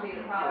crew's gonna be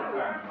the problem. times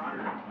a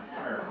year,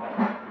 higher level,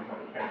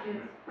 because of catching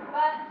it.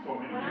 But So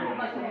many when I was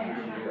like in years.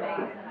 your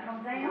face and I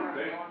Comes down.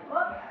 They,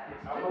 Whoops.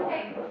 I love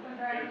Hey, it. some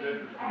driving, It's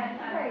interesting. I had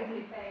time to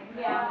see things.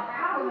 Yeah.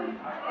 I would,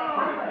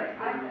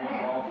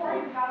 before we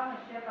got on the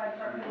ship, I'd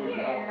start putting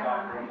it in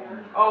behind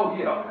her. Oh,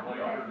 yeah. It's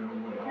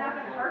not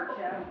gonna hurt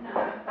you. No.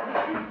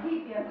 It's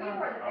keep you We from,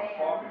 were the I was band.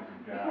 talking to a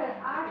guy. because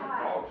I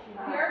got, Dog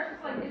sled. Yours just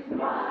like, it's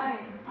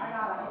mine. I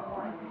got a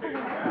one. Take it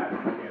back and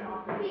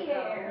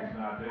Pierre. it's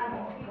not that I mean,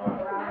 long. people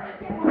Right? were out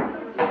there.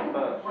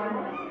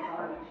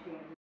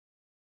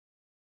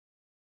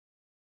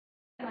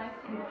 Nice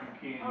to But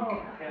meet you you.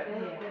 can't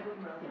even catch for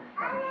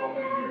so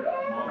many years,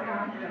 months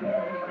and years, you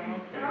can't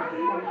catch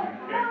them.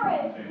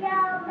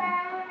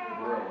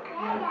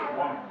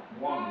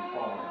 One was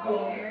falling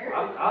over.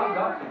 I've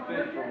got some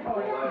fish from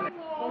before that,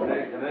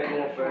 and they go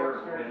up there,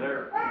 and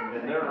they're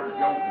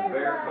young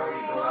bear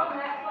coats go out,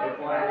 they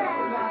fly in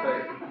where they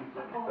take,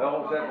 they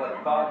almost have like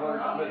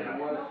 500 Smith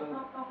and Wesson,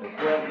 a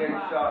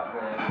 12-gauge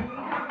shotgun,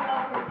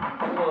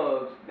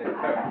 slugs, and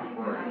pepper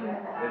spray.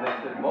 And they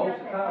said most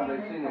of the time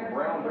they've seen them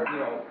brown, if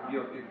you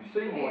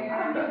see one, you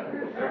just kind of,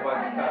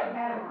 everybody just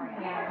kind of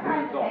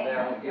moves on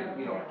down and gives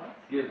way to it.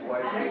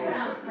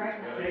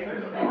 They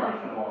say the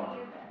first one,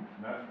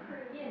 that's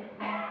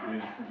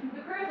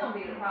The crew's gonna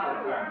be the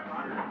problem. times a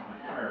year,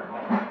 higher level,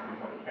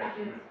 because of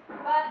catching it.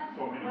 But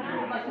So many when I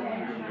was like in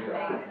years. your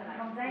face and I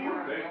Comes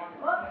down. They,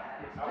 Whoops.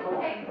 I love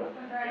Hey, it.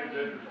 some driving, It's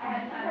interesting. I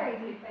had time to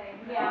see things.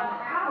 Yeah. I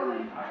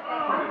would,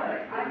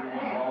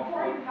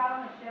 before we got on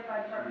the ship,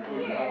 I'd start putting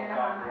it in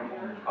behind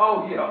her.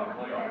 Oh, yeah. It's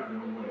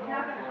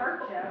not gonna hurt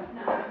you.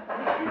 No.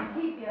 It's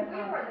keep you We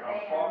from, were the I was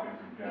band. talking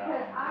to a guy.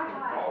 because I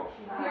got, Dog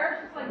sled. Yours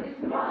just like, it's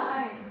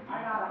mine. I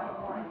got a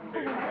one.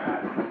 Take it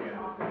back and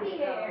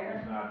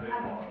Pierre. it's not that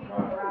long. People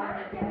Right? were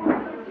out there.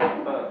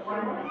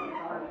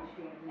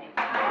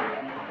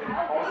 So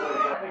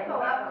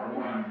that was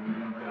one.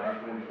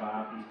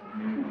 45,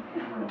 you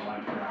were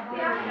like that.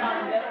 Yeah, John,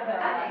 but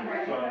I like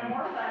red. More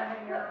fun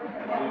when you're. They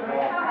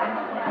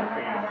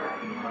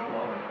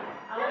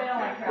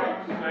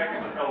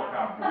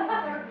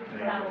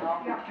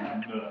nuts. It's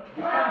kind of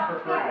The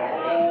preferred. whole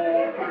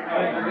They're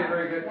thing. getting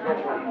ready to go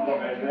for it.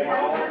 And they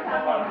all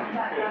come out of these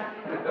pits,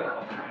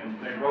 and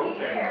they rotate.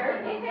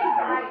 Here, you think the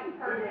right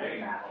person to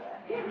travel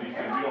with. And he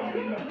said, we don't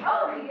get nothing.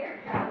 Oh, here.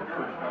 The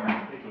first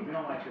time, We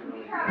don't like to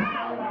really. when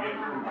we get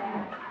through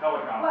helicopters.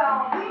 Well,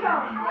 we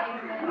don't, We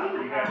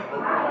have to we,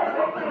 open all up.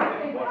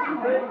 Two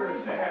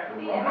fingers. They have to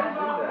Yeah. run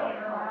through like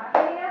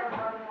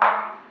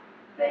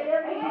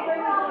Sam, can you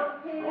bring a little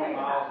 20 pin?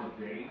 miles a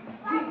day.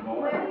 When the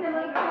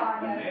moon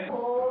on And you, then-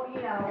 pull,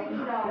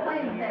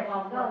 planes that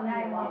will go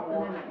now off the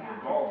moon. The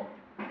dog.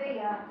 See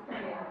ya,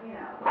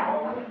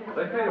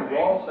 They feed them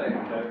raw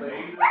salmon, don't they?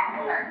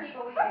 Certain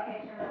people we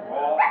vacation with.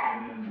 Raw and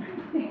then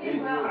We do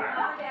well, mom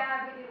and dad,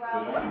 we do well.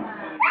 but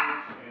only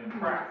inlets and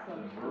cracks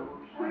and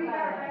rivers. Who you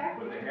got back?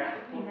 But they have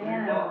to put We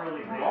them don't up.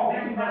 really. Raw.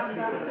 Maybe that's a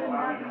good Where why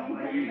we don't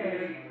like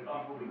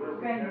people because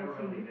we never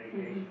really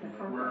vacation. the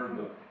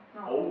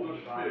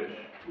oldest fish,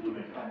 when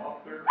they come up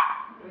there,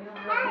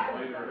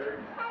 lay their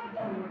eggs.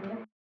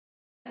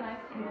 But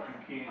you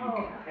can't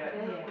even catch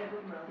them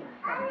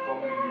for so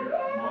many years,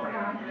 months and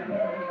years, you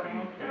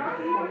can't catch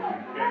them. You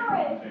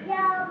catch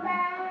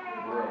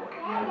them,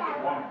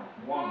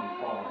 one was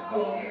falling.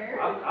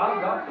 I've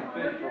got some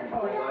fish from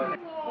Orlando,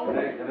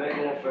 and they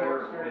go up there,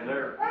 and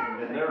they're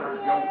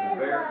young, the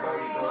bear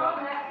coats go out,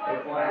 they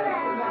fly in,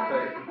 and they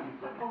take,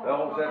 they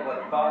almost have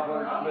like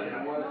 500 Smith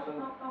and Wesson,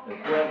 a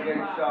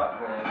 12-gauge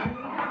shotgun,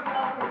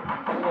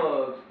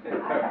 slugs, and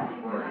pepper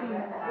spray.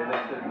 And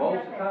they said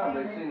most of the time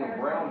they've seen them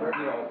brown, if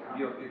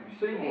you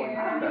see one, you just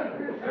kind of,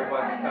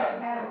 everybody just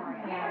kind of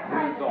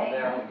moves on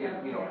down and gives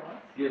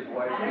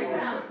way to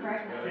them.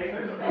 They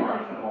say the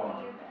first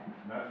one,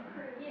 and that's,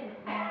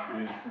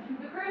 is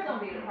The crew's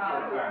gonna be the 4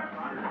 problem. times a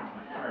year,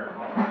 it's fair,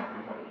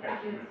 they don't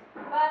catch them.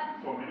 But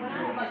So many when I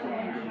years. was like an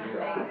instrument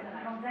base and I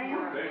was They,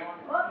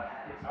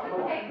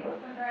 okay,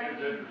 when they're it's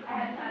interesting. I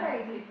had time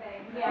to do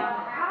things. Yeah.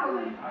 I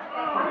would,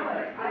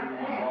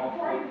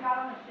 before you got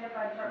on the ship,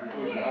 I'd start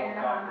putting your hair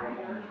on my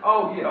ears.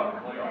 Oh, yeah.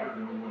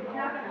 It's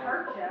not gonna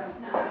hurt you,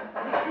 No. it's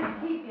gonna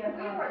keep you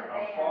We from, wore the I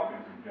was band. talking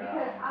to some guys,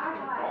 because I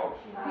the got, dog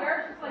show.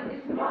 Yours just like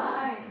it's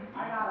fine.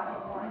 I got a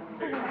one.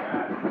 Take a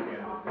guy,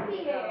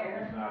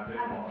 Pierre. it's not that I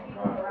mean, long,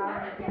 people right?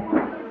 around there.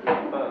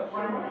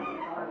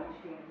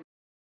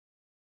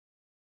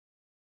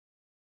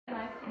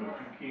 Nice to But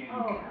meet you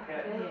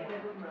can't even catch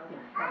them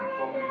for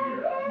so many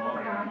years, months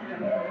and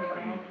years, you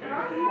can't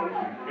catch them. You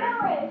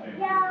catch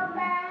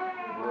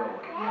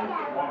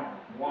them,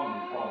 one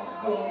was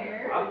falling.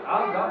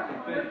 I've got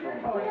some fish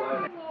from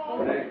Orlando,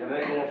 and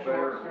they go up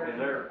there, and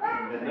they're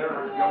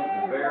young,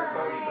 the bear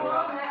coats go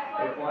out,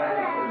 they fly in,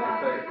 and they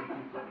take,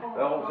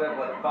 they almost have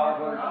like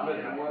 500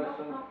 Smith and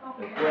Wesson, a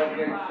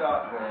 12-gauge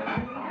shotgun,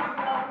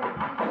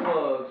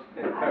 slugs,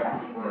 and pepper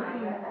spray.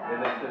 And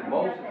they said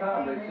most of the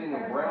time they've seen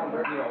them brown, if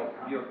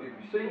you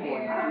see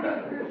one, you just kind of,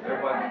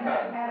 everybody just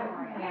kind of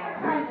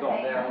moves on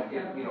down and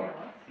gives way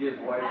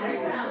to them.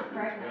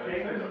 They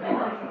say the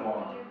first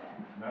one,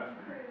 and that's,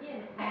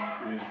 is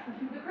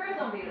The crew's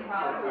gonna be the 4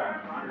 problem. times a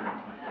year,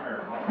 it's fair,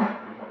 they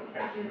don't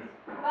catch them.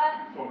 But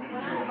So many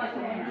when I was like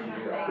an years.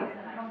 instrument base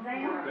and I was They,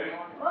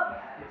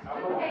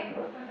 okay,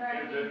 when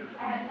they're it's interesting. I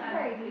had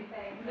time to do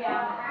things. I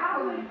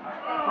would,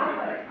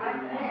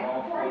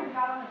 before you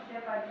got on the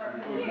ship, I'd start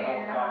putting your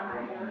hair on my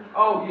ears.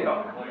 Oh,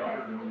 yeah. It's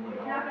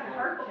not gonna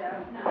hurt you,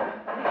 No.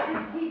 it's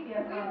gonna keep you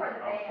We from, wore the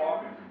I was band.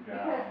 talking to some guys,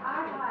 because I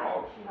the got,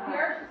 dog show.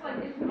 Yours just like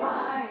it's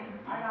fine.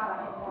 I got a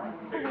one.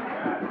 Take a guy,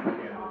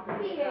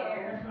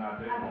 Pierre. it's not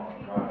that I mean, long,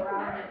 people right?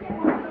 around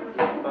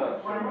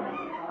there.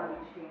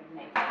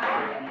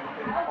 So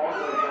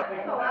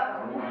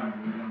that was,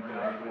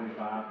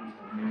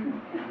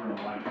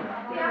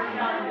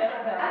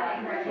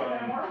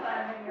 more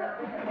fun when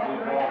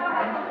you're.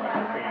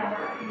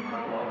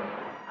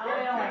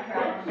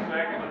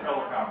 Second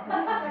helicopter.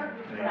 Nuts.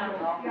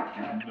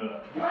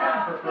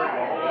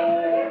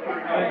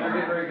 They're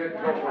getting ready to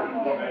go for it.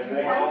 And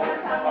they all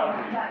come out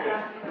of these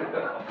pits,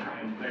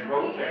 and they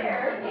rotate.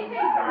 Here, you think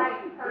the right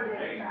person to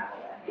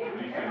travel with. And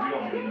he said, we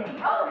don't get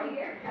nothing. Oh,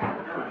 here.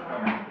 The first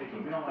time, We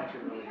don't like to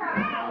really. when we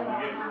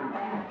get through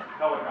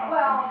helicopters.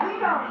 Well, we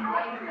don't, We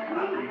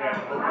have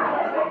to open all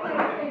up.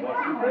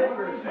 Two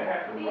fingers. They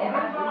have to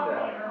run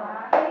through like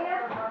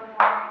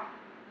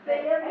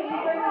Sam, can you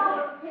bring a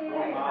little 20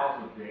 pin?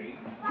 miles a day.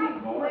 When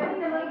the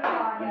moon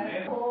on And you,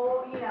 then-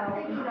 pull,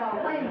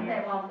 planes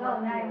that will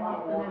go now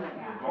off the moon. The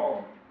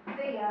dog.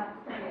 See ya,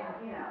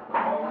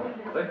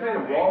 They feed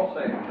them raw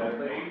salmon, don't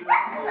they?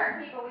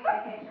 Certain people we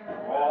vacation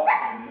with. Raw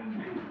and then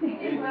We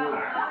do well,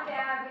 mom and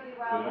dad, we do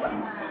well. but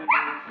only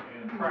inlets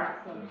and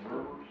cracks and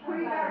rivers. Who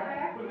you got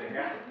back? But they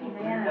have to put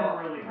We them don't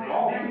up. really.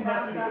 Raw. Maybe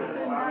that's a good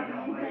why we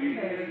don't like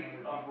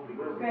people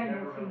because we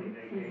never really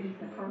vacation.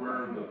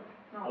 Where the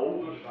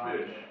oldest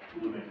fish,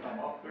 when they come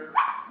up there,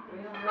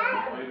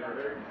 lay their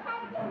eggs.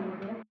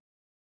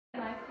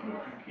 Nice to meet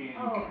But you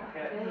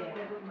can't even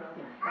catch them for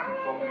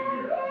so many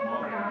years,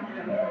 months and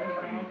years, you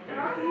can't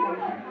catch them. You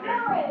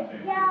catch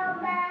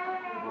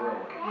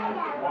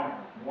them,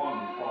 one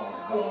was falling.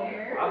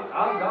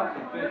 I've got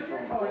some fish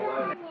from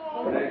Orlando,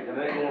 and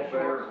they go up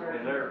there,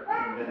 and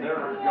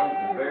they're young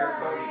bear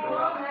cubs go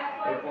out,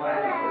 they fly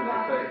in where they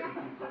take,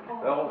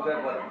 they almost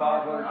have like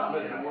 500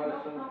 Smith and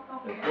Wesson,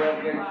 a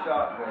 12-gauge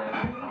shotgun,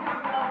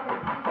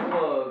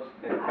 slugs,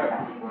 and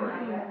pepper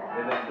spray.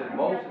 And they said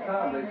most of the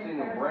time they've seen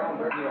them brown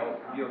bear, if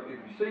you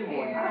see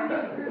one, you just kind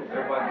of,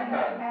 everybody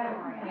just kind of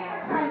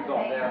breathes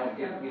on down and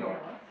gives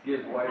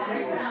way to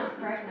it.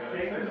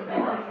 They say the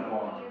first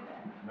one,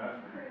 that's,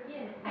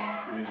 is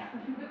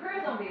The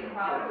crew's gonna be the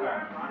problem.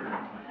 sometimes you're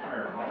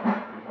marathon,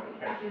 you don't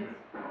catch it.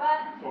 But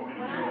So many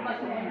when I years, like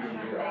so the many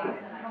engine years. face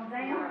and I Comes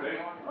can down. They,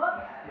 Whoop.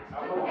 I just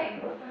love take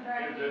it. this one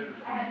right. It's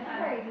interesting. I had time to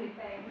Crazy. do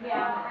things.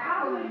 Yeah.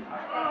 How would,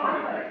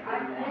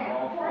 Everybody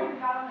was before I even also,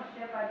 got on the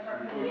ship, I'd start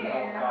we putting put the a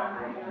air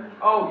helicopter behind on you.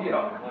 the Oh,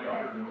 yeah.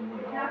 laser and we went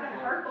It's not gonna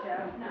hurt you,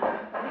 No. but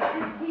it's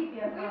gonna keep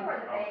you We from. were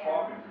the I was band.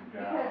 talking to some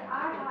guys. Because I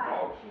the got-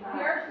 dog salon.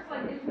 Yours just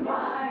like this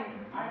one.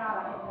 I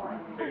got a one.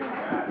 Take a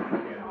guy and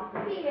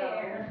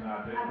Pierre. it's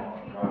not that I mean,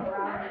 long. people Right.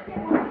 around it.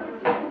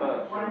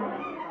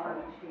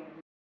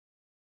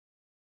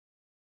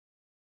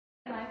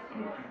 Nice But to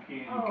you can't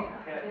even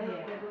catch Yeah.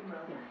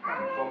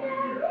 for so many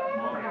years,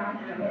 months and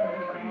years,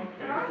 paying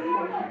attention, and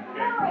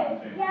catch these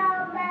things.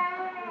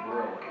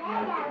 Really.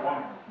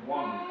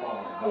 One was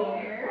falling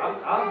down.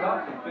 I've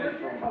got some fish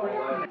from Fort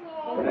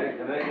Lake,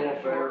 and they go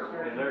up there,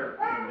 and they're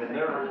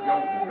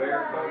young bear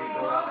cubs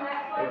go out,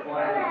 they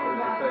fly in where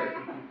they take,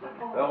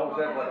 they almost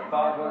have like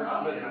 500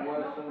 Smith and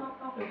Wesson, a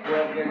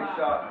 12-gauge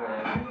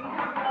shotgun,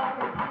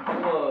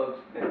 slugs,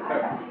 and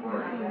pepper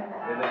spray.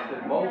 And they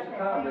said most of the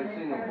time they've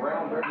seen them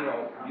brown bear, if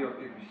you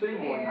see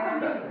one, you just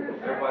kind of,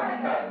 everybody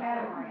just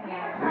kind of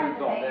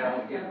breathes on down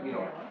and gives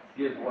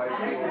way to it.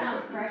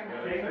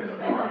 They say the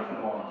first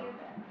one,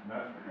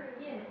 that's, is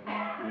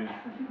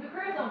The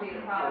crew's gonna be the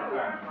problem.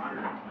 sometimes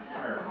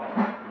you're marathon,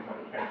 you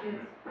don't catch it.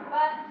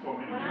 But So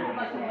many when I years,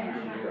 like so the many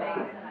engine years.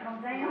 face and I Comes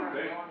can down.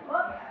 They,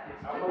 Whoop. I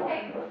love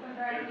take it. this one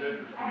right. It's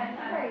interesting. I had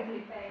time to do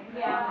things.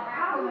 Yeah.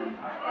 How would,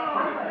 before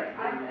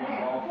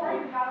I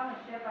even got on the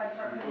ship, I'd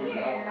start We putting put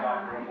the a air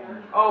helicopter behind on you.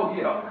 the Oh,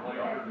 yeah.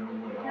 laser and we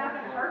went It's not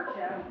gonna hurt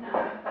you, No.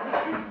 but it's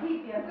gonna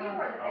keep you We from.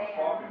 were the I was band.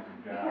 talking to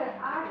some guys. Because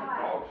I the got-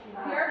 dog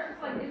salon. Yours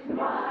just like this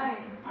one.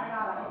 I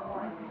got a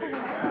one. Take a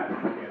guy and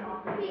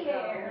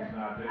Pierre. it's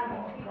not that I mean,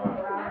 long. people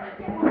Right. around it.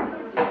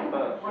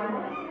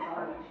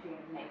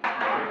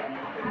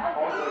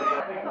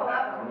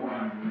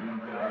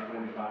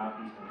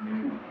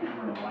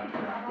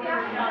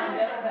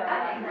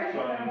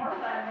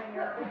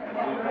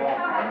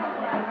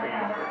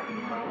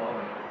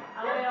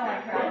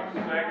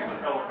 Second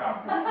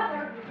helicopter.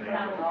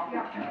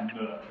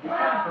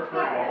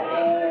 Things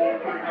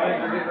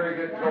are getting very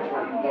good to go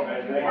for.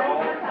 They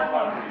all come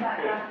out of these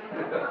pits.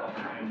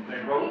 And they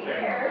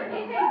rotate.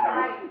 He's a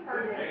great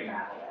person to Hey,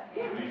 travel with. he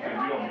said, we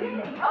don't need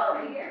nothing. Oh,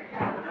 Pierre.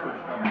 Yours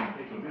coming.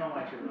 We don't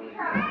like to really. When we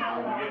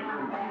get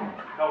through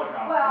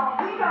helicopter. Well,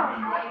 we don't, We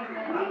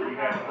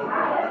have to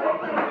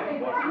open it up.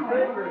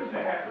 They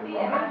have to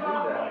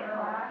run it like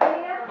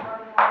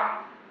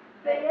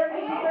But if you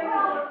bring a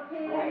little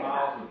 20 kid,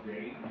 miles a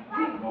day.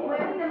 women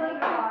and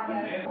little dog,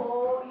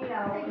 full,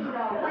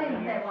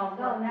 planes that will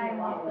go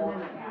now, will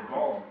The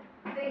dog.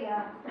 see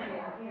ya, They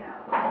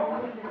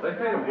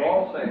feed them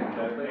raw salmon,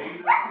 don't they?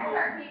 Native,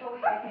 Certain people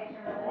we vacation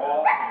with.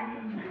 raw, and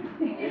then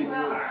We do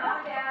well with mom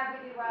and dad,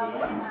 we do well but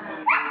with only mine.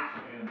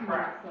 inmates and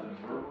traps and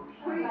rivers.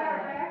 who you got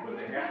back? But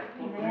they have to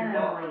put They them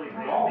never up. really,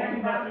 The dog they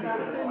is never nothing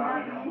really but why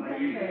we don't like way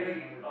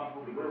vacationing with up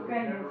people the because river.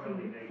 we never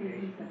really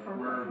vacation with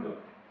Where them.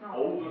 the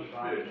oldest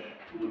fish,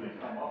 when they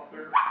come up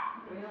there,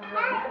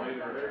 lay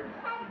their eggs.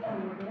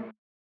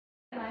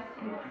 Nice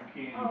to But you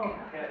can't Oh,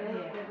 even catch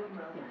yeah.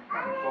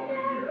 for so many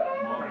years,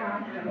 months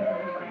and years,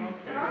 paying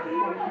attention, and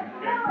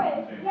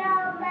catch these things.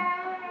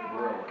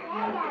 Really.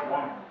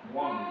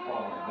 One was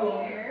falling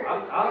down.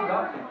 I've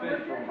got some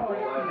fish from Fort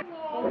Lake,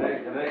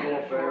 and they go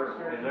up there,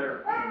 and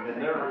they're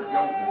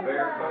young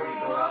bear cubs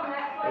go out,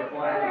 they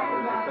fly in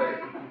where they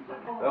take,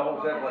 they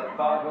almost have like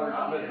 500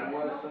 Smith and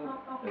Wesson, a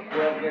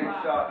 12-gauge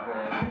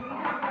shotgun,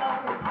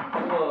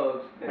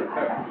 slugs, and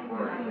pepper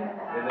spray.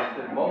 And they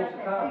said most of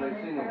the time they've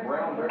seen them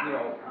brown bear, if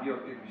you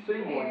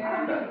see one, you just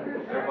kind of,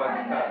 everybody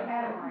just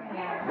kind of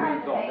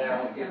breathes on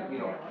down and gives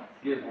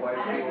way to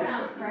it.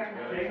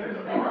 They say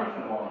the first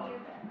one,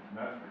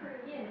 that's,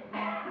 is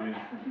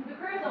The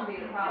crew's gonna be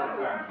the problem. sometimes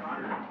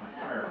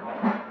you're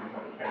marathon, you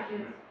don't catch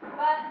it.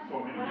 But So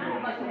many when I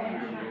years, like so the many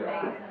engine years.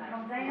 face and I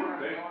Comes can down.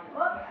 They,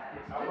 Whoop.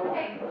 I love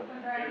take it. this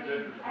one right. It's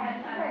interesting. I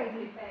had time to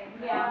do things.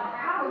 Yeah.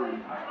 How would,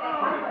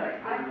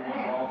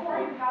 before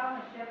I even got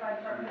on the ship, I'd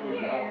start We putting put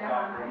the a air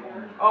helicopter behind on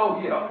you. the Oh,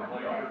 yeah.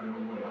 laser and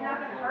we went It's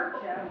not gonna hurt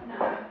you, No.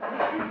 but it's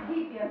gonna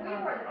keep you We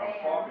from. were the I was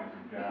band. talking to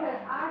some guys.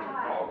 Because I the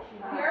got- dog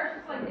salon. Yours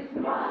just like this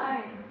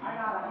one. I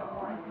got a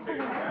one.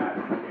 Take a guy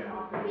and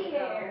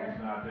Pierre. it's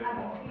not that I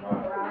mean, long. people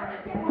Right. around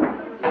it.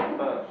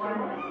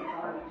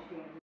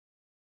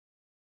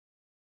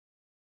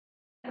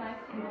 Nice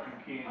to But you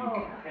can't Oh,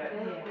 even catch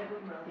yeah. for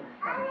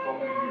so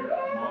many years,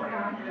 months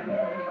and years,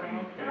 paying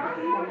attention, and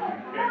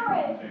catch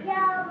these things.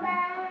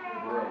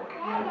 Really.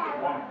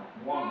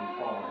 One was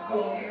falling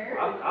down.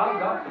 I've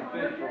got some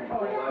fish from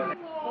last,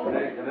 and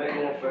they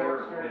go up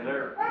there, and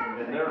they're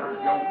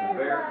young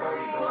bear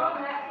coats go out,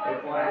 they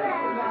fly in,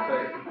 they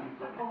take,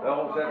 they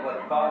always have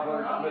like 500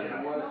 Smith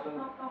and Wesson,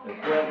 a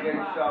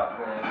 12-gauge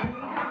shotgun,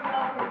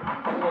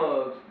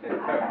 slugs, and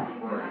pepper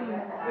spray.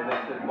 And they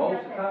said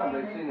most of the time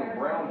they've seen them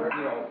brown bear,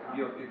 if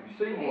you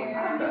see one, you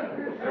just kind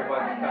of,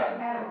 everybody just kind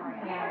of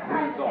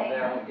moves on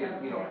down and gives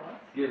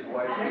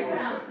way to it.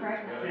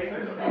 They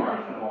say the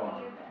first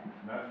one,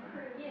 that's,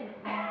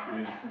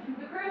 is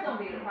The crew's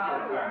gonna be the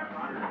problem.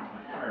 sometimes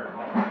fair, they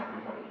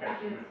don't catch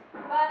it.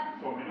 But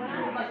So many when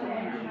I was like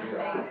years, in the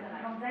face and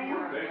I Comes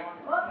down. they,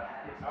 Whoop.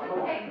 I it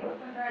love takes it.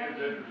 when they're It's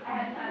interesting. I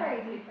had time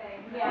to do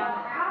things. Yeah,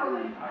 I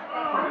would,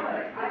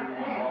 before I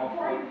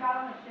you got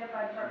on the ship,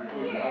 I'd start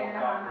putting your hair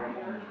behind my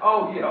ears.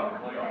 Oh, yeah.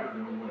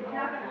 It's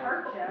not gonna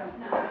hurt you,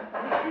 No.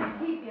 but it's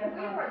just keep you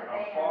We were from, the was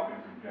band. talking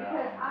to guys.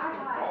 because I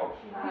got,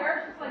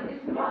 Yours just like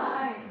it's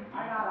fine.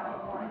 I got a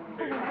one.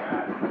 Take a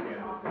guy,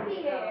 and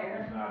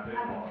Pierre. it's not that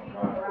I mean, long,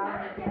 people right?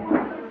 around it.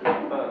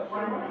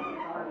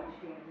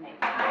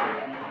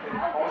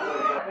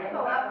 So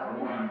that was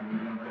one.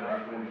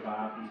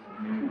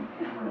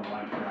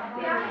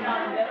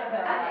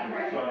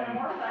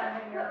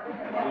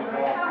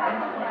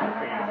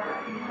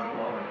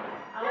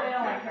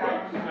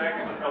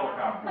 Second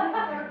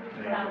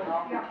helicopter.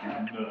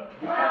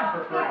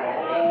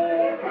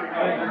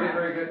 They're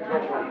very good to go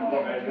for. They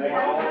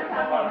all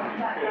come out of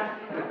these pits,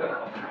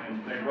 and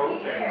they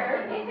rotate. It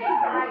takes the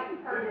right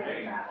person to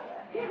travel with.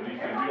 He said, we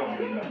don't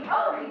need nothing.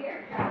 Oh,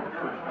 Pierre.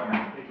 First come to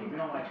We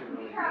don't like to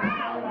really. when we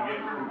get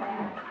through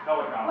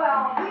helicopter.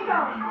 Well, we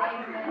don't,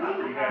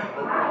 We have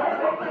to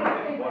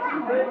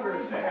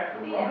they have to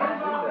run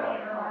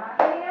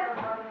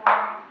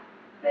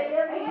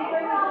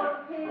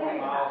like 20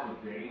 miles a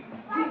day.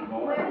 planes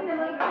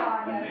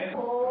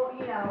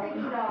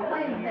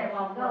that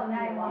will go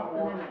now, The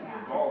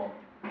dog,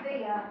 see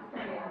ya,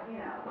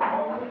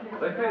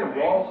 They feed them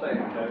raw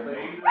salmon, don't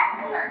they?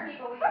 Certain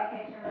people we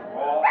vacation really well.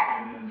 raw,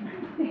 and then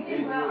We do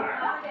well with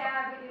mom and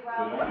dad, we do the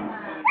well with only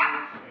mine.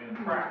 and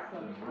traps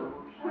and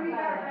rivers. Who you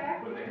got back?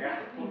 But they have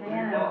to put They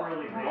them never up.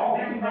 really, The they dog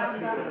never ain't really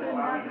nothing go to out, it. we don't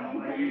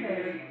like We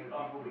vacationing with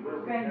people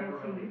because we never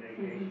really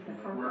vacation with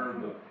them. We're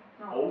the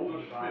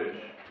oldest fish,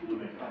 when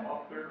they come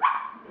up there,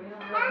 they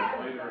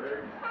lay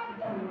their eggs.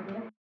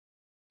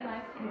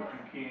 Nice to But know.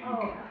 you can't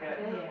even catch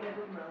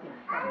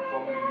so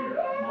many years,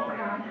 months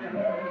and years, you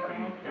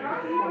can't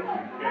catch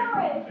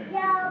anything.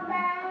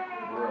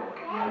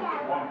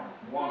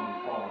 One was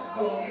called.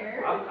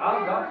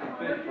 I've got some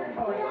fish from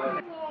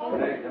last,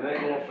 and they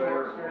go up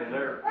there, and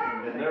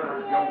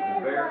they're young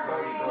bear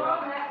coats go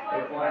out,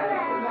 they fly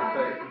in, they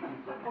take,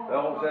 they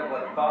always have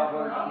like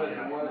 500 Smith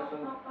and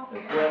Wesson, a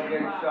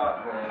 12-gauge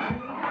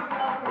shotgun,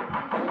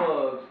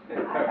 slugs,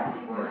 and pepper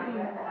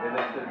spray. And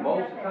they said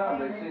most of the time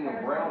they've seen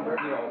them brown bear,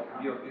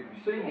 if you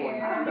see one,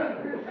 you just kind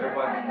of,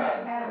 everybody just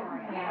kind of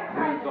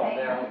moves on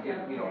down and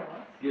gives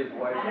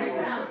way to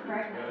it.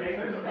 They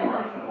say the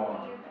first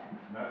one,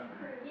 that's,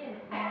 is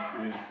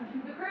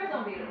The crew's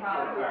gonna be the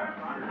problem.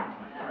 sometimes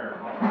fair,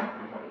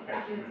 they don't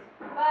catch it.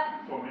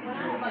 But So many when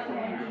I was like in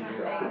the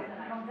years. face and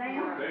I Comes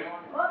down. They,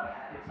 Whoop.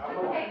 I love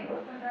it it. takes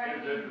when they're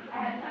It's interesting. I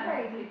had time to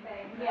do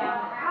things.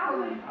 Yeah, I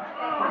would,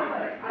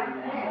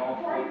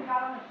 before you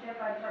got on the ship,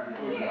 I'd start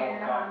putting your hair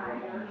behind my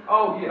ears.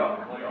 Oh,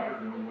 yeah.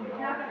 It's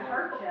not gonna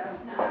hurt you,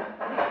 No.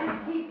 but it's just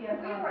keep you We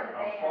from, were the I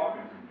was band.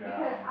 talking to guys.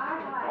 because I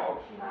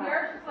got,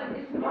 Yours just like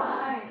it's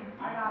fine.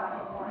 I got a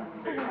one.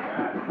 Take a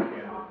guy, and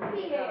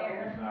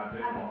Pierre. it's not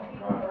that I mean, long,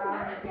 people right?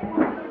 around it.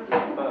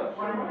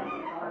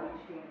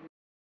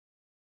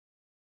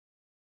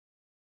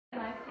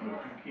 Nice to But know.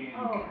 you can't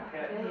even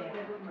catch so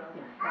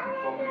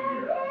many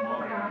years,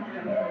 months and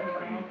years, you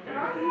can't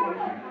catch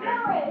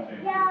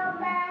anything.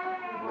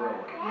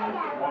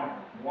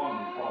 One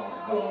was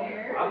called.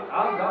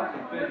 I've got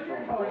some fish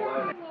from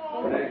last,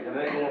 and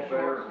they go up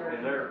there,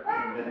 and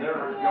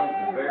they're young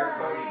bear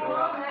coats go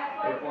out,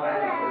 they fly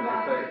in, they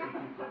take,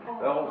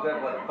 they always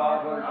have like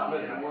 500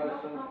 Smith and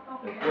Wesson,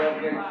 a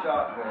 12-gauge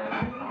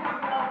shotgun,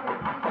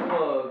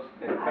 slugs,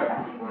 and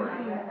pepper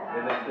spray.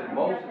 And they said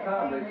most of the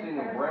time they've seen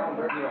them brown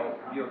bear, if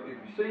you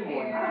see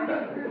one, you just kind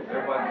of,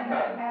 everybody just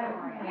kind of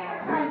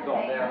moves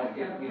on down and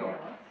gives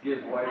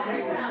way to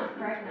it.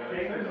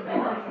 They say the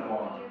first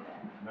one,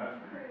 that's,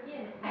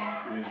 is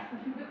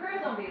The crew's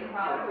gonna be the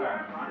problem.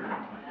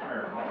 sometimes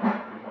fair,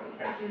 they don't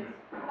catch it.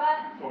 But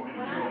So many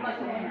when I was like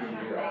in the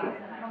years. face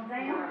and I Comes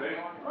down. They,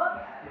 Whoop.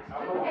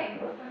 I love it. takes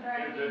when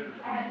they're It's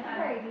interesting. I had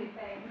time to do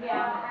things.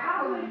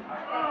 I would,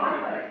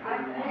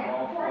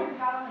 before you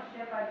got on the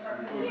ship, I'd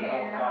start putting your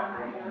hair behind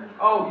my ears.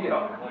 Oh,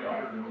 yeah.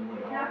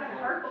 It's not gonna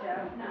hurt you,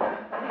 No.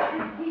 but it's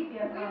just keep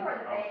you We were from,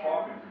 the I was band.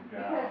 talking to guys.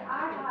 because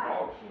I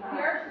got,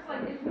 Yours just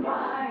like it's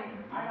fine.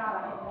 I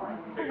got a one.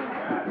 Take a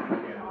guy,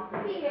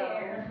 and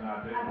Pierre. it's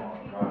not that I mean,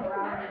 long, people right?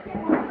 around it.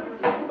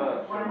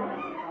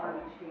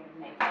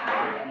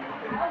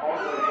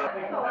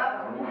 So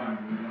that was one.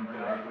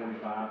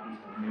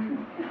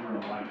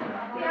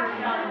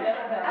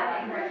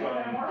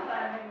 More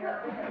fun than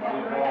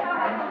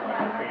your.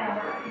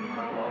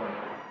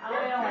 I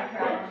really don't like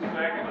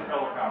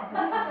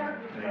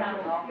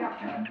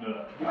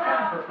nuts. You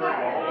kind of prefer The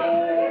that. whole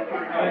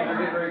Things are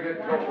getting ready to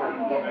go for it.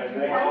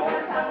 they all,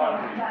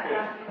 somebody gets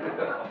pissed,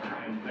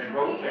 and they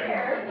rotate.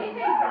 He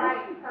thinks the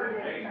right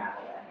Hey,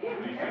 person he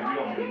to travel with. said, we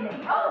don't get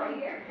nothing. Oh,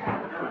 here.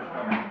 Yours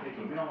coming,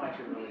 so We don't like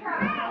to really.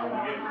 when we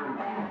get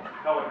through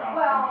helicopters.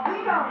 Well,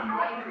 we don't,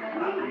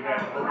 We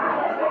have to put I them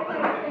all,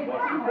 think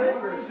What's the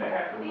difference? they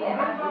have to run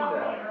Yeah. this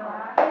like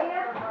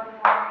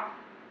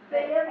See,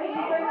 if you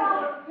bring a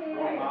little 20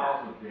 kid,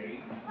 miles a day.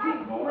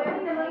 when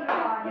the moon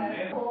on,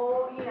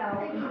 full,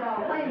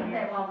 planes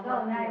that will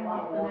go, now you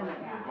want to do it.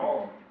 The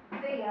dog,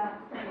 See ya,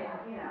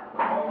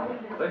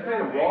 They feed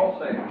them raw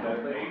salmon,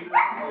 don't they?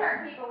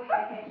 Certain people we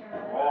vacation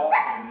with. raw,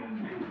 and then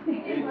We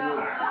do well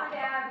with mom and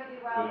dad, we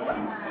do but well with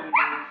only mom.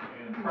 idiots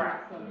and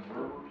traps and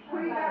rivers.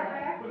 Where you got it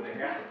back? But they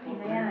have to put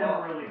They them never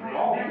up. really, The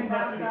dog they is do nothing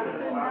nothing to good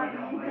do. while we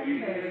don't like We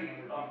vacationing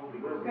with people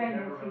because we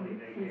never really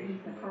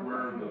vacation with them.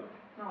 We're the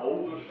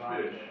oldest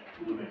fish,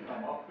 when they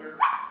come up there,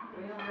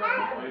 they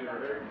lay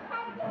their eggs.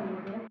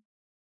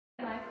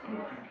 Nice to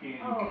But you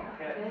can't Oh,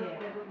 catch yeah.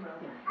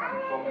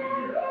 so many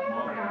years,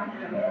 months, and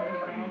years,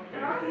 can you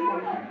catch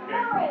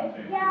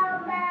anything?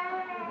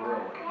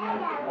 Really?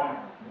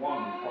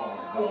 One was called.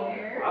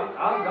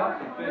 I've got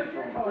some fish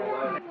from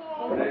Orlando,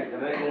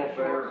 and they go up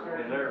there,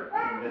 and they're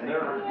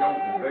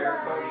jumping bear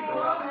coast go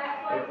out,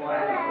 they fly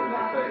in the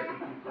take.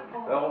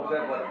 They almost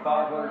have like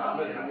 500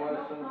 Smith and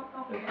Wesson,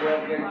 and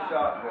 12 gauge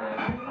shotgun,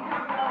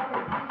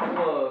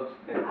 slugs,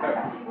 and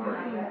pepper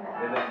spray.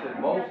 And they said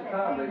most of the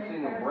time they've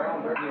seen them brown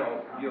bear, if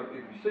you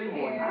see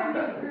one, you just kind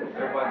of,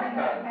 everybody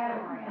just kind of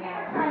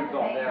moves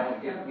on down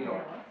and gives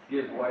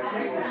way to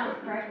it.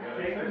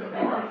 They say the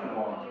first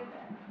one,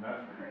 and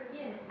that's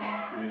is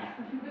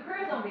The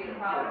crew's gonna be the 4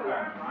 problem.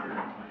 times a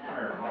year, it's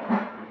marathon,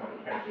 they don't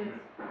catch it.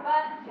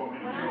 But So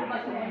many when I years. was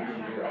like an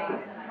instrument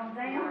base and I Comes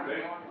down, They,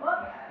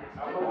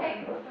 Hey,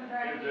 some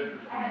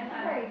directions, I had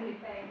time to do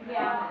things.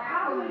 yeah, I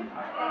would,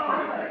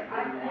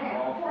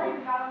 before we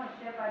got on the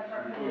ship, I'd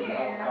start putting it in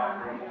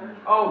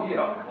Oh,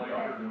 yeah.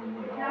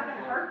 It's not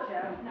gonna hurt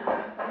you, No.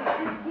 it's to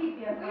keep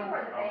you We from,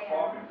 were the I was band.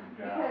 talking to some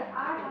guys. because I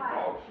got,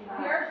 Dogs so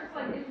Yours just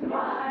like, it's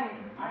mine.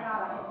 I got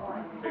a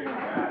one. take a guy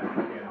and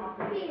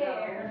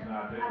Pierre. it's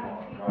not that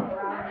long, People right?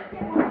 were out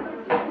there.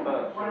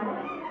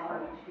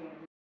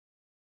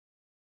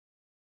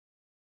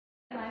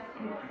 Nice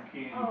to But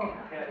you can't Oh,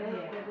 catch yeah.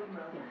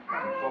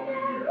 so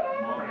many years,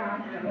 months,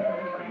 and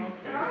years, can you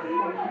catch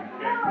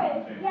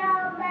anything?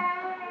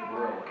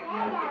 Really?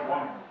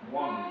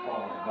 One was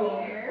called.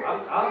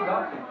 I've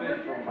got some fish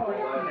from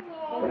Orlando,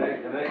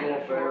 and they go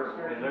up there,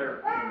 and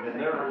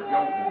they're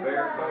jumping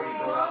bear coast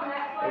go out,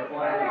 they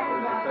fly in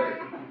the take.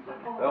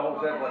 They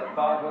almost have like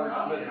 500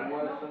 Smith and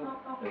Wesson,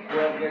 and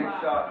 12 gauge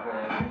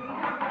shotgun,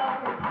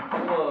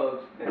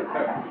 slugs, and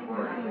pepper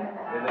spray.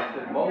 And they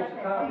said most of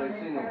the time they've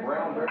seen them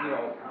brown bear, if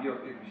you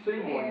see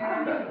one, you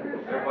just kind of,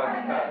 everybody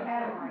just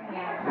kind of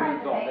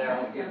moves on down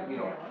and gives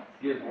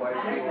way to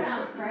it.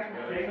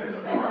 They say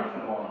the first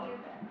one,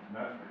 and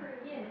that's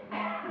is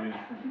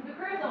The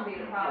crew's gonna be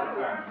the 4 problem.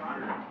 times a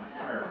year, it's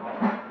marathon,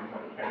 they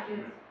don't catch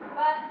it.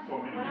 But So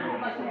many when I was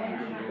like an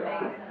years. instrument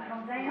base and I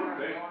Comes down,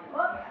 They,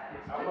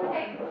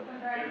 hey, some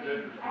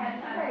directions, I had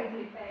time to do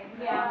things.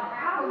 yeah, I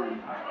would,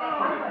 before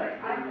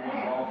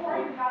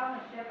we including got on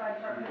the ship, I'd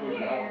start putting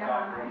it in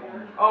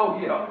Oh,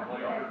 yeah. it's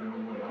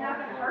not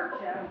gonna hurt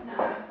you, No.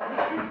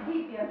 it's to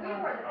keep you We from,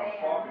 were the I was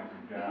band. talking to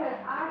some guys. because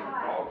I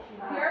got, Dogs so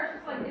Yours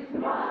just like, it's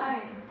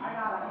mine. I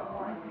got a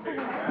one. take a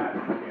guy and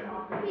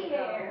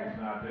Pierre. it's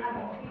not that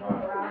long, People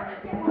right? were out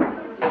there.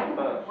 So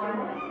that was one.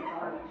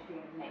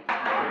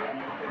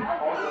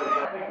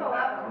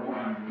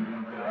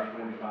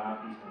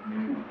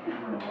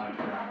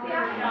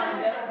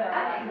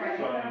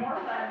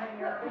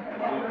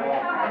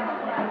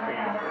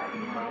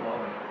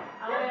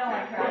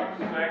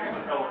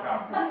 Second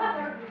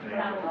helicopter. You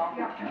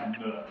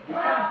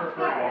kind of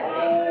prefer that.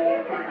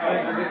 Things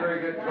are getting ready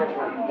to go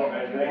for it.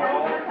 They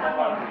all,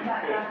 somebody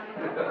gets pissed,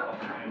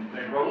 and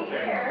they rotate.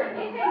 Pierre, he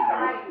thinks the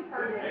right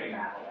person to Hey,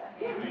 travel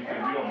with. he said,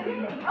 we don't get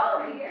nothing. Oh,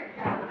 here.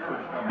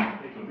 Yours coming,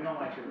 so We don't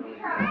like to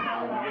really.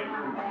 when we get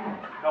through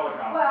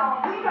helicopters. Well,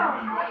 we don't,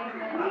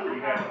 We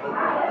have to put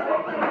them all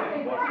up.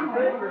 What's the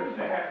difference?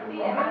 They have to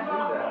run this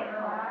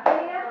like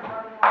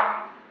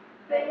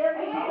see if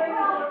you bring a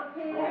little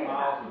 20 kid,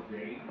 miles a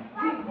day.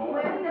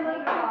 when the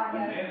moon on,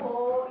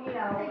 full,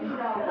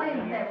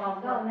 planes that will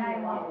go, now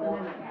you want to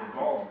do The it.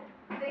 dog,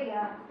 See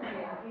ya,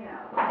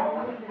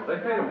 They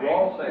feed them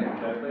raw salmon,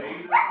 don't they?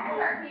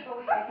 Certain people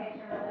we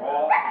vacation with.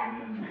 raw, and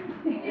then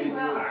We do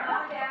well with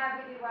mom and dad,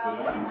 we do well but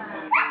with only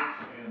mom. idiots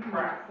and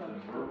traps and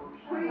rivers.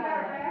 where you got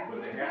it back? But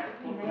they have to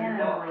put They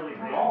them never up. really,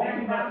 The dog they do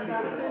is nothing nothing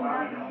good to while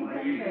we don't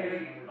like We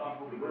vacationing with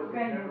people because we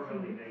never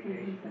really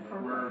vacation with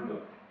them. We're the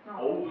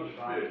oldest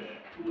fish,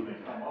 when they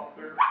come up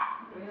there,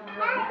 they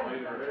lay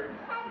their eggs.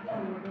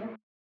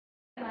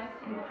 Nice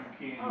to But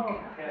you Oh,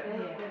 can't catch yeah.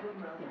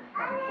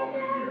 so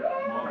many years,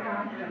 months, and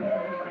years,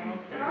 can you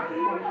catch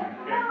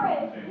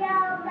anything?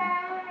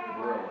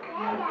 Really?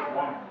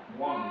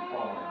 One was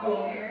falling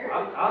off.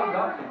 I've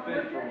got some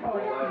fish from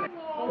last,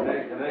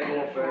 and they go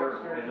up there,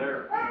 and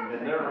they're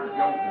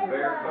jumping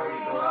bear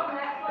coast go out,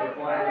 they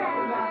flying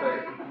where they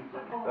take,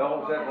 they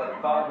almost have like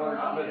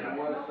 500 Smith and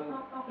Wesson, a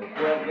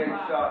 12-gauge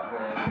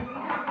shotgun,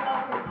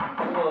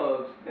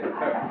 slugs, and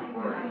pepper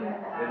spray.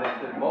 And they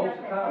said most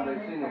of the time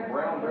they've seen them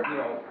brown, if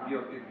you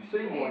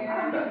see one, you just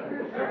kind of,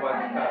 everybody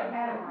just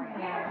kind of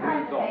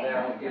moves on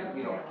down and gives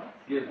way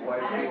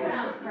to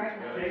it.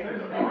 They say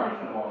the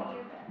first one,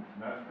 and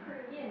that's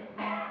The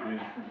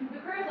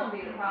crew's gonna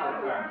be the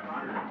problem.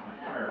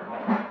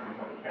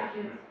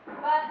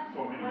 But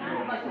so many when I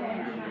years. like the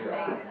instrument base and I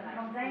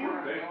Comes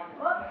down. They,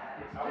 Whoops.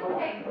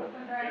 take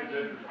some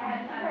directions, I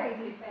had time to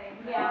do things.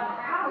 Yeah.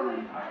 I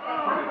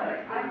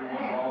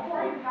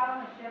Before we got on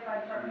the ship,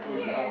 I'd start putting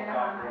the air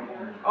on my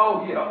ears.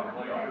 Oh, yeah.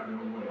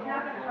 It's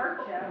not gonna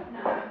hurt you, No.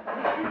 but it's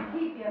gonna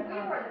keep you We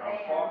from, were the was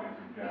band. talking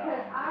to the guy.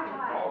 because I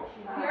got,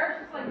 Yours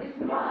just like it's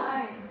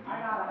fine. I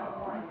got a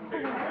warning.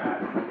 Take a guy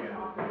to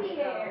Canada.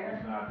 Pierre.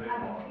 It's not that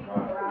long, People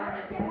right? were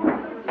out there.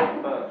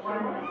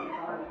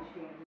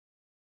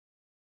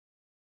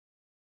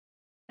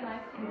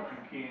 Nice to But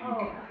meet you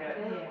can't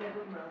even catch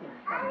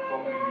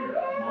so many years,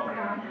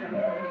 months, and years,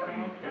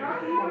 can't catch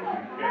it. You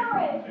catch it.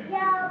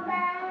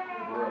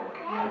 Really?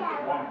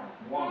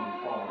 One was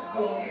falling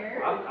off.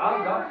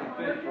 I've got some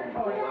fish from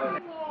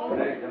last,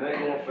 and they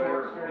go up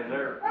there, and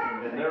they're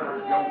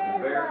jumping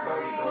bear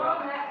coast go out,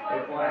 they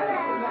flying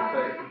where they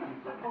take,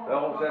 they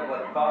almost have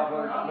like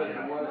 500 Smith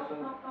and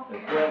Wesson, a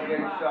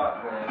 12-gauge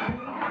shotgun,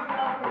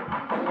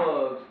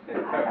 slugs,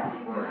 and pepper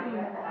spray.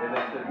 And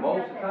they said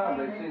most of the time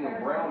they've seen them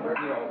brown, if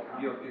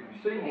you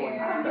see one, you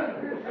just kind of,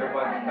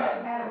 everybody just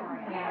kind of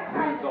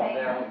moves on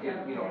down and gives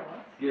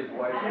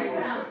way to it.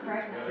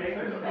 They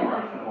say the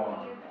first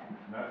one,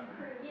 and that's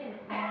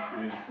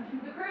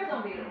The crew's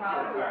gonna be the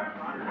problem.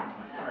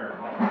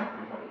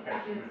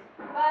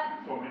 But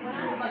so many when I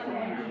years. like the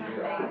instrument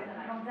base and I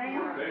Comes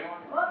down. They,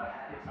 Whoops.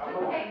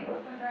 take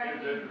some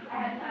directions, I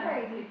had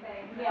time to do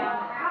things. Yeah.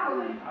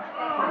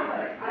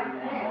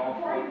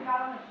 Before we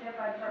got on the ship,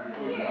 I'd start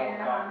putting the air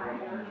on my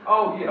ears.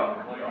 Oh, yeah.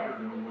 It's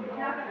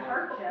not gonna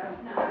hurt you,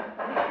 No. but it's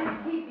gonna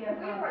keep you We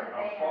from, were the I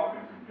was band.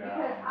 talking to the guy.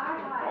 because I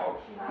got,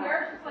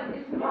 Yours just like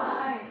it's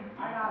fine. I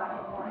got a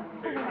warning.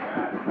 Take a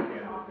guy to Canada.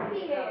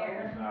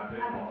 Pierre. It's not that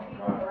long,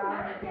 People right? were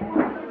out there.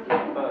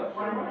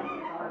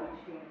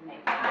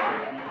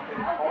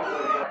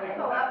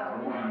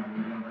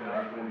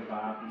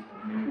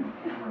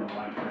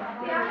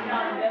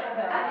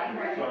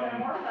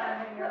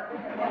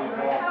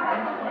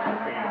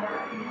 I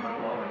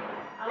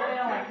really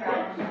don't like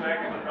traveling.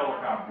 Second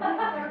helicopter. They're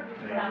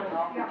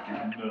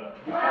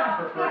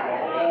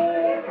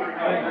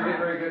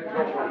getting very good. They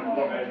all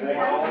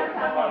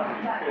come out of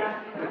these pits.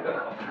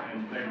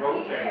 And they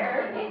rotate.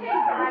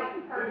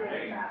 Right, perfect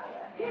Hey, travel.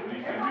 he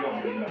said, we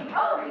don't do nothing.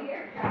 Oh,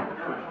 Pierre.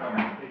 Tourists come.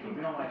 We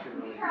don't like to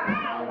really.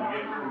 When we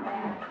get through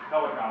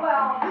helicopters.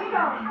 Well, we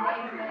don't, We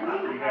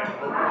have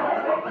to open I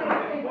all guess up. we think They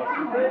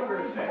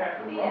it's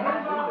have to run.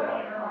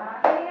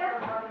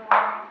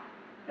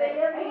 Sam,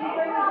 you bring a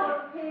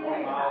little 20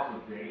 pig. miles a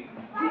day.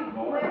 When the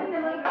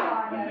moon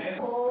on,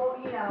 full,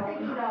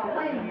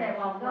 planes that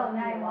will go,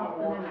 they won't The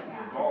move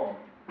now. dog.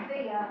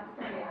 See ya,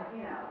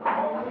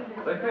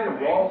 They feed them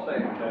raw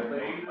salmon, don't they?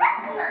 Native,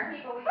 Certain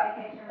people we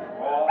vacation with.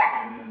 raw,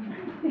 and then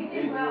We do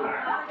well, mom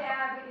and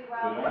dad, we do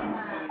well the with only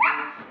time.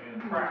 inlets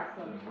and traps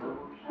and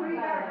rivers. Who you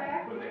got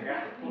back? But they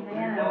have to put We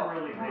them don't up.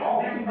 really,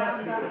 Raw. maybe that's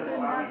a good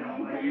one, why we don't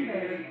like We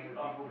vacationing with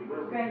people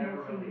because we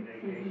never really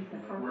vacation.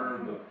 We're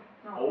the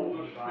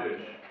oldest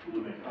fish,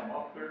 when they come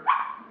up there,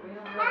 they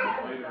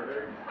lay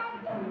their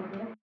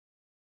eggs.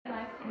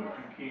 Nice to meet But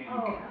you can't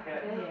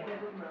even catch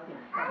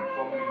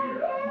so many years,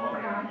 months,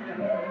 and years,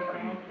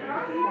 can't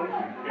catch it. You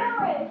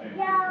catch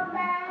it.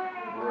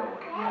 Really?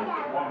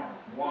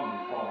 One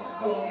was falling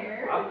off.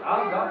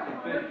 I've got some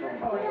fish from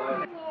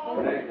last,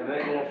 and they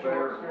go up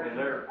there, and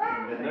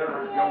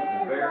they're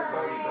jumping bear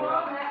coast go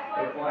out,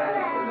 they flying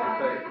where they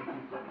take,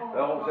 they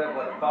almost have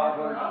like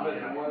 500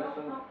 Smith and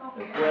Wesson, a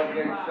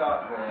 12-gauge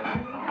shotgun,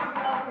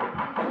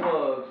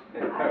 slugs,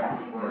 and pepper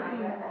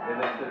spray. And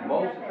they said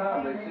most of the time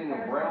they've seen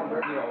them brown, if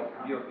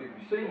you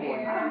see one,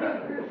 you just kind of,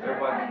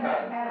 everybody just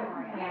kind of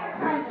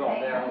moves on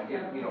down and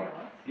gives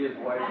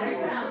way to it.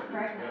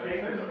 They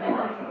say the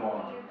first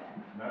one,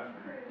 and that's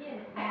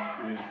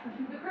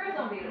The crew's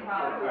gonna be the 4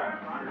 problem.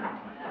 times a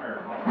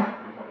year, they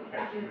don't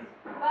catch it.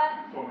 But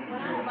So many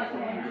when I years. like the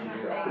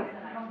instrument base and I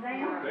Comes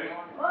down. They,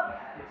 Whoops.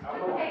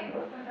 take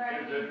some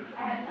directions, I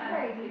had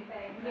time to do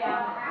things. Before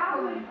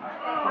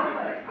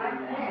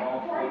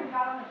we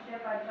got on the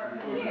ship, I'd start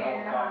putting the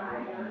air on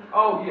my ears.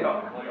 Oh, yeah.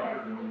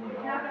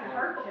 It's not gonna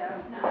hurt you,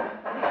 No. but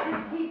it's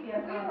gonna keep you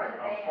We from, were the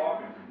I was band.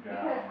 talking to the guy.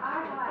 because I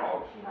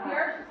got,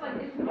 Yours just like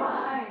it's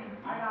fine.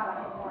 I got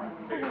a warning.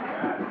 Take a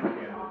guy to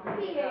Canada.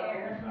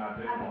 Pierre. It's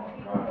not that long,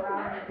 People were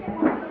right? out there.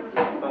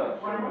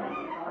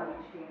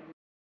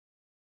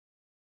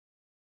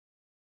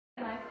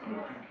 Nice to meet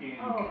But you can't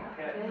even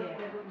catch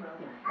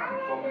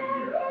so many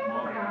years,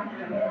 months,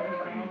 and years,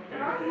 can't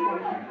catch it. You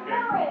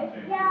catch it.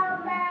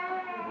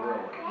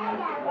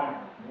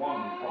 one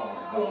was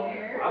falling off.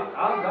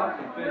 I've got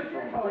some fish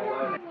from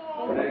last,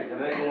 and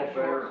they go up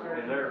there,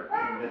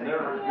 and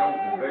they're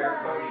jumping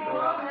bear coast go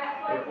out,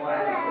 they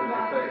flying where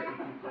they take,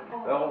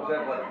 they almost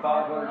have like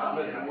 500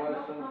 Smith and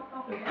Wesson,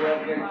 a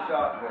 12-gauge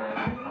shotgun,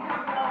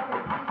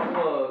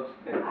 slugs,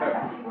 and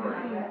pepper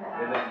spray.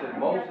 And they said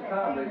most of the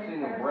time they've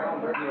seen them brown,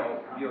 if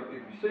you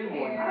see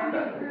one, you just kind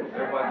of,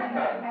 everybody just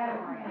kind of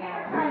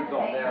moves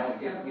on down and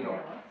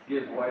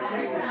gives way to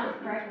it.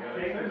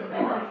 They say the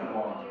first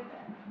one,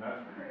 and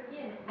that's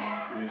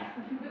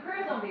The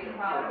crew's gonna be the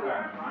problem.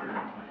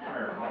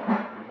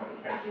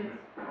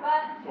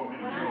 But so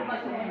many when I years.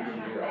 like to mention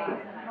my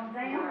face and I Comes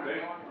down.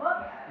 They, Whoop.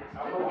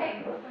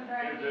 take when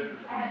they're at these,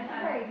 I had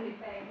time to do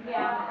things.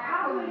 Yeah. Yeah.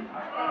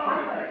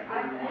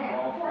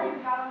 Before we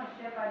got on the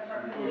ship, I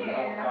started putting it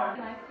in. Nice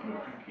to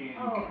but meet you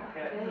can't Oh, even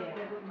catch yeah.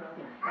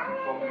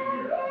 so many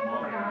years,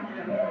 months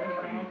and years, you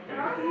can't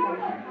catch it. You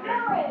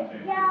catch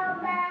it.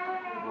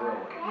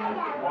 Really.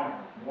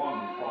 One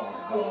was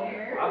falling off.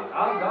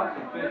 I've got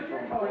some fish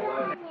from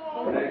last,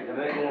 and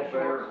they go up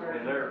there,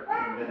 and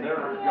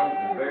they're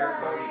jumping bear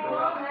coast go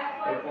out,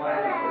 they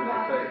flying where they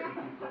take,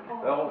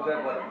 they almost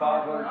have like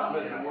 500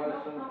 Smith and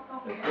Wesson,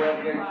 a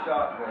 12-gauge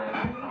shotgun,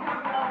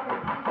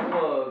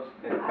 slugs,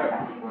 and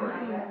pepper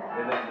spray.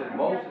 And they said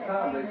most of the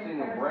time they've seen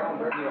them brown,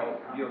 if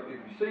you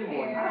see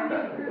one, you just kind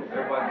of,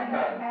 everybody just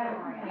kind of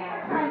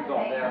moves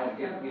on down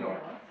and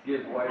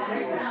gives way to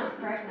it.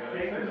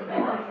 They say the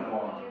first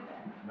one,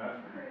 and that's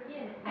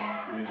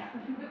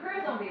The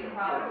crew's gonna be the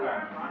problem.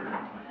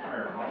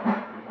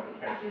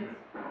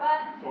 But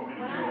so many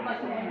when I years.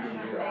 like to mention my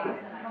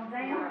face and I Comes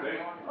down.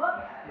 They, Whoop.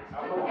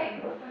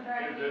 take when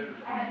they're at these,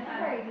 I had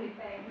time to do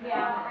things.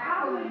 Yeah.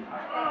 everyone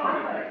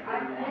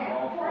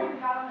lost Before we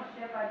got on the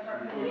ship, I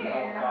started putting it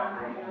in.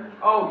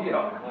 Oh,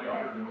 yeah. It's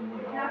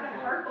not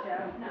gonna hurt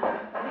you. No.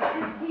 It's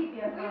gonna keep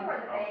you We from,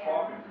 were the I was band.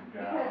 talking to some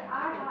guys. because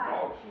I got,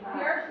 Dog sled.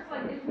 Yours just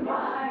like this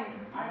fine.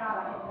 I got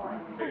a one.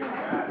 Take a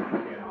guy and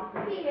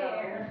he had a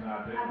Here. It's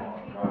not that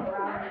long. People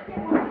around it.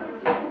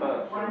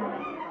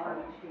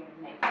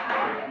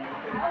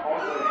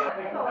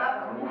 So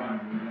that was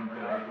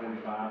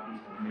one.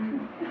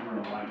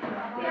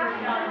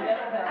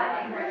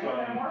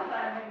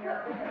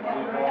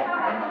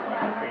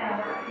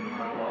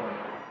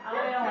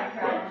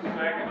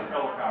 Second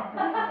helicopter.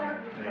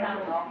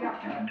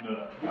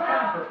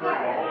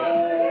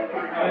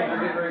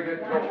 Very good.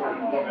 Go for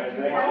it.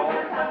 They all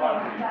come out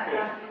of these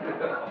pits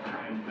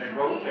and they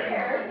rotate.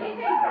 It's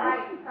a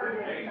right person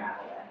to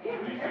travel with. He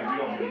said, we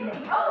don't do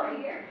nothing. Oh,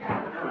 here.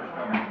 Tourists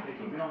come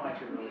in. We don't like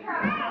to really.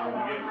 When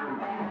we get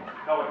through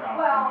helicopters.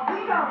 Well,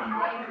 we don't,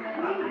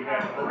 We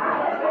have to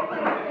run.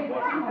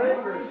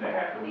 They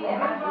have to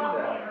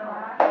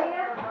run.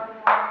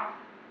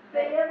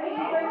 Like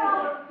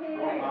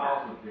 20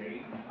 miles a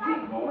day.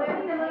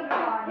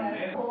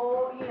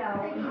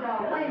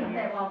 planes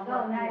that will go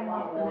now,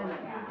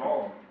 The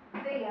dog.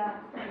 see ya,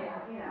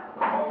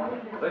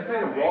 They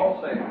feed them raw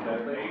salmon,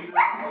 don't they?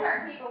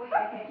 Certain people we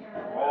vacation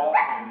with. Raw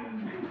and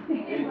then. We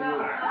do well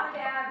with mom and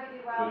dad, we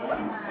do But well with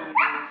only mine.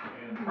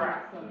 and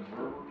traps and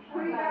rivers. Who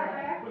you got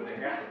back? But they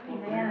have to put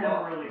We them never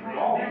up. really The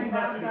dog vacation. ain't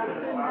nothing Because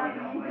but why we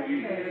don't like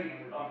way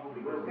vacationing with up people the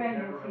because we river.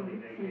 never really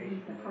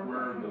vacation with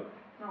Where people.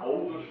 the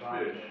oldest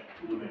fish,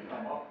 when they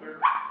come up there,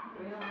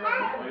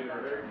 lay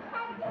their eggs,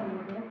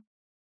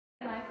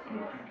 Nice to meet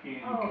but you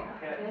can't Oh, even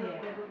catch yeah.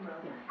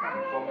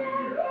 so many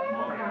years,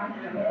 months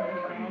and years,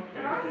 you can't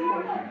catch it.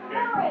 You catch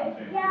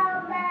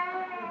it.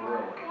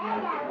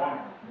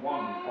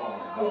 One was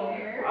falling off.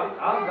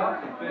 I've got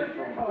some fish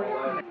from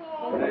last,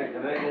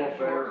 and they go up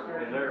there,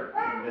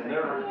 and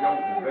they're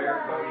jumping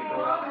bear coast go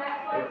out,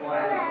 they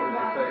flying where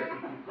they take,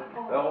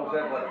 they almost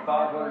have like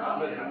 500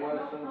 Smith and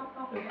Wesson,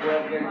 a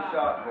 12-gauge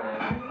shotgun,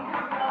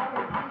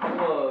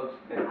 slugs,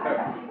 and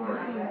pepper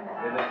spray.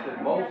 And they said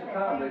most of the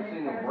time they've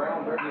seen them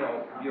brown, if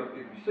you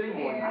see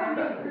one, you just kind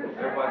of,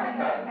 everybody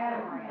just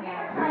kind of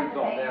moves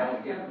on down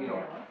and gives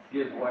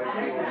way to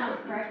it.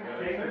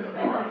 They say the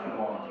first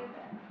one,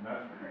 and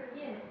that's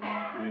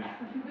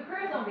The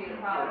crew's gonna be the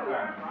problem.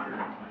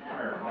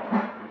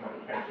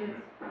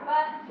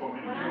 But so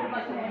many when I years.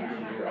 like to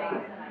mention my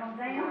face and I Comes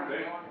down.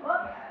 They,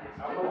 Whoop.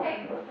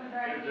 take when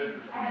they're at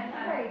these, I had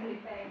time to do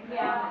things.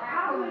 Yeah.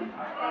 everyone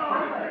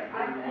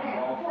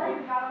Before we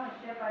lost. got on the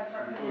ship, I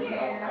started putting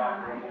it in.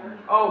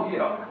 Oh,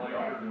 yeah.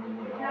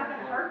 It's not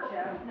gonna hurt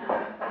you. No.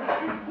 It's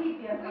gonna keep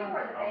you We from,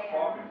 were the I was band.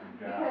 talking to some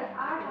guys. Because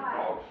I got,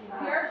 Dog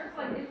sled. Yours just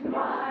like this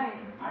fine.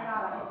 I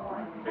got a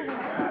one. Take a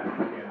guy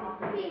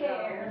and he had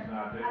a Here. It's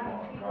not that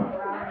long. People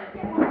around it.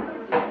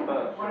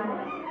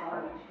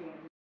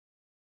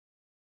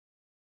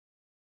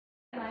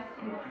 Nice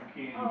to meet But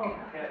you can't Oh,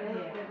 even catch yeah.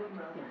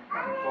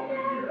 so many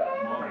years,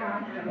 months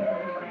and years,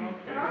 you can't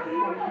catch it.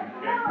 You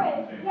catch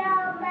it.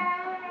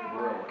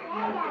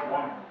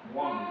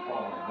 One was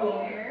falling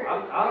off.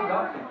 I've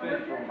got some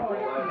fish from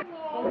last,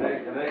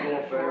 and they go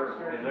up there,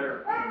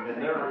 and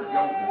they're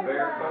jumping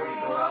bear coast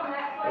go out,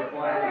 they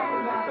flying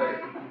where they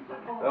take,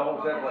 they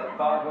almost have like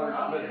 500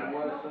 Smith and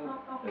Wesson,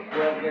 a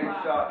 12-gauge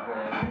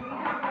shotgun,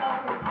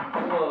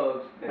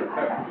 slugs, and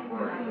pepper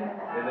spray.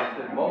 And they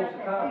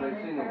time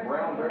they've seen them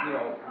brown, if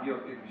you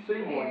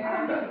see one, you just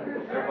kind of,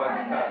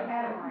 everybody just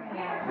kind of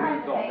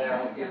moves on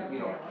down and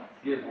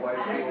gives way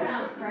to it.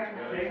 Yeah,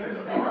 they say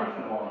the first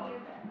one,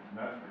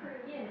 that's,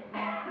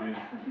 is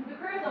The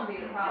crew's gonna be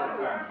the problem.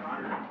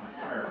 sometimes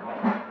higher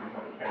level, they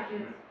don't catch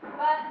it.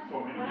 But So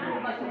many when I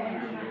have like an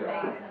years. inch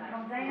face and I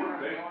can see where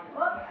I'm They, going.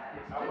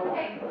 I It love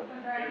takes it.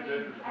 some driving. It's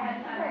interesting. I had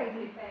time to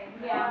see things.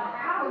 Yeah,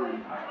 how would,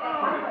 I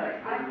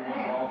think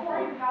everyone lost before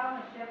you it. got on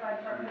the ship, I'd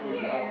start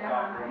Including thinking, the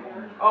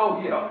helicopter. Oh,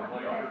 yeah.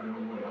 Later than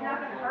when it's not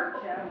gonna hurt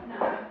you, No.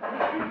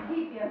 it should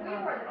keep you We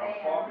from, were the I was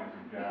band. talking to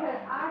some guys.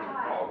 because I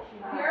got, Dog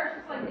sled. Yours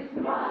just like it's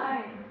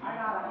fine. I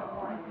got a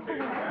one.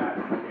 Take a guy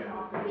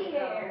and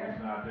Pierre.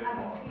 it's not this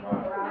long, People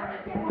right? around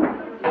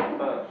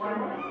it.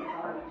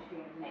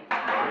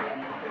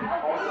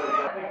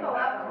 So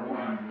that was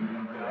one.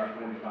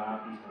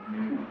 45 people.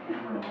 We're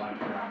in a light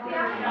shop.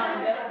 Yeah, I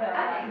like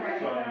It's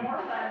her.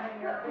 more fun when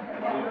you're. We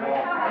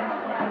walk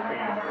like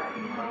camera.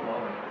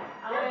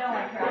 I really don't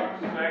like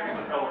traveling. Second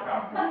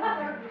helicopter.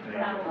 They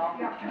Sounds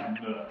awful. nuts.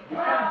 Things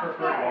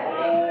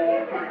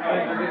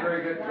are getting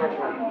very good to go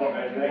for you.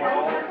 They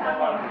all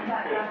somebody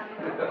gets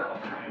pissed.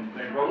 And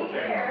they rotate.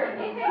 Pierre,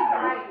 it takes the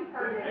right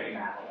person to Hey,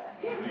 travel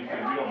with. he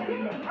said, we don't get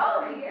nothing.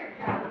 Oh, Pierre.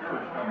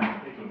 First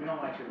time. We don't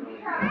like to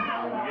really.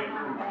 When we get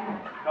through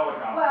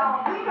helicopter.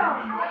 Well, we don't,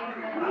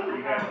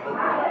 We have to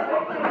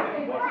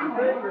What's your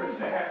favorite?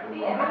 They have to See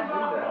run that?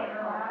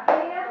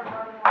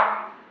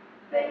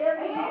 they have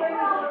to bring a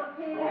little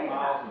 20 kid.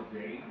 miles a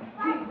day.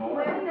 When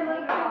the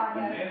monkey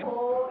on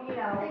full,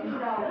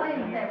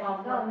 planes that will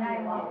go, now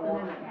you won't do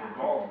it.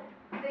 The dog.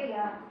 See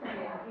ya,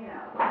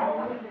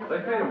 They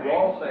feed them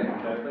raw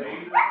salmon, don't they?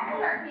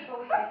 Certain people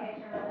we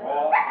vacation really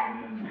well. Raw and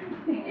then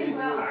We do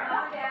well with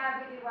mom and dad,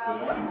 we do the well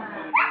with only mom.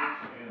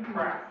 and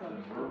traps and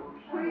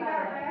rivers. Where you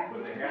got it back?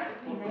 But they have to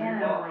put They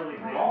them never up. really,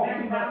 The they dog never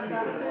is really nothing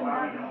because good.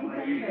 why we don't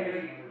like We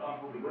vacationing with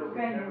people because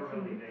we've never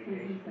really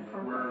vacationed with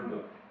them. We're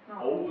the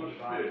oldest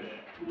fish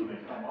when they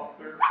come up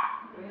there.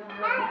 They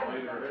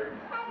lay their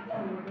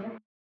eggs.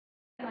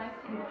 Nice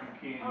to But know.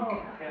 you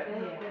can't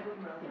even catch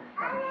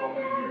for so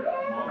many years,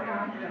 months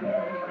and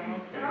years, you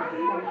can't catch it.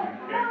 You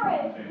catch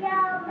it.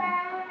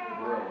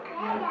 Really?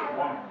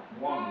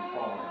 One was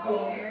called a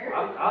dog.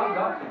 I've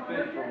got some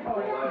fish from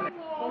Orlando,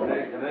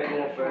 and they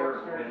go up there,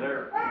 and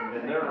they're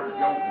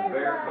jumping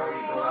bear coast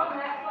go out,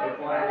 they're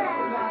flying out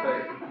there,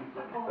 they take,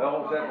 they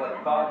almost have like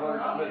 500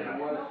 Smith and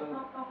Wesson,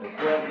 and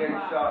 12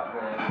 gauge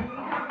shotgun,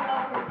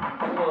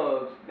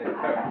 slugs, and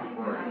pepper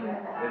spray.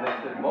 And they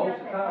said most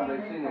of the time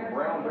they've seen them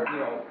brown, if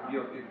you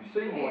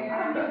see one, you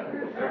just kind of,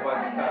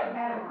 everybody just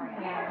kind of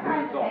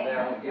moves on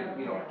down and gives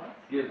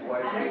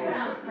way to it.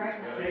 Yeah,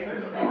 they say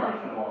the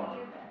first one,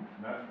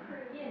 that's,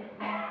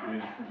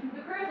 is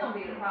The crew's gonna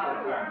be the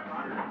problem. sometimes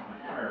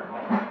higher level,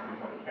 they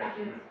don't catch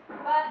it.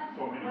 But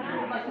So many when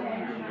I have like an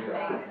inch years.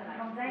 face and I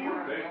can see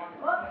where I'm They, going.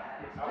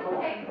 I It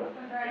love takes it.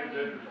 some driving. It's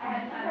interesting. I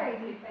had time to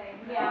see things.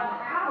 Yeah,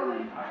 how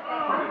would,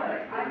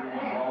 Everyone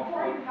lost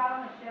before you it. got on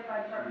the ship,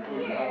 I'd start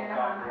Including thinking, the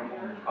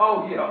helicopter. Oh,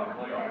 yeah.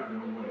 Later than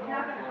when it's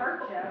not gonna hurt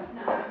you,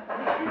 No.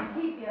 it should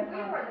keep you We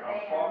from, were the I was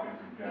band. talking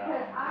to some guys.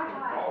 because I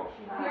got, Dog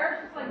sled. Yours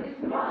just like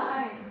it's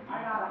fine. I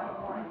got a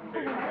one.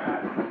 Take a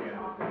guy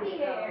and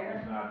Pierre.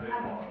 it's not this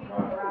long, People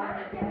right?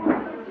 around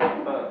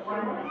it.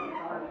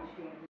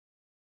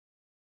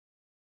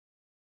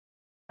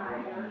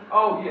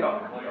 Oh,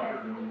 yeah.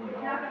 Later than when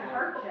It's not gonna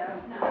hurt you,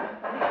 No.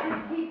 it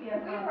should keep you We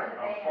from, were the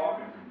I was band.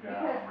 talking to some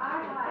guys. because I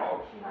got, Dog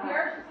sled.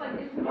 Yours just like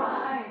it's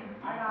fine.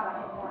 I got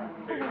a one.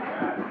 Take a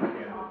guy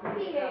and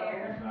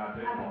Pierre. it's not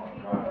this long,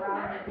 People right?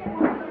 around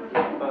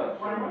it.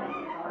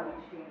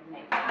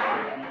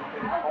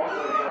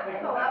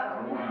 So that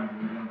was one.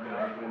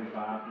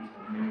 45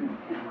 people. We're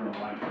in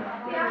a light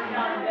shop. Yeah,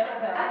 I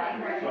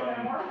like her. It's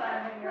more fun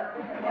when you're.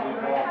 We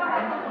walk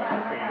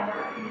like camera.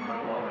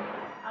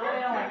 I really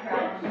don't like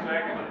traveling.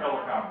 Second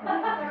helicopter.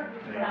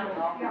 They Sounds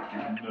awful. nuts.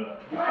 Things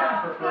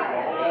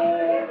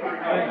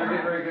are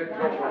getting very good to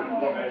go for you.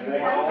 They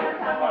all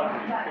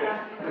somebody gets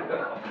pissed.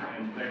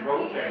 And they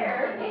rotate.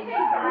 Pierre, it takes the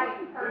right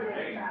person to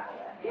Hey, travel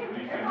with.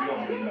 he said, we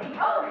don't get nothing.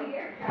 Oh,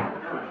 Pierre.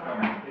 First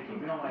time.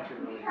 We don't like to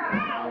really.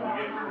 When we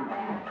get through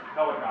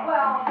helicopter.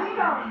 Well, we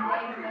don't,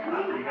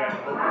 We have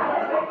to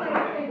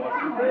What's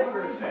your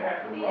favorite? They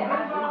have to run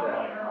like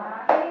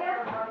they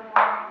have to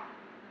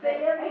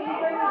bring a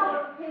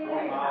little 20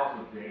 kid. miles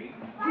a day.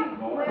 When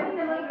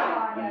the monkey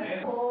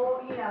on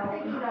full,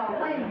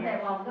 planes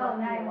that will go,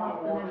 now you won't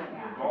do it.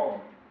 The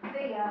dog.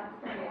 See ya,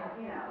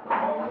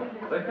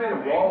 They feed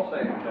them raw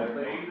salmon, don't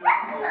they?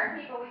 Certain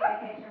people we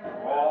vacation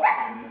really well. Raw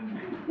and then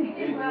We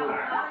do well with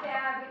mom and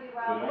dad, we do the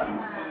well with only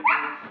mom.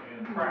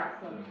 and traps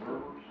and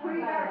rivers. where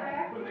you got it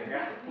back? But they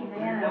have to put They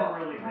them never up.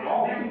 really, The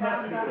dog is they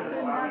nothing because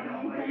good. why we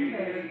don't like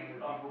vacationing with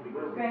people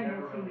because we've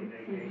never really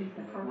vacationed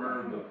with them.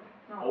 We're the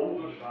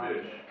oldest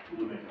fish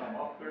when they come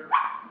up there.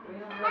 They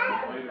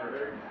lay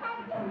their eggs.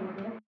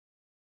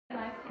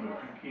 Nice to But know.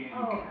 you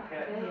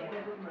can't even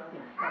catch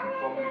for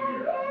so many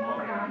years,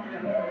 months and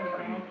years, you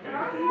can't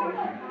catch it. You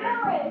catch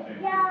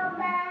it.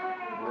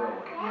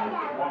 Really?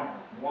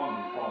 one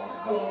was falling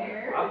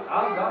down.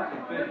 I've got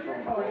some fish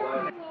from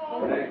last,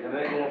 and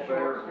they go up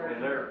there, and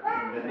they're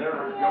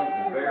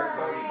jumping bear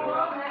coast go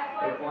out,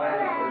 they fly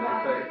in where they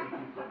take,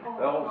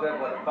 they almost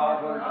have like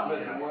 500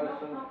 Smith and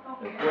Wesson,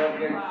 a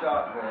 12-gauge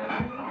shotgun,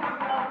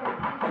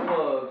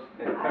 slugs,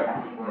 and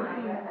pepper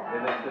spray.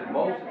 And they said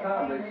most of the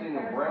time they've seen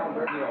them brown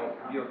bear,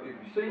 if you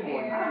see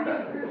one, you just kind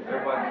of,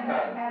 everybody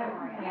just kind of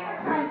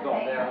moves on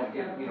down and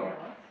gives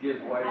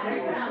way to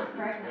it.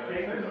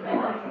 They say the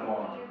first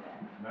one,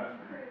 and that's,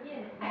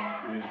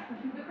 is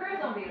The crew's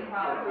gonna be the 4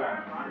 problem.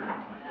 times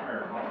a year,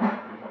 higher level,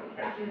 because of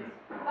catching it.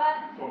 But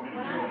So many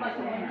when I years. was like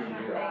an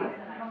instrument base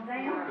and I Comes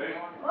down. They,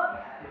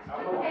 Whoops. I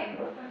look at Hey,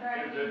 it, when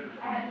they're it's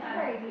interesting. I had time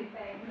to do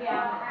things.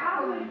 Yeah.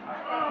 I would,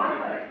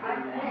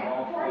 Everyone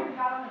golf before you clubs,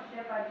 got on the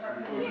ship, I'd start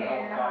we putting put a your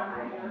air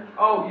helicopter behind up on you. the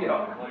Oh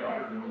yeah.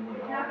 glacier, and then we It's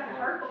went not golf gonna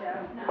club. hurt you.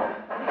 No.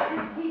 It's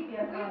to keep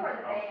you We from. were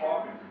the I was band.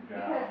 talking to some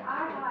guys, Because I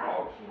on the got-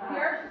 dog sled.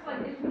 Yours just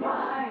like it's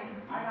fine.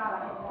 I got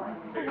a one.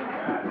 Take a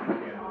guy,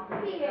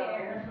 and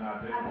Pierre. it's not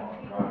that long,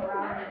 People right?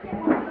 around it.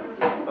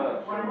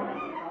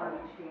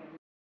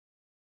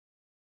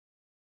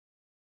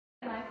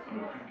 Nice to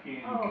meet But you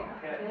you.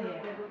 can't even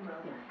catch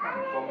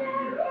so many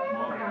years,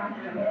 months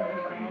and years,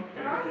 you can't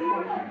catch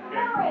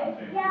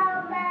it.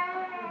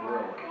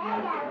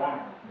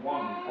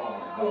 One was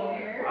falling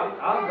down.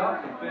 I've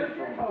got some fish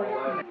from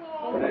last,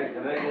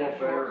 and they go up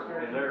there,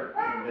 and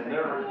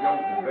they're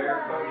jumping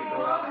bear coast go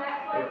out,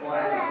 they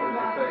fly in where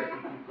they take,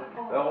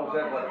 they almost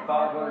have like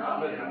 500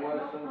 Smith and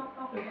Wesson,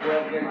 a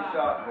 12-gauge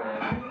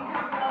shotgun,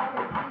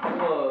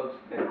 slugs,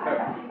 and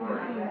pepper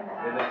spray.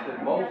 And they said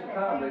most of the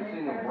time they've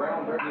seen them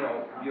brown bear,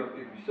 if you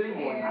see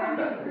one, you just kind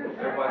of,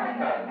 everybody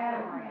just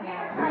kind of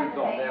moves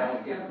on down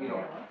and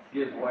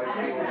gives way to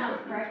it.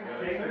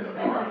 They say the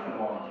first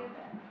one,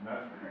 and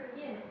that's,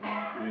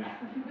 is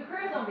The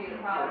crew's gonna be the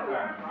 4 problem.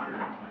 times a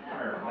year,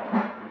 higher level,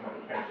 because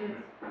of catching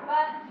it.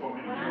 But So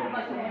many when I was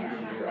like an years.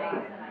 instrument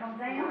base and I Comes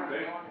down.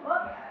 They,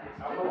 Whoops.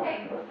 I look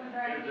Hey, at it, when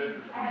they're it's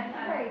interesting. I had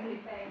time to do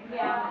things.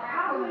 Yeah.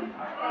 I would,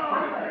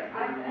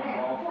 Everyone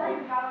golf before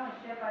you clubs, got on the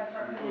ship, I'd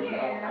start we putting put a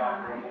your air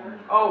helicopter behind up on you.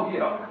 the Oh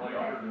yeah.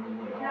 glacier, and then we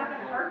went It's golf not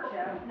gonna club. hurt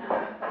you. No.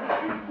 It's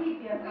to keep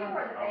you We from.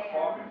 were the I was band.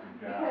 talking to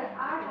some guys, Because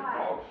I on the got-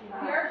 dog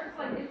sled. Yours just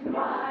like it's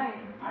fine.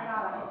 I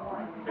got a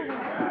one. Take a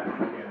guy,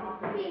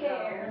 and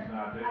Pierre. it's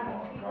not that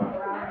long, People right?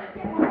 around it.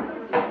 They, you can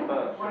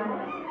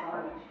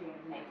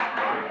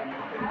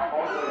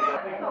always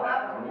So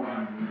up. 40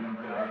 degrees,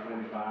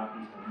 45,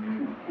 you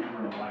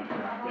were like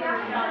that. Yeah,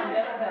 Sean,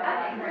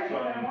 I think So,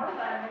 More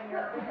fun when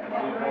you're. we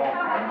walked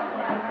around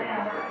like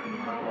cancer.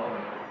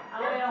 I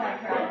really don't like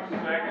traveling. The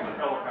second the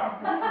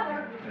helicopter was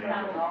in, they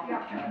Sounds were awful.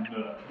 nuts.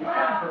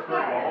 Well,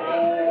 The whole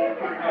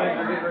thing, Things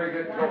are getting very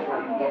good to go for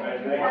you.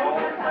 they all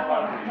come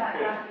out of these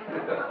pits,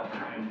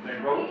 and they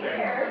rotate.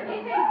 Pierre, you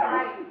think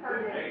right For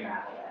for days.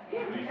 travel.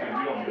 And he said,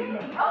 we don't need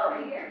nothing. Oh,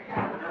 here.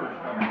 First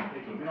time,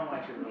 We don't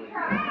like to really.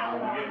 when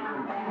we get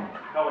through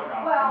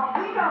helicopter. Well,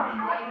 we don't.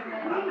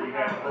 We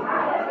had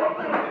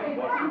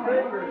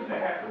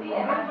to move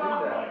all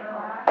up.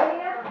 They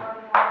have to run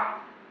through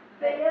like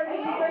Sam, can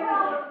you bring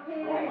all those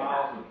 20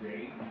 miles a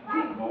day.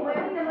 women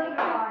to look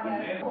on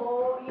it?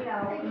 Full,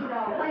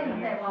 planes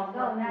that will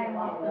go, now you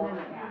won't go.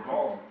 The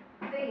dog,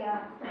 See ya.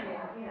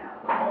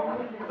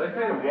 They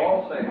feed them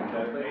raw salmon,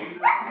 don't they? they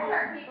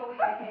Certain people we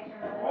vacation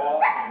really well.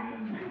 raw and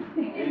then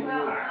We do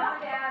well, mom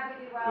and dad,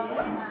 we do they well.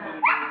 only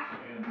put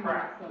in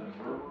traps and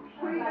rivers,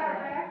 Where you got it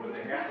back? but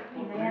they have to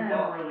put They them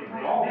never up. really, The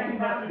dog very is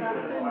much nothing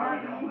because but why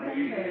we don't like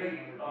we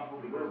vacationing with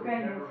people because we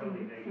never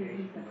really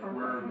vacation with people.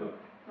 where the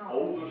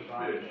oldest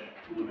fish,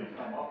 when they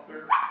come up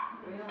there,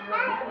 they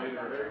lay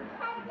their eggs.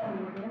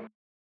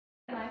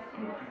 Nice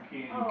to But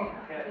meet you can't Oh,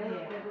 even catch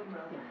yeah.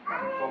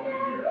 so many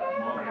years,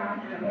 months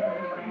and years,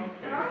 you can't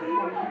catch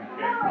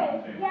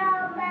it.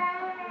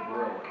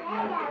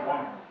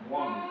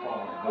 One was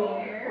falling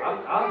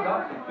down. I've got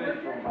some fish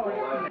from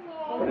last,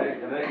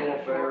 and they go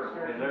up there,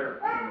 and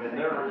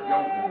they're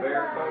jumping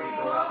bear coast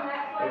go out,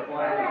 they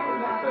fly in where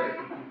they take,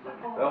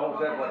 they almost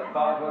have like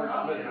 500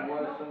 Smith and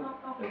Wesson,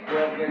 a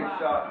 12-gauge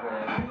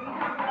shotgun,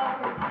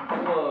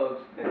 slugs,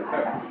 and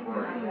pepper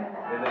spray.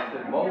 And they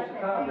said most of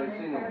the time they've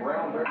seen them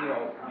brown bear,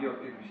 if you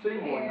see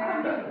one, you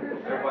just kind of,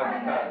 everybody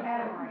just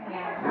kind of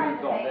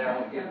moves on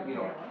down and gives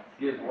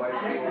way to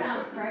it.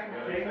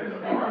 They say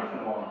the first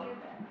one,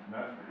 and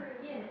that's,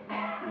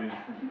 is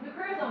The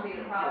crew's gonna be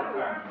the 4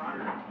 problem. times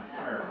a year,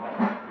 higher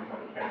level,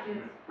 because of catching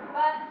it.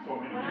 But So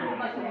many when I was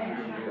like an years.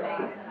 instrument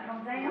base and I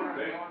Comes down.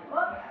 They,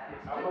 Whoops.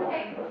 I look at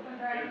Hey, it, when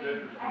they're it's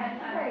interesting. I had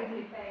time to do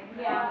things.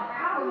 Yeah.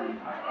 I would,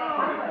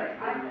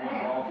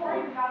 Everyone golf before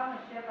you clubs, got on the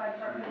ship, I'd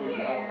start we putting put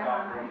a your air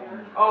helicopter behind up on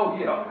you. the Oh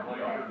yeah.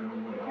 glacier, and then we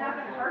went It's golf not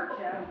gonna club. hurt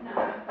you. No.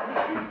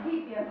 It's to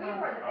keep you We from.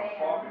 were the I was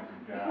band. talking to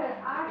some guys, Because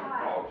I on the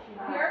got- dog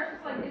sled. Yours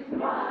just like it's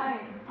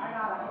fine. I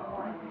got a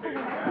one. Take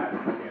a guy,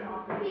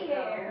 and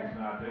Pierre. it's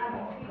not that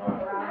long, People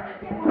right? around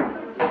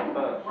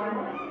it.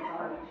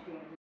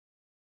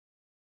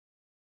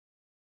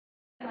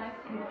 Nice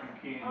to But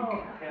meet you you.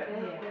 can't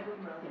even catch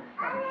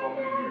so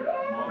many years,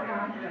 months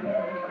and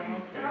years, you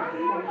can't catch it.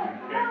 You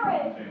catch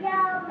it,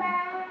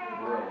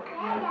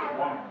 Really?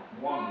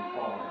 one was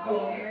falling off.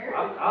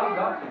 I've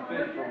got some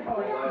fish from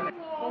last,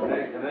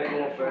 and they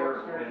go up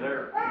there, and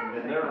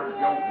they're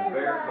jumping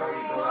bear coast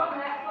go out,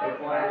 they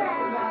fly in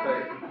where they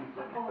take,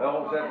 they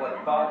almost have like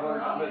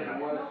 500 Smith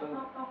and Wesson,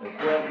 a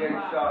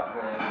 12-gauge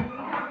shotgun,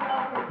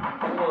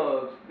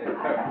 slugs, and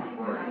pepper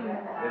spray.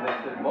 And they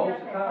said most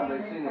of the time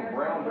they've seen them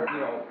brown, if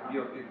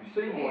you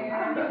see one, you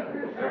just kind of,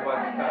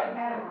 everybody just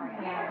kind of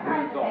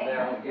moves on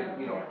down and gives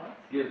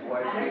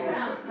way to it.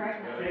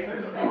 They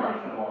say the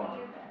first one,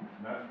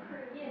 and that's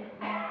is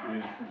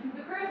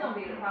The crew's gonna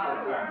be the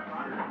problem.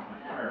 sometimes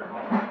fair,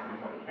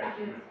 because I catch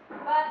it.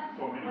 But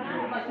So many when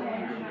I was like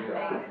years. in my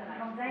face and I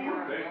Comes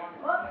down. They,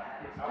 Whoops.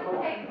 I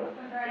love Hey, it.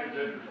 when driving, It's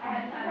interesting. I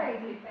had time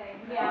to do things.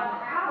 Yeah.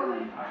 I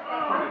would, I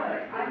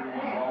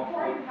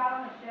before we got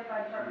on the ship,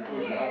 I'd start putting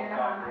your hair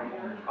behind my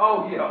ears.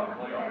 Oh, yeah.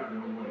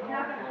 It's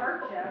not gonna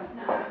hurt you,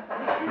 No. but it's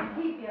gonna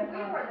keep you We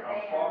from, were the I was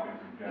band. talking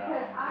to guys.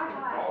 because I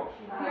got, Dog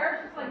sleep. Yours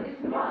just like,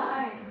 it's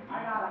mine. I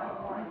got a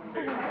one.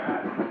 Take a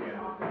guy and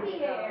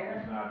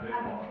Pierre. it's not that I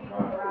mean, long. people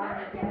Right? were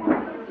out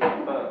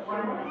there.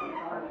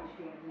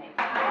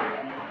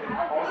 So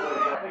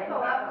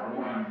that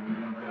one.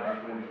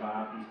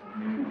 45,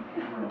 you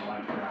were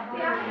like that.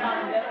 Yeah, I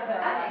think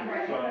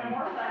So,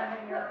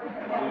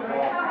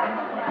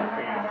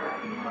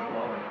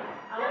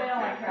 I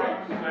don't like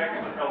trying. the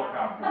second the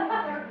helicopter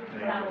came, they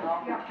went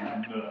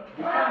nuts.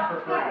 The whole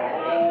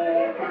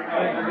Things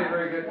are getting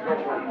very good to go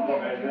for you.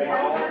 and they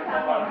all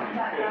come out of these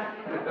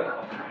pits,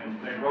 and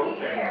they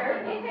rotate.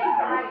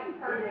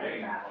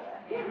 Hey,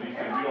 and he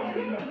said, we don't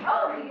do nothing.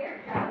 Oh,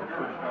 here.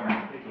 Tourists come,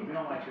 so We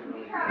don't like to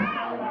really. when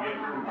we get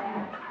through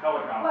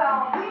helicopters.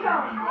 Well, we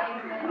don't,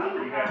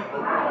 We have to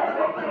put them all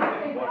up there.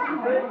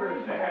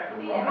 They have to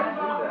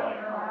run through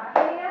like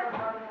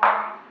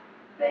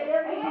Sam,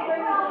 you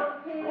bring all those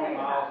 20 kids.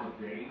 miles a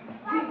day.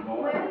 When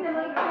the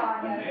movie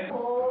on,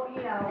 full,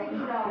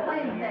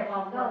 planes that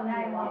will go, now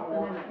you won't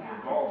go in The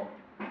there. dog,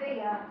 See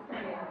ya,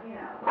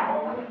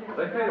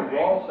 They feed them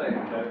raw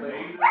salmon, don't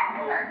they? native,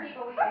 Our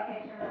people, we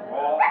vacation really well.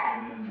 raw,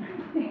 and then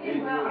We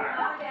do well with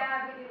mom and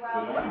dad, we do they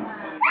well don't with even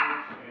mom.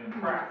 inwards and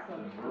traps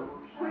and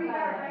rivers, Who you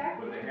got back?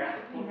 but they have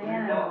to put They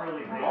them don't up.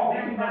 really, The dog,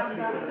 maybe that's they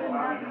because go of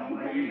why we up don't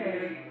like way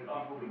vacationing with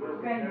up people the because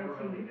river, we never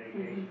really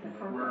vacation with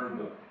them. where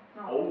the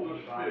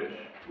oldest fish,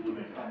 when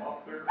they come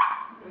up there,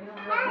 We don't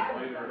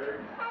really lay their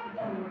eggs,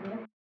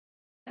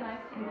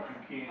 nice to but you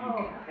can't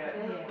Oh, even catch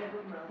yeah.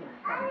 for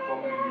so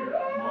many years,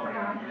 months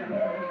and years, you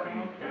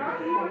can't catch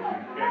them. You can catch them in the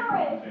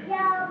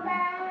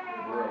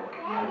same Really.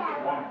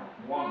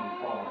 one was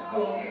falling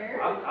off.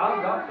 I've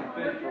got some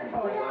fish from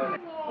last,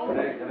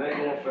 and they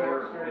go up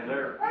there, and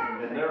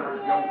they're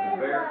jumping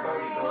bear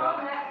coast go out,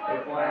 they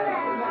fly in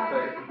where they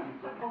take,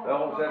 they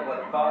almost have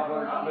like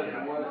 500 Smith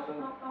and Wesson,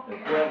 a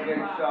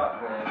 12-gauge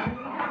shotgun,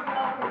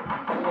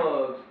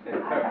 slugs, and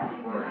pepper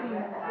spray.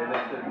 And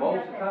they said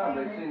most of the time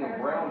they've seen them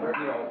brown, if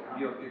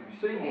you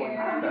see one, you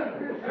just kind of,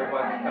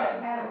 everybody just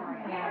kind of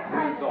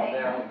moves on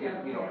down and gives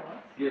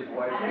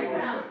way to it.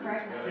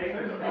 They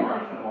say the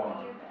first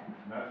one,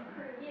 and that's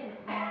is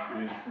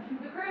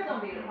The crew's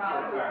gonna be the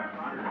problem.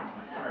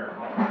 sometimes fair,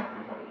 because I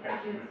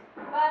catch it.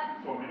 But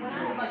So many when I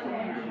was like in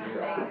years. my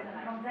face and I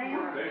Comes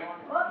down. They,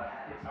 Whoops.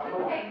 I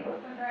love Hey, it.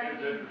 when driving,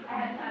 It's interesting. I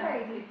had time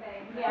to do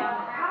things. Yeah.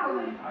 I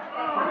would,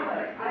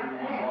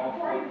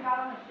 before we got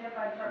on the ship,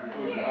 I'd start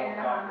putting your hair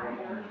behind my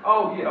ears.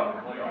 Oh, yeah.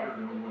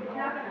 It's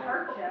not gonna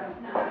hurt you,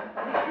 No. but it's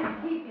gonna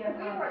keep you We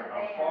from, were the I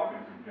was band.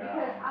 talking to guys,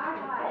 because I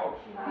got, dog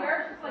sleep.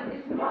 Yours just like,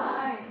 it's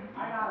mine. I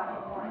got a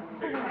one.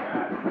 Take a guy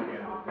and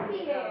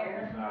Pierre.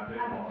 it's not that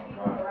I mean, long.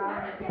 people Right? were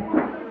out there.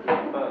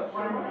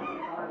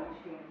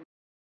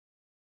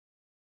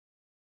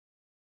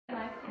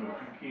 Nice to But you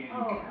can't even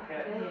Oh,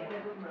 catch yeah. for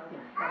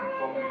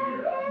so many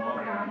years,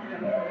 months and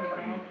years, you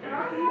can't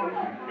catch them in the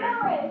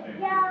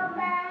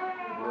same.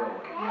 Really.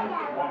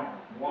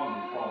 One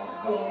was falling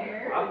off.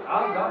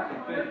 I've got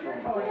some fish from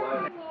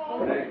last,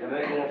 and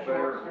they go up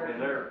there,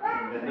 and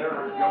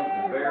they're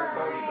jumping bear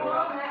coast go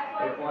out,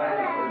 they fly in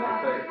where they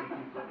take,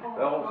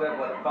 they almost have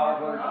like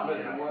 500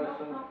 Smith and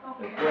Wesson, a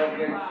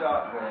 12-gauge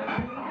shotgun,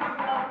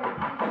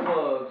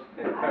 slugs,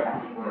 and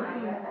pepper spray.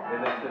 And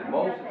they said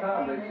most of the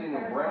time they've seen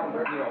them brown,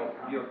 if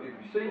you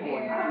see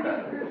one, you just kind of,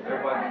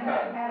 everybody just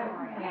kind of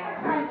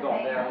moves on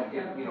down and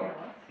gives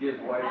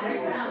way to it.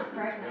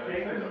 They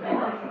say the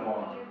first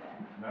one,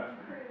 and that's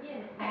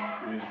is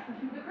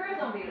The crew's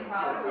gonna be the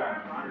problem.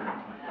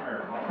 sometimes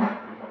fair, because I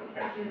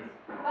catch it.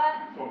 But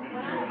So many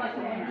when I was like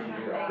in my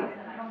years. face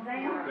and I Comes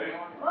down. They,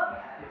 Whoops.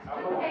 I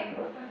love Hey, it.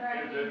 when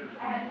driving, It's I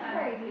had interesting.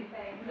 time to do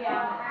things.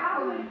 Yeah, I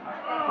would,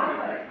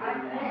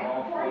 Before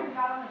before we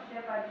got on the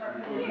ship, I'd start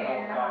putting your hair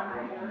behind my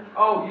ears.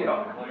 Oh,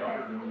 yeah. It's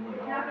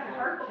not gonna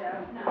hurt you,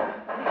 No. but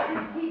it's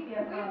gonna keep you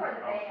We from, were the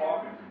I was band.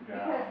 talking to guys,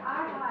 because I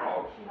got,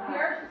 dog sleep.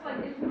 Yours just like,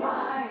 it's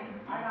mine.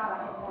 I got a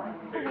one.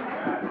 Take a guy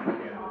and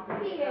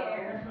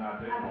Pierre. it's not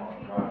that I mean, long.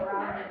 people Right? were out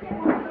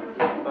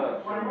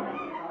there.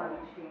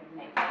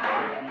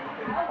 So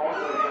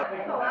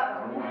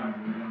that one.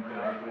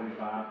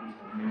 45,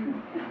 you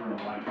were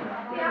like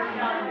that. Yeah. I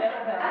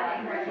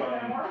think So,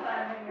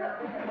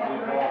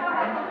 we're they all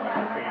like a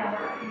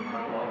family.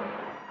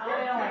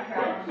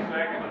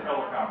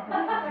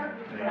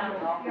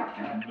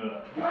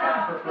 nuts.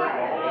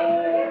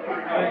 Things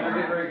are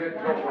getting very good to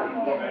go for you.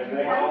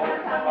 They all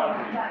come out of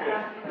these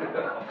pits,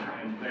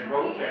 and they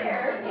rotate. Hey,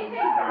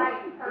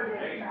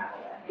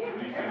 he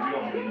said, we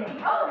don't get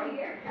nothing.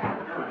 Yours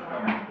coming.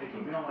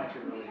 We don't like to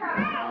really. When we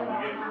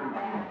get through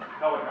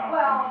helicopters.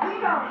 Well, we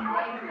don't,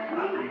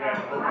 We have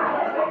to open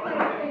all up.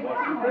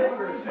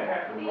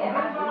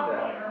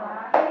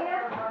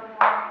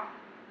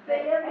 They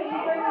have to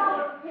run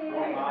like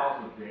 20 miles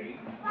a day.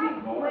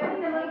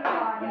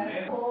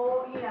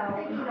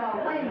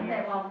 planes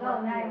that will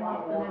go now, The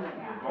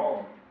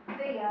dog.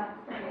 see ya,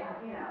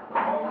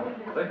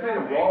 They feed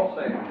them raw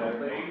salmon, don't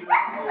they?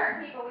 Certain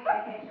people we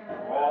vacation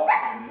with. Raw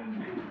and then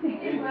We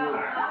do well, mom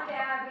and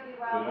dad, we do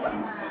well. but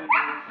only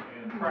inlets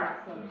and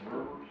traps and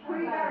rivers.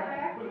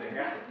 But they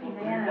have to put We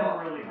don't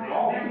really,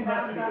 dog maybe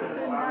that's because of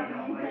why we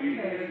don't like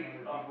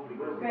vacation people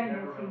because we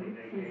never really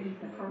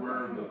vacation.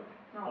 where the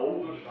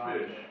oldest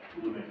fish,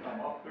 when they come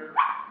up there,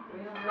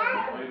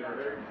 lay their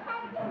eggs.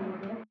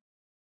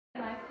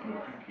 But you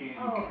can't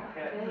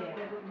even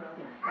catch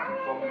for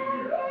so many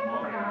years,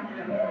 months and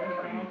years, you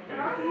can't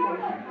catch it. You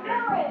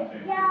catch it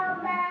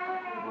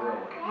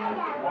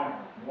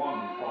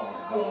one was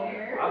falling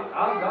down.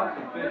 I've got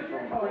some fish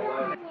from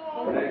Orlando,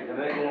 and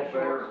they go up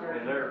there,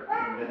 and they're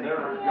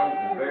young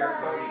from bear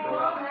coats go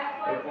out,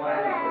 they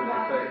fly in where they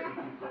take,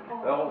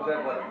 they almost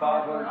have like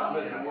 500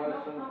 Smith and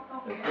Wesson,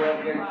 and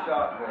 12-gauge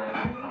shotgun,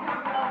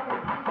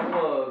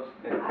 slugs,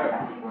 and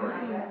pepper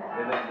spray.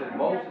 And they said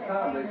most of the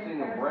time they've seen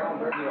them brown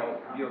bear,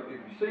 if you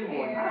see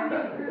one, you just kind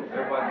of,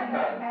 everybody just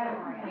kind of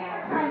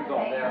moves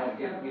on down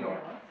and gives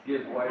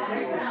way to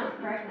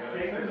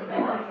They say the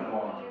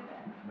freshwater,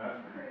 and that's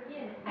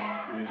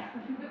The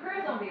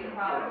cruise will be the 4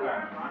 problem.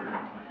 times a year,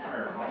 it's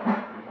fair,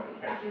 they don't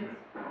catch it.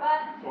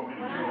 But So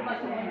many when I years, was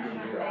like so an many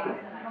instrument years.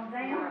 base and I was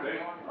They, I it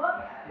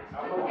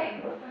love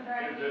takes it. some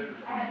driving. It's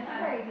interesting. I had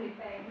time to do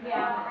things.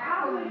 Yeah.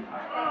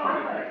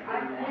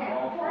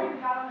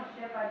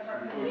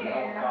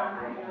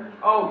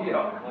 Oh,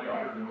 yeah.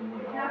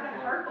 It's not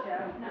gonna hurt you.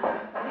 No.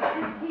 It's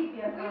just keep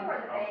you We were the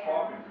I was band.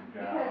 talking to some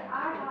guys, Because I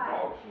the got-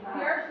 dog show.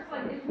 Yours just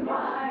like this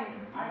fine.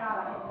 I got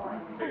a one.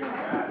 Take a guy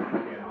to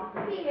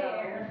Canada.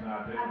 Pierre. It's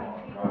not that long,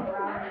 People right?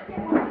 around it.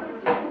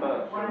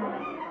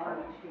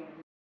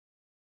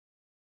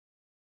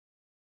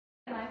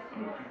 Nice to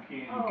But you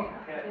can't even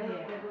catch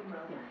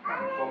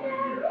for so many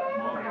years,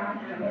 months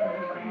and years, you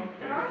can't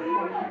catch it.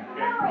 You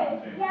catch it.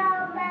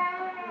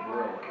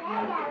 Really.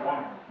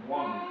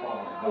 One was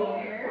falling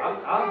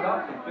down. I've got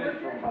some fish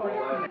from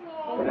Orlando,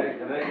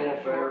 and they go up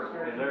there,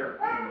 and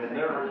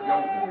they're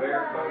young from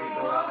bear coats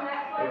go out,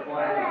 they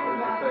fly in where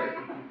they take,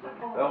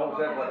 they almost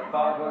have like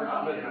 500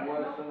 Smith and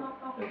Wesson,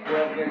 and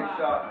 12-gauge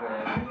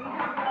shotgun,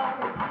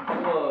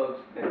 slugs,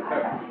 and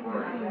pepper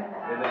spray.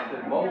 And they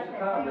said most of the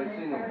time they've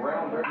seen them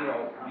brown bear, brown bear coats go out,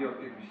 they fly in where they take, they almost have like 500 Smith and Wesson, and 12-gauge shotgun, slugs, and pepper spray. And they said most of the time they've seen them brown bear, if you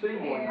see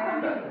one, you just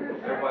kind of,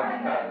 everybody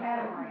just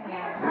kind of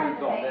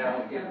moves on down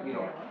and gives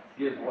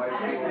way to They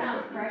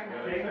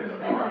say the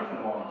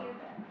freshwater, and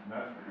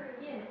that's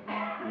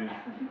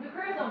The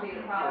cruise will be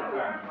the 4 problem. times a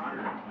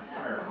year, it's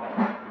fair, they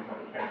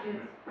don't catch it.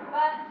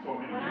 But So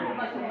many when I was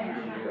years, like so an many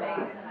instrument years.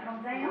 base and I was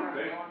They, I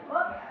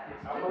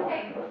it love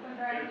takes it. some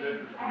driving. It's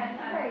interesting. I had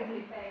time to do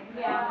things.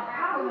 Yeah. I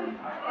think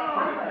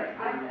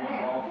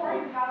everyone lost Before you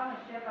hope. got on the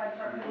ship, I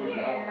started We put a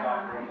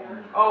helicopter up on the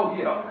Oh,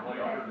 yeah.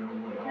 glacier and we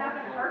went It's not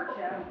gonna hurt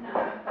you. No.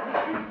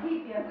 It's just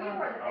keep you We were the I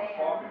was band.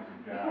 talking to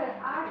some guys, Because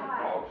I the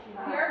got- dog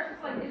show. Yours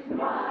just like this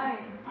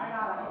fine. I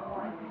got a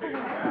one. Take a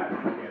guy to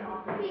Canada.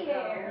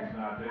 Pierre. It's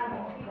not that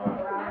long, People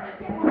right? around it.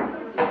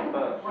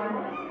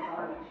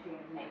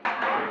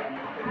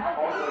 So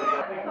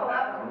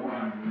that was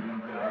one, we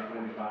went to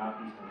I-45,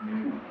 we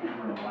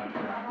were in a light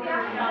shop. Yeah.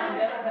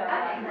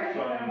 I think It's we're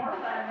sunny. More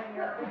fun when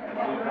you're. We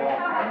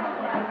walked around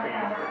like a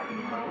camper in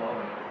the middle of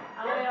it.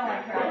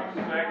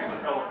 The second the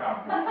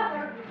helicopter came,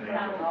 they were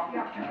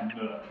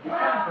nuts. The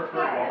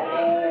whole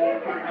Things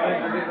are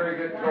thing. getting very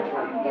good to go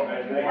for you.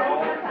 They all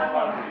come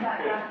out of these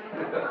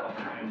pits,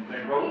 and they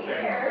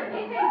rotate.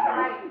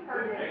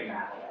 Hey,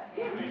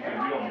 he said,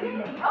 we don't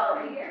get nothing.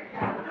 Yours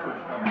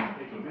coming.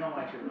 We don't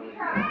like to really. When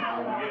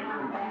we get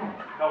through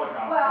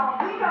helicopters. Well,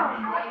 we don't.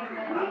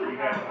 We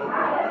have to open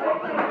all up.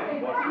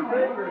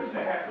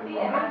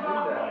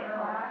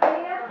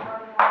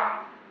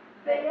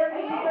 They have to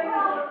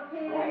run like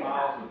 20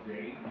 miles a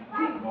day.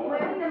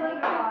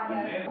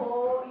 And then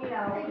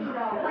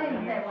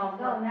Planes that will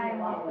go now, the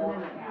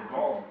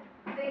dog.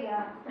 see ya,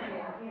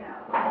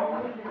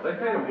 They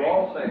feed them raw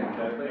salmon,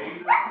 don't they?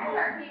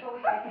 Certain people we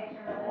vacation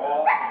with.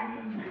 Raw and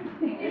then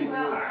We do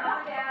well, mom and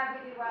dad, we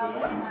do well.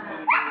 but only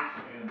inlets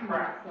and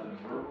traps and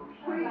rivers.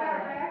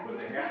 But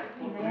they have to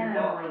put We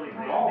don't really,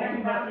 maybe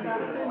that's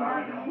because of why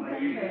we don't like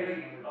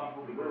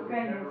people because we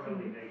never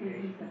really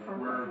vacation.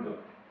 where the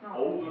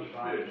oldest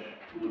fish,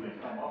 when they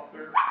come up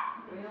there,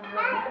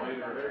 lay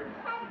their eggs.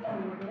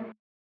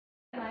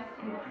 Nice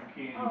to But you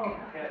can't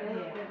even catch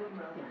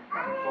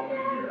for so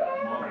many years,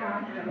 months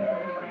and years,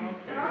 you can't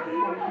catch it.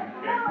 You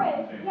catch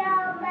it.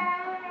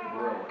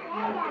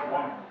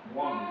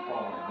 One was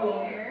falling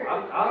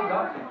down. I've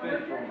got some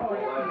fish from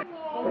Orlando,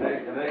 and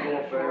they go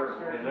up there,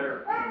 and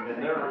they're going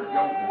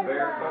to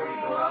bear coats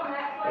go out,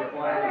 they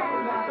fly in,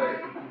 where they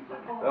take,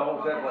 they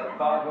almost have like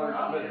 500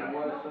 Smith and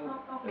Wesson,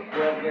 a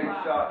 12-gauge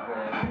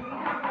shotgun,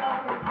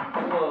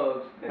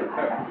 slugs, and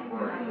pepper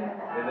spray.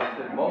 And they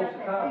said most of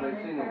the time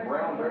they've seen them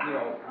brown, if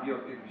you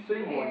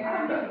see one, you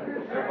just kind of,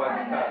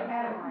 everybody just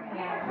kind of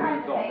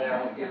breathes on down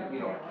and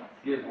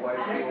gives way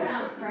to it.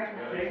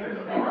 They say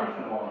the first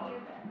one,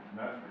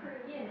 that's,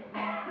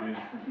 is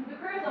The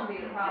crew's gonna be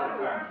the problem.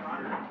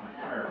 sometimes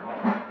higher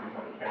level, they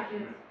don't catch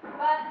it.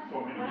 But So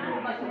many when I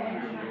was like units in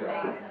will the do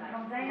base it. and I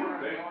Comes was down.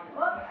 They,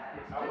 Whoop.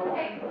 I love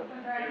it. It's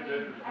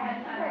interesting. I had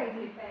time to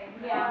do things.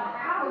 Yeah,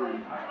 I would,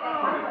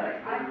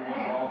 They're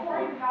doing golf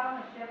before you course, got on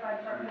the ship, I'd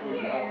start they're putting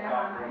doing the air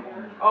on my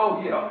helicopter, ears. Oh,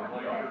 yeah.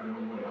 laser, they're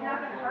doing It's golf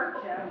not gonna hurt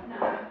course. you, No.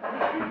 but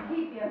it should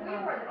keep you We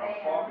from, were the I was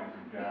band. talking to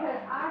guys,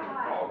 because I the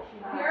got, dog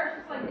sled. Yours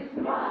just like this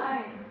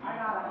fine. I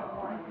got a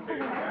one.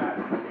 Take a guy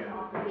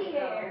and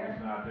Pierre.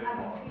 it's not this I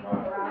mean, long, people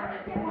right? around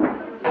it,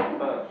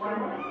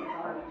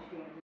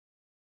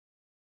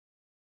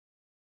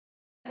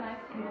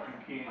 Nice to meet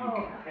But you.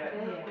 you can't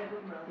even catch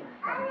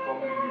for so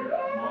many years,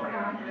 months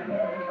and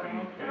years, you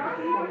can't catch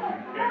it. You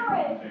catch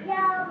these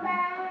things.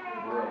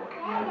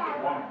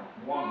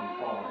 One was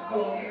falling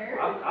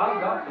down.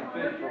 I've got some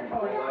fish from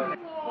Orlando,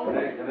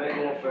 and they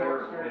go up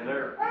there, and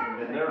they're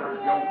going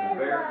to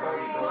bear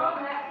coats go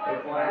out, they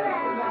fly in,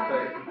 where they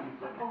take,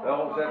 they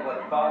almost have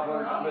like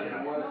 500 Smith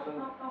and Wesson,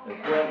 a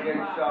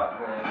 12-gauge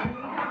shotgun,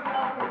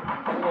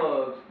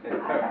 slugs, and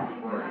pepper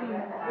spray.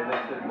 And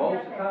they said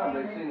most of the time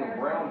they've seen them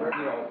brown, if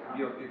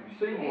you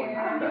see one, you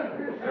just kind of,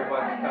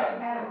 everybody just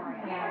kind of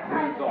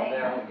breathes on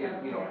down and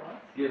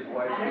gives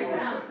way to it.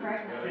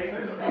 They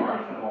say the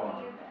first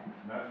one,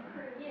 that's,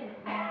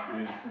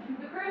 is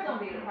The crew's gonna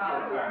be the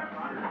problem.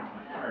 sometimes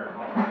higher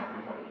level,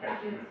 they don't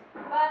catch it.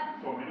 But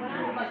So many when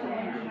I was like in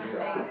units the will do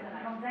it. base and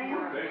I comes was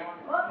down. They,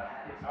 Whoop.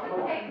 I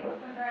love Hey, it.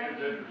 when they're It's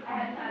interesting. I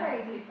had time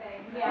to do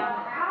things. Yeah,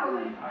 I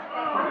would,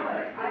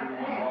 They're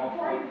doing golf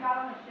before you course, got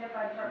on the ship,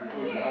 I'd start they're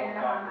putting doing the air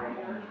on my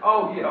helicopter, ears.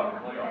 Oh, yeah.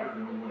 laser, they're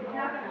doing It's golf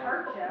not gonna course.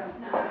 hurt you,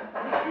 No.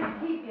 but it should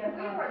keep you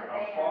We from, were the I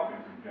was band. talking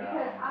to guys,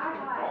 because I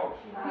the got, dog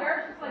sled.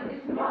 Yours just like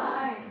this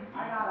fine.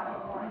 I got a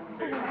one.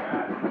 Take a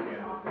guy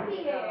and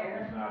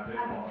Pierre. it's not this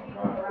I mean, long,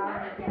 people right?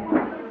 around it,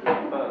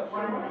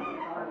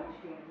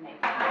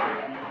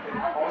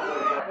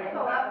 It's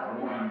a lot of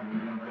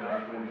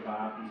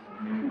 45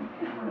 minutes,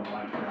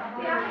 like that.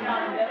 Yeah, I know.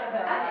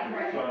 I think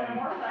we're Sunny.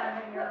 more fun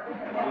than your.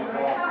 They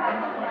walk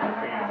around like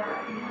a camper.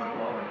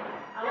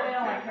 I really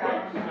don't like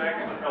traveling. The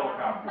second the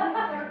helicopter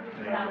comes,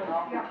 they go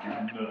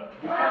nuts.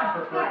 The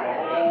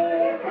whole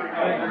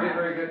Things are getting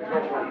very good to go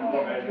for.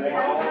 and they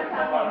all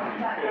come out of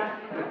these pits,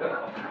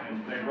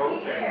 and they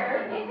rotate.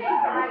 He's a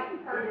right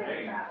person to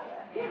Hey, travel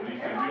with. he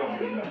said, we don't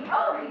do nothing.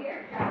 Oh,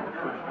 Pierre.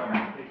 First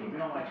time, We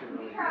don't like to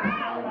really.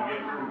 when we get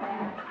through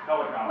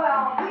helicopter.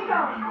 Well, we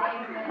don't,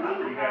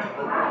 We have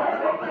to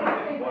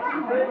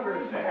they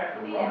have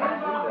to run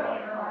it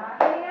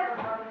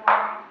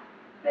like,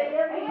 Sam,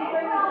 you bring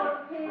a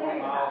little 20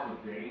 kid. miles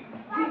a day.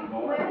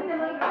 Women to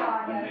look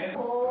on you,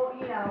 full,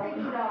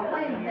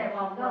 planes that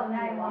will go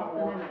now off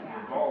the moon.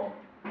 The dog,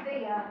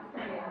 See ya,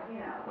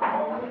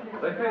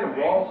 They feed them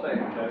raw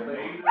salmon, don't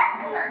they? native,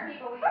 Certain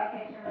people we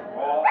vacation with.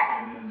 raw,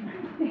 and then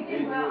We do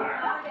well with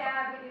mom and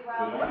dad, we do the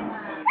well with only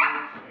mine.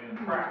 candidates and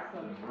traps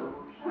and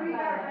rivers, Who you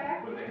got back?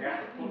 but they have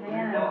to put We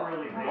them never up.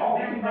 really The dog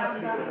vacationed. ain't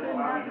nothing to do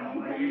Why we with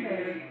don't it.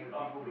 vacation.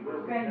 Up the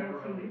river, Never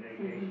really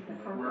vacationed.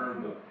 where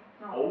the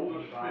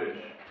oldest fish,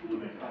 when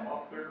they come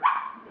up there,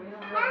 they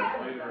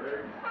lay their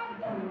eggs.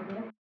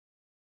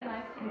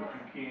 Nice to But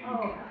meet you you.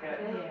 can't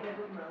even catch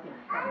for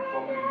so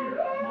many years,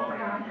 months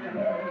and years,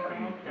 you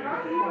can't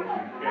catch these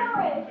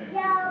things.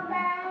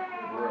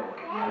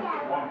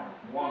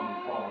 One was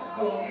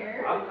falling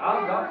down.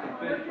 I've got some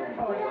fish from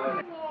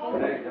Orlando,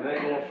 and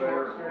they go up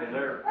there, and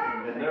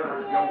they're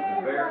going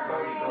to bear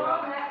coats go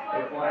out,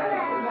 they fly in,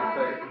 where they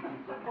take,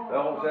 they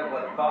almost have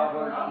like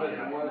 500 Smith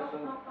and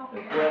Wesson, a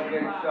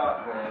 12-gauge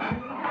shotgun,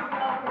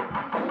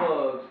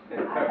 slugs,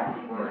 and pepper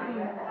spray.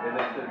 And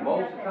they said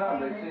most of the time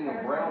they've seen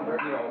them brown, if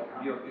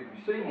you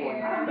see one,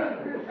 you just kind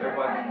of,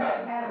 everybody just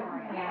kind of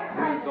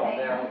breathes on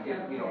down and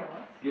gives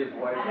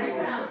way to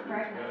it.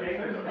 They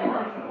say the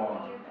first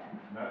one,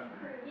 that's,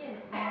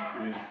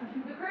 is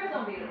The crew's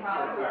gonna be the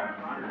problem.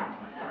 sometimes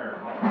higher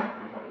level,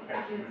 they don't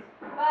catch it.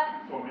 But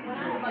So many when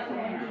I was like in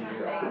units the will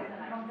do it. base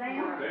and I was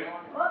They,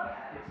 Whoop.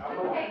 I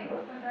love Hey, it.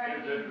 when they're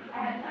It's interesting. I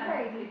had time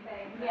to do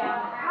things.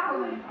 Yeah, I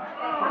would,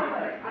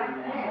 They're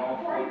doing golf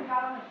before you course,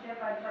 got on the ship,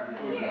 I'd start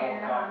they're putting doing the air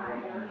on my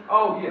helicopter, ears.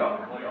 Oh,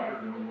 yeah. laser, they're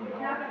doing It's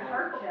golf not gonna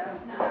hurt course. you,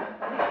 No.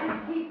 but it should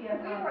keep you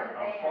We from, were the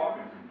I was band.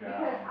 talking to guys,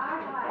 because I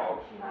the got, dog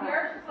sled.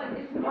 Yours just like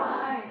this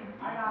fine.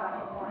 I got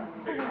a one.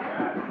 Take a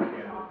guy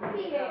and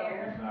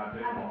Pierre. it's not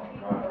this I mean, long,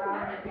 people right?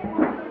 around it,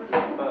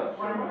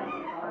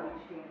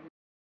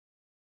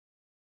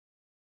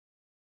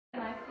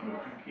 Nice to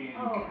But meet you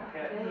you.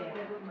 can't even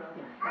catch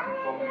for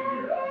so many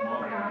years,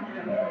 months and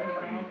years, you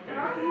can't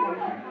catch these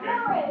things.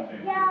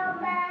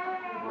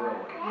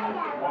 Really?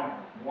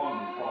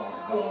 One was falling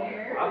apart.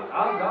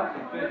 I've got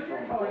some fish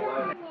from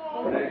last,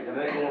 and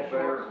they go up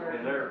there, and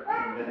they're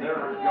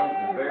young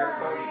bear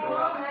coats go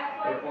out,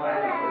 they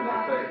fly in where they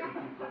take,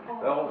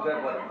 they almost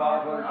have like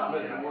 500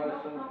 Smith and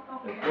Wesson,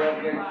 a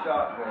 12-gauge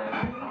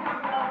shotgun,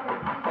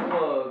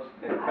 slugs,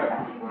 and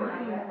pepper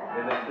spray.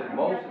 And they said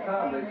most of the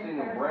time they've seen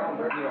them brown,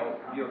 if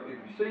you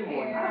see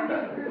one, you just kind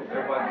of,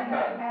 everybody just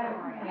kind of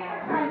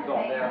moves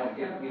on down and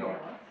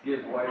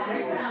gives way to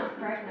it.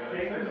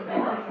 They say the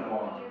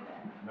freshwater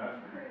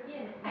message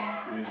is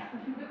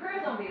The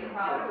crew's gonna be the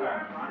problem.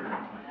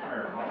 sometimes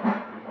higher level.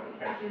 They don't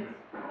catch it.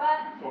 But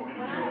So many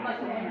when I was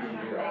like years. in the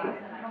base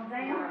and I was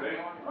there. They,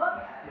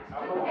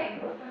 Hey,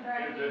 when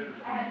they're at the,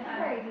 I had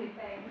time to do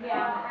things.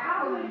 Yeah.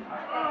 I would,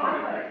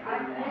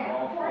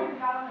 before you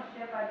got on the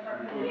ship, I'd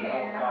start putting your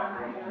hair on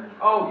my ears.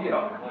 Oh,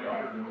 yeah.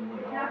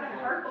 It's not gonna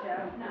hurt you,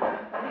 No.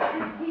 but it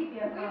should keep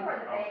you We from,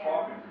 were the I was band.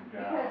 talking to some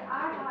guys. because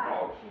I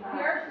got,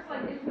 Yours just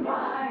like this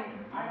fine.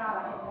 I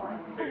got a one.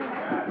 Take a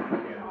bath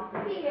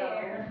and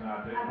Pierre. it's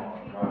not that I mean,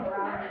 long. people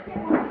are out there,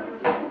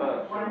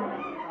 yeah.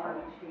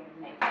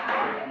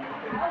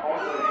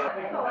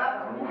 So that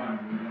was one.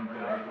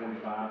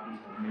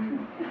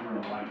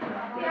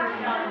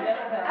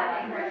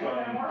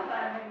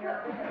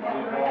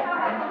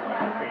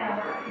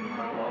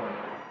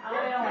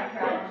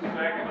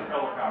 Second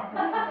helicopter.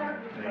 Things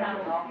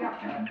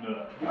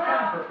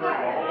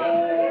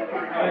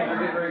are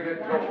getting very good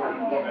to go for you.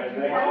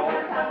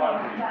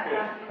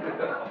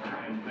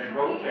 And they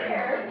rotate.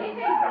 It takes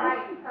the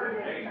right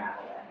person to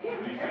travel with. He said,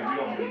 we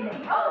don't get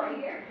nothing. Oh,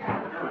 here.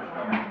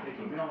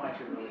 We don't like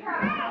it really.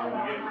 When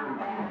we get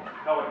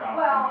through helicopter.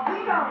 Well,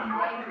 we don't,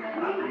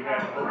 We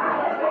have to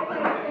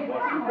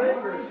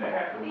they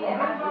have to run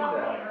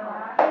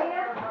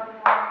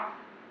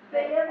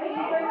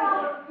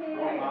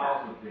 20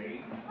 miles a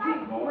day.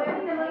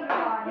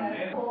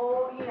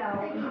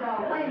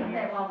 planes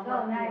that will go,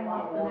 now you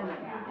want to do it.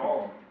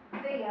 Dog.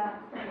 See ya,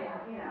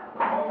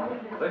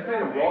 They feed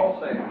them raw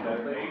salmon,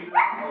 don't they?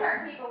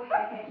 Certain people we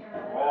vacation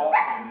with. Raw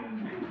and then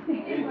We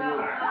do well, mom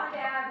and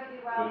dad, we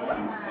do the well. only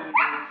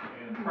entities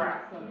and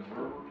traps and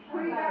rivers. Who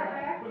you got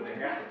back? But they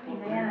have to put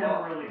They them never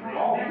up. really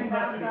All vacation. the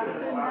nothing Never to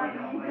really allow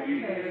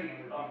vacation.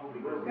 way up the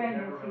river.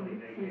 Never really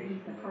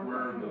vacation.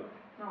 Where the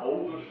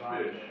oldest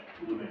fish,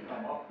 when they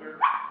come up there,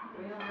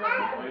 they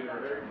lay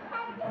their eggs.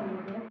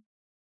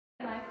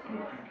 Nice to But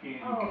know. you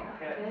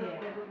can't even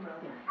catch for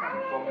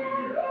so many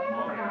years,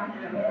 months and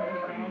years, you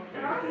can't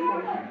catch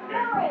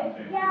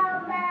anything.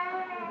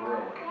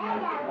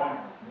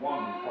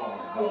 One was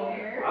falling apart.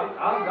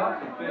 I've got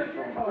some fish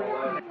from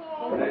last,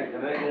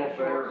 and they go up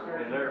there,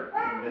 and they're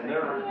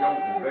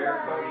young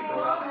bear coats go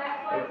out,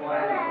 they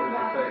fly in where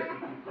they take,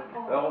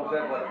 they almost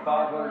have like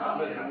 500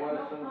 Smith and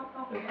Wesson,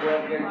 a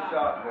 12-gauge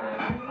shotgun,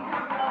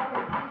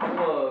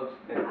 slugs,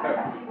 and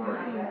pepper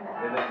spray.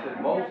 And they said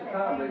most of the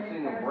time they've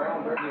seen them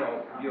brown, if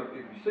you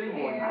see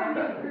one, you just kind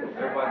of,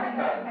 everybody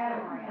just kind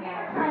of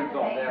moves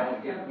on down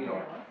and gives way to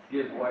it.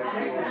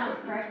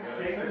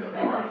 They say the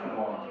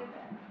freshwater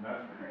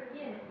message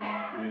is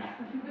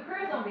The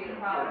crew's gonna be the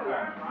problem.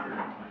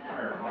 sometimes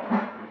higher level.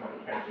 They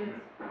don't catch it.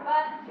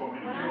 But So many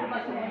when I was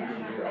like in the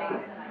years.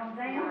 base and I was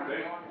there.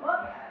 They,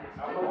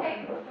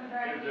 Hey, when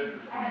they're at the,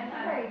 I had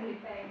time to do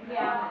things.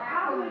 Yeah.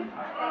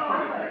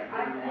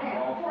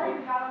 before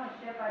you got on the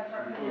ship, I'd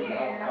start putting your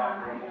hair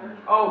on my ears.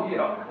 Oh,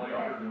 yeah.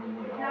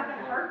 It's not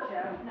gonna hurt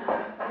you, No.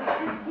 but it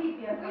should keep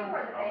you We from,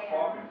 were the I was band.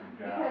 talking to some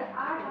guys. because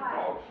I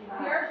got,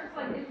 Yours just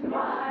like this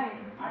fine.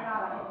 I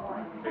got a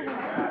one. Take a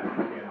bath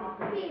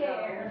and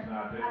Pierre. it's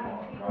not that I mean,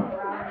 long. people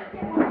are out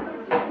there,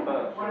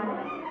 yeah.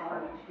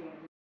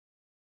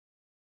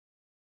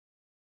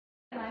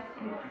 Nice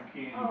to know.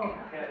 You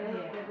can't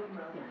even catch for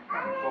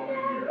so many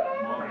years,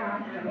 months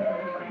and years,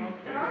 you can't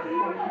catch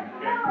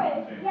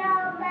anything.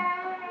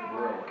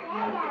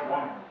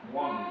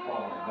 One was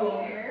falling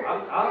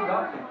apart. I've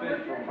got some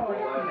fish from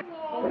last,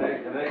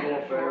 and they go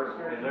up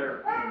there, and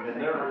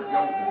they're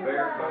young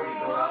bear coats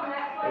go out,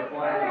 they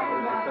fly in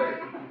where they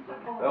take,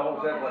 they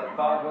almost have like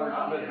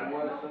 500 Smith and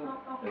Wesson,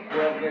 a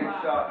 12-gauge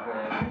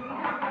shotgun,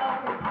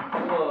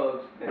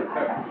 slugs, and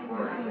pepper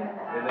spray.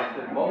 And they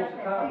said most of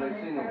the time they've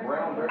seen them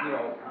brown, if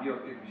you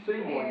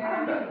see one, you just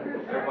kind of,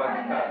 everybody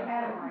just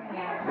kind of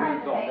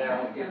moves on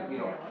down and gives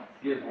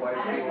way to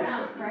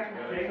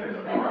it. They say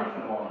the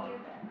freshwater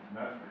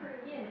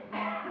message is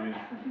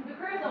The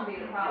crew's gonna be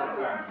the problem.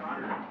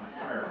 sometimes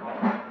higher level.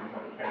 They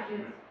don't catch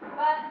it.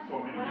 But So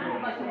many when I was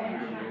like in the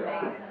years.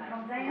 base and I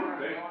was there.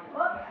 They,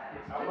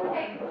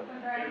 Hey, when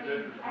they're at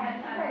the, I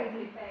had time to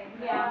do things.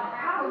 Yeah.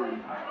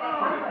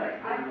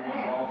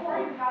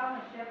 Before you got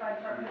on the ship, I'd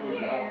start putting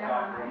your hair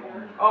on my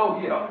ears. Oh,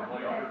 yeah. It's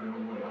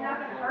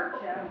not gonna hurt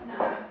you, No.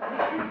 but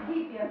it should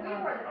keep you We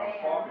from, were the I was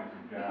band. talking to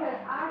some guys.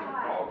 because I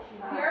got,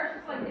 Yours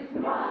just like this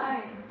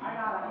fine. I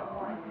got a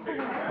one.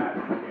 Take a bath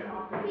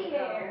and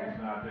Pierre.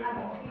 it's not that I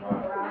mean, long. people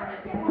are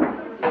out there,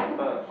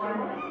 yeah.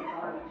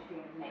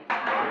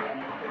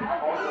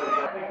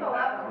 So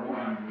that was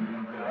one.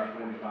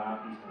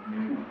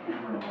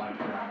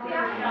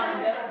 Yeah.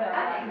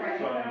 I think we're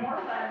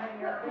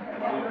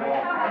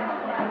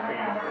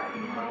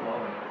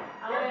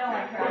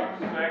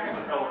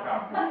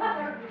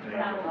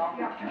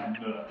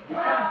nuts. You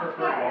kind of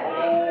prefer The the whole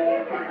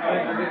Things thing. are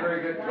getting very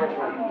good to go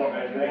for you. They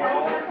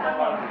all,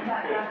 somebody gets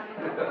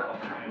pissed,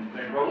 and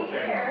they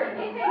rotate. Here,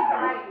 They it takes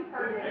right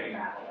for say, this hey,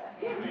 travel.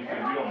 he said,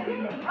 we don't do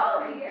nothing. Oh,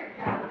 here.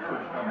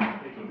 Yours coming.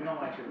 We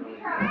don't like to really.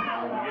 When we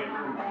get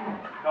through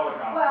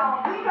helicopters. Well,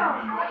 we don't,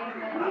 We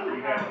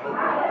had to move I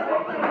all just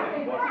up.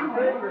 think What's your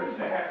favorite?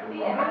 They have to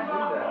Yeah. run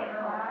through like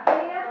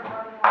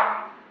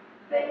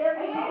Sam,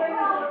 can you bring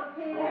all those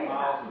 20 kids?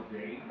 miles a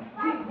day.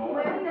 When we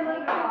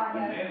look on,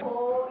 And then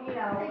full,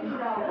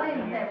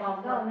 planes that will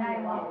go now,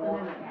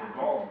 won't the go.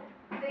 dog,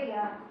 See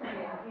ya,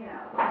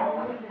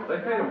 They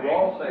feed them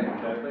raw salmon,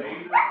 don't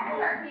they?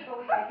 Certain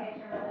people we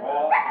vacation with.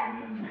 raw, and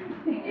then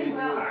We do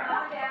well with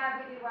mom and dad,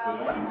 we do they well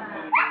with only mom.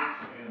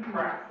 put in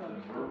traps and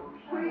rivers,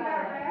 Where you got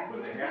it back?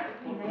 but they have to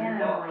put We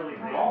them never up. really,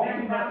 All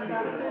maybe that's these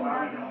because of why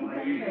we Couldn't don't do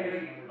like anything.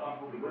 vacationing with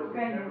people because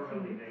we never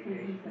really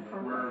vacation.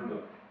 Where the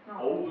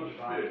oldest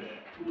fish,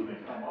 when they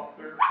come up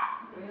there,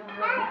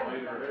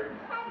 lay their eggs,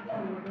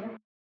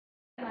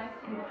 Nice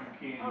to but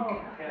meet you can't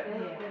even catch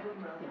Yeah. so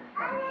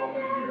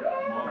many years,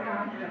 months,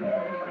 and years, you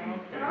can't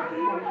catch them the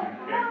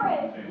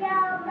same fish.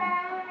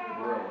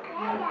 Really.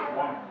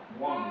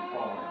 One was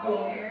called a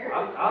dog.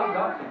 I've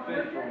got some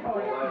fish from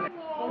Orlando,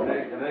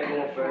 and they go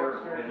up there,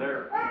 and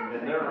they're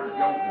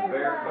jumping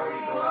bear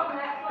coast go out,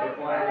 they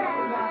fly in the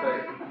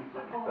take.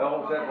 They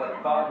almost have like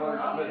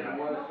 500 Smith and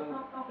Wesson, a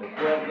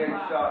 12-gauge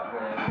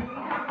shotgun,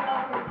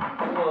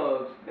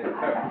 slugs, and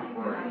pepper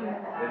spray.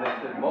 And they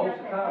said most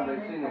of the time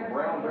they've seen them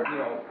brown bear, if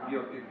you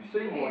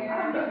see one, you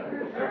just kind of,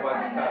 everybody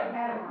just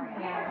kind of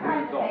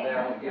moves on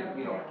down and gives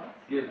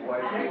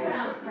way to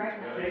it.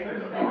 They say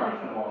the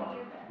freshwater,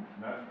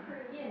 and that's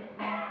is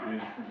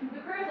The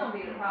crew's gonna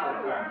be the 4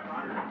 problem. times a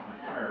year, it's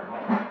fair, they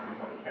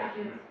don't catch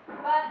it.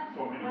 But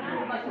So many when I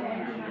years, was like so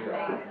many in years. the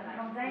base and I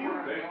Come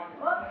down. They,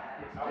 Whoops.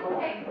 I don't know,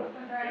 Hey,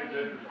 when they're it's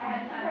interesting. I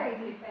had time to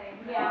do things.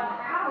 Yeah. I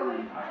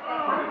would,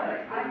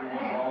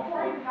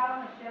 before you got on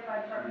the ship,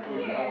 I'd start We putting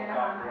flew the your hair on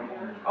helicopter my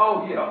over Oh,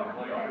 yeah. the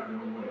glacier, and then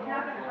we went It's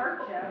not gonna hurt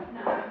you.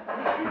 No. It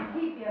should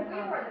keep you We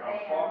from. were the I was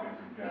band. talking to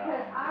the guy,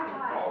 Because I the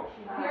got- dog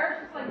sled. Yours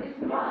just like,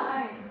 it's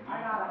mine. I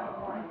got a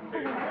warning.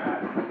 Take a guy,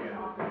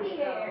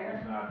 Here.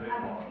 it's not that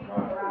long, People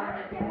right? around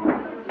it.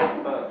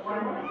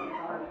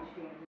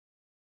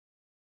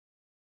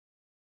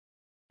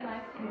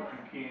 Nice to But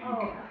meet you you.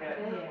 can't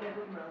even catch so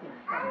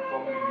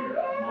many years,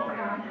 months,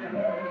 and years, you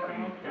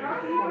can't catch them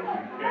the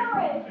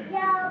same fish.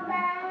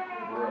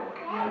 Really.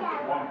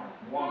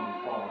 One was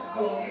called a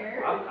dog.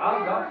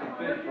 I've got some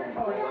fish from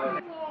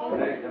Orlando,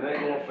 and they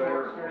go up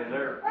there, and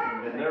they're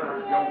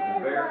jumping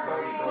bear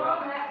coast go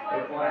out,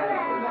 they fly in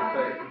the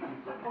take.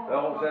 They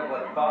almost have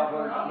like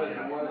 500 Smith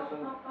and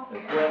Wesson, a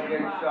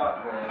 12-gauge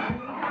shotgun,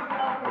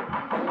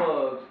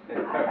 slugs,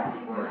 and pepper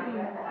spray.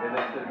 And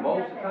they said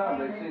most of the time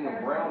they've seen them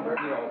brown bear,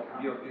 if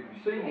you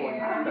see one,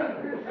 you just kind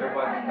of,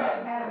 everybody just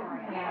kind of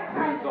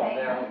moves on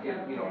down and gives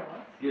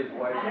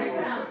way to it.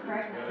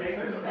 They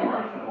say the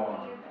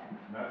freshwater,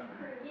 and that's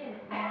is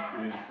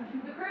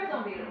The crew's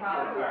gonna be the 4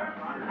 problem. times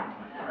a year,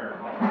 it's fair,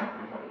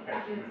 they don't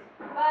catch it.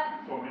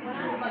 But So many when I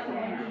years, was like so in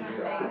many the years.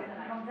 base and I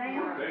Come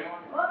down. They,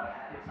 Whoops. I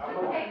don't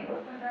know, Hey,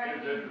 when they're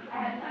it's interesting. I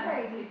had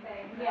time to do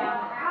things.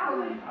 Yeah. I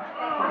would,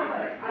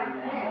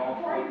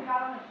 before you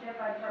got on the ship,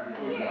 I'd start We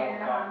putting flew your the hair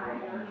on helicopter my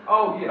over the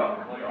Oh, yeah.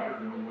 glacier, and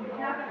then we went It's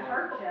not gonna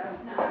hurt you.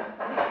 No.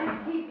 It should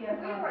keep you We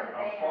from. were the I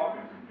was band.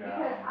 talking to the guy,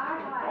 Because I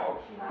the got- dog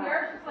sled.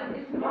 Yours just like,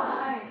 it's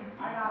mine.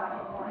 I got a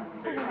warning.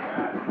 Take a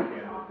guy,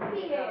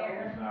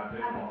 Here. it's not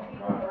that long,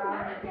 People right?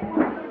 around it.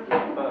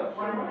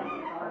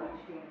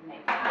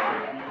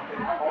 So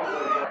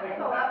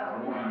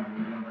up.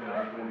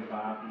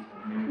 45,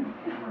 you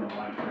were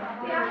like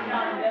that. Yeah. I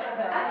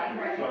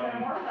think So, we're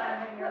more fun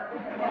when you're. we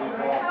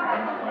walked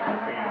around like a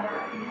family.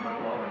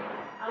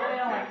 I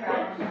don't like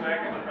trying. The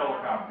second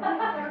helicopter came,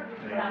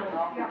 they were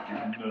nuts.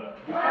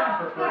 You kind of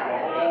prefer The the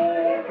whole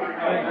Things are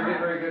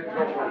getting very good to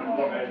go for you.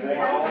 they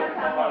all,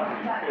 somebody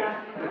gets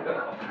pissed,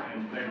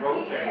 and they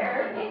rotate.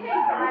 Here, it takes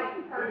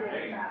right for this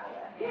Hey, travel.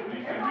 he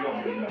said, we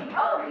don't do nothing.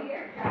 Oh,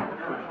 here.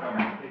 Yours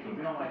coming. We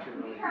don't like to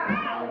really. When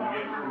we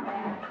get through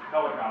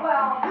helicopters.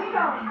 Well, we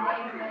don't,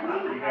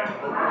 We had to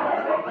move all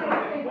up.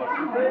 What's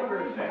your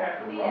favorite? They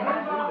have to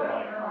run through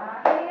like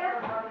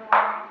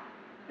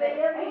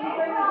Sam, can you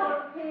bring all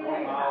those 20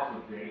 kids? miles a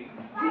day.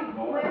 When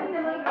we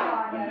look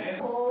on, And then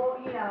full,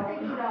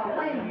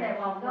 planes that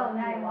will go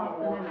now, won't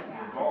go. the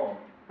dog,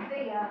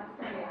 See ya,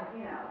 They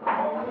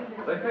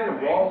feed them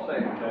raw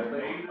salmon, don't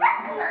they?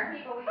 Certain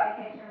people we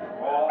vacation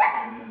with. raw,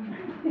 and then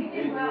We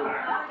do well with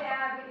mom and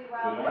dad, we do they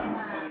well with only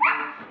mom. put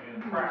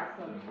in traps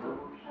and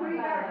rivers, Where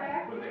you got it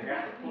back? but they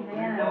have to put We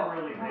them never up.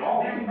 really,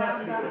 All maybe that's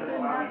these because of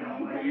why we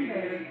don't like we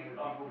vacationing with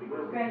people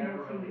because we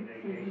never really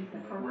vacation.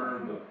 where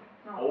the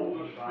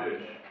oldest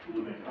fish,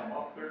 when they come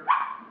up there,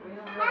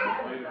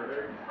 lay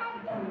their eggs,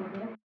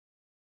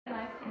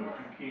 Nice to but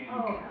meet you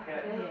can't even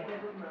catch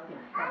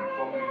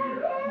so many years,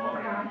 months,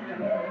 and years, you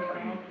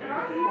can't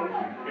catch them the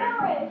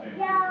same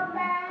fish.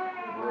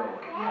 Really.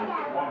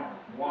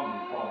 One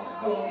was called a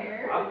dog. you.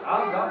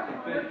 I've got some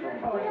fish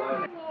from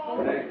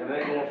Orlando, and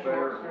they go up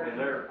there,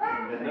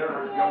 and their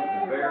goats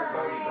and bear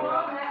cubs go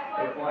out,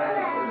 they fly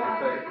in and they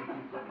take,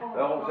 they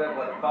almost have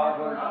like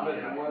 500 Smith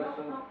and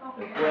Wesson,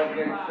 a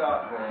 12-gauge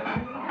shotgun,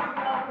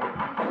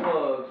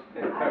 slugs,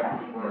 and pepper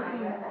spray.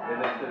 And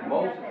they said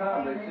most of the time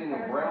they've seen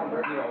them brown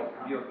bear,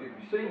 if you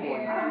see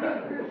one, you just kind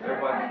of,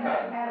 everybody just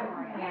kind of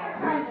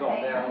moves on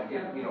down and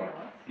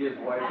gives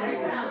way to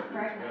it.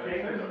 They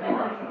say the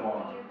first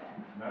one,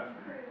 and that's,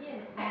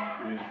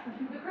 is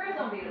The crew's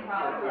gonna be the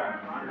problem. sometimes a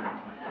year,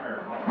 it's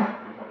marathon,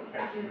 it's like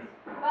catching it.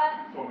 But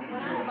So many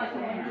when I years, like so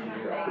to many finish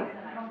years. my face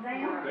and I Comes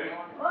down. They,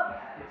 Whoop.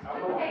 I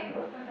love okay, it.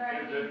 when they're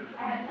It's interesting.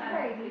 I had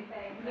time to do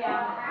things.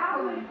 Yeah. I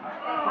would.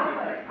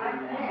 I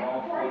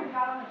Before you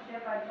got on the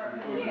ship, I'd start we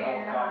putting put the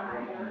air helicopter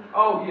on up on your. the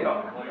Oh, yeah.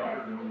 glacier,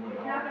 then we went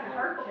It's not gonna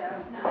hurt you.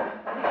 No.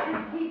 It's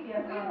gonna keep you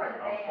We from. were the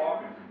I was band.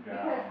 talking to the guy,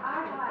 Because I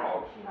the got.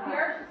 dog store.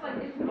 Yours just like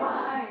it's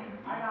fine.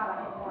 I got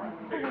a one.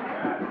 Take a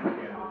guy to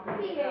Canada.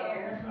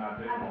 Pierre. It's not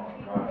that long,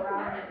 People right? were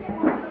out there.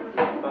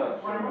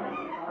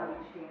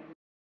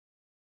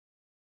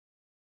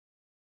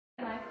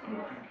 Nice to meet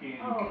But you. you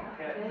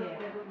can't even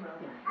catch Yeah.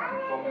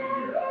 so many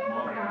years,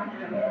 months,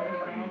 and years, you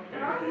can't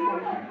catch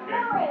anything.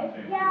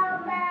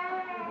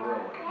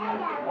 Really.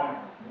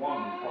 One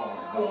was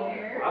called.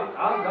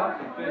 I've got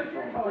some fish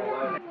from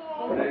Orlando,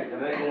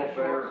 and they go up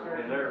there,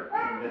 and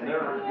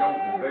their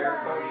goats and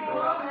bear cubs go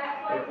out,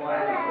 they fly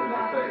in and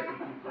they take,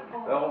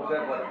 they almost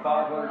have like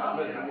 500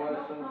 Smith and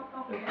Wesson,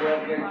 a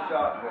 12-gauge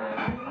shotgun,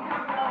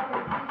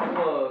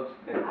 slugs,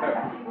 and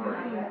pepper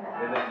spray.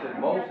 And they said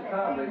most of the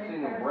time they've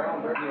seen them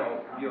brown bear,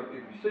 if you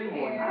see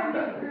one, you just kind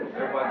of,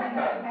 everybody just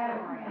kind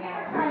of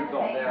moves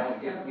on down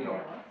and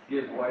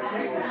gives way to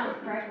it.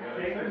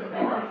 They say the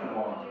first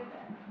one,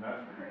 and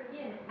that's,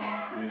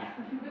 is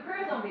The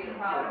crew's gonna be the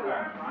problem. sometimes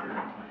a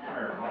year, it's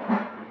marathon,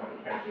 it's like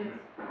catching it.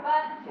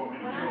 But So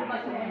many when I years,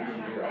 like so to many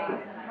finish my years.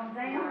 face and I Comes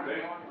down.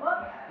 They, Whoop.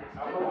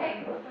 I love okay,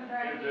 it. when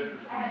they're It's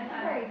interesting. I had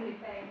time to do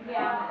things.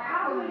 Yeah.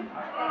 I would.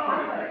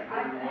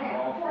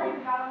 Before you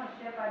got on the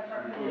ship, I'd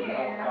start We putting put the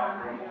air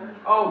helicopter on up on your.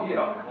 the Oh,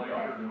 yeah.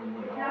 glacier, then we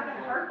went It's not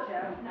gonna hurt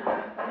you. No.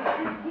 It's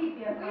gonna keep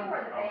you We from.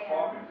 were the I was band.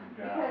 talking to the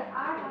guy, Because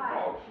I the got.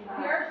 dog store.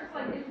 Yours just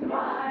like it's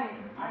fine.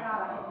 I got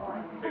a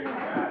one. Take a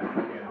guy to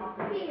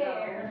Canada.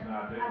 Pierre. It's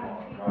not that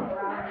long, People right?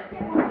 were out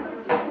there.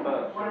 It's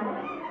 11.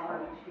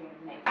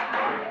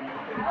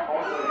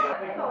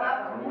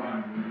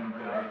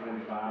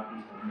 25,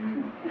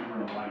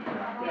 like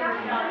that. Yeah,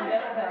 I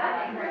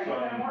think It's right.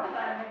 sunny. More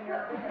fun when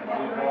you're. It's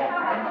all like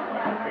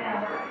a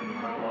family.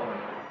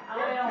 I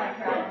really don't like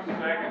traveling. The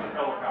second the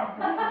helicopter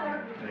was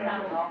in, they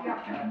Sounds were awful.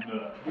 nuts.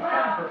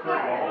 Well, The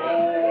good. whole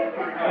Things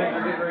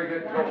are getting very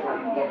good. and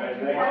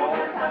they all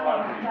come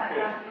out of these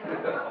pits,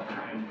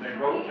 and they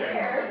rotate.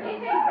 He's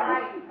the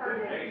right And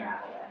person to hey,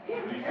 travel with.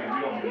 and he said, we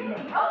don't get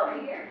nothing. Oh,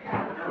 here.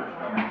 First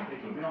coming, so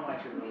We don't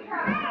like to really.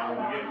 when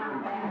we get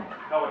through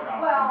helicopter.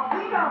 Well,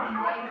 we don't.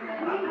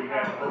 We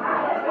have to open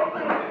all up,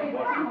 and they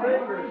have to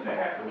run through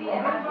that.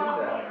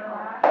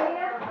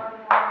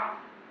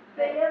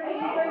 Sam,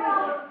 you bring a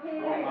little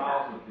 20 kid.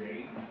 miles a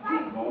day.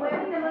 When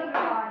the movie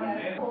on,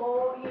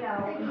 full,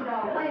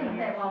 planes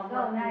that will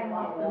go now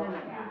off the movie.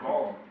 The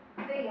dog,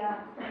 See ya,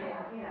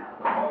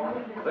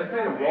 They feed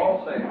them raw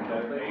salmon,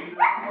 don't they? native,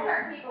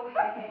 Certain people we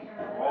vacation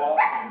really raw,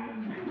 well. and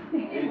then We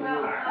do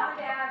well, mom and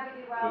dad,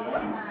 we do well. but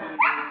only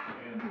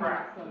in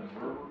traps and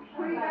rivers.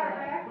 Who you got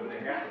back? But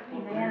they have to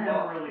put They them never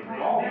up. really, The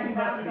dog they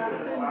nothing to do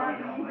with why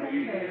we don't like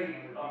Way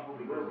vacation. up the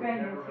river,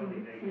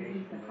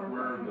 Pregnancy is the first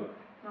where one.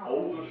 the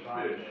oldest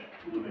fish,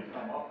 when they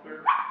come up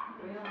there,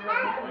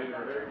 lay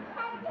their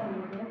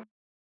eggs.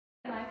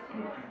 Nice to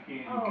meet But you.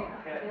 you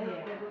can't even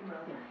catch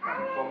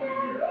so many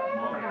years,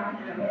 months,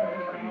 and years,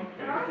 you can't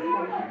catch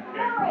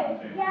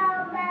anything.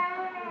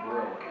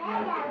 Really.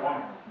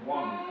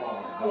 One was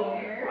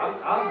called.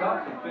 I've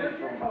got some fish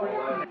from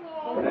Orlando,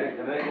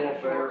 and they go up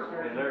there,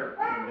 and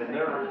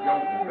their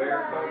goats and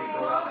bear cubs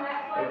go out,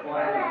 they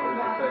fly in and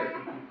they take,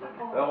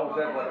 they almost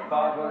have like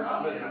 500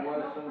 Smith and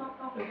Wesson,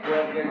 a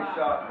 12-gauge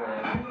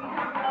shotgun,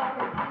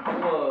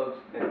 slugs,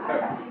 and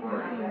pepper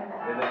spray.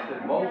 And they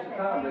said most of the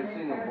time they've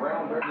seen them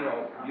brown bear,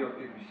 if you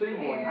see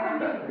one, you just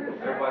kind of,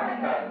 everybody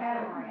just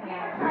kind of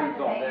moves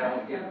on down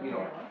and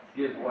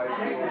gives way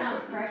to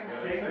it.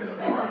 They say the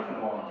first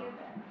one,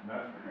 and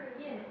that's,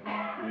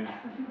 is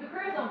The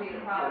crew's gonna be the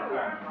problem.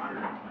 sometimes a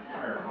year, it's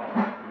marathon,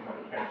 it's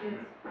like catching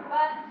it.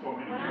 But So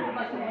many when I years,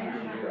 like so to many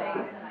finish my years.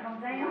 face and I. Comes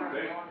down.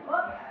 They,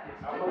 Whoop.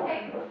 I love Okay,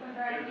 it. when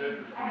they're It's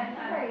interesting. I had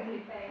time to do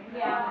things.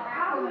 Yeah.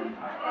 I would.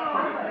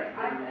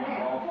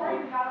 Before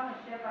you got on the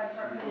ship, I'd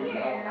start We putting put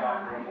the air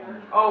helicopter on up your. on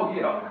the Oh,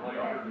 yeah.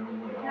 glacier, then we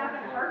went It's not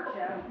gonna hurt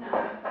you. No.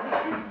 It's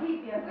gonna keep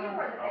you We from.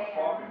 were the I was band.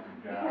 talking to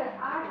the guy, Because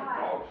I the got.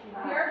 dog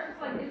store. Yours just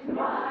like it's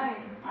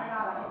fine. I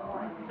got a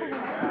one. Take a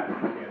guy to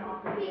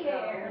Canada.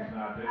 Pierre. It's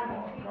not that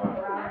long, People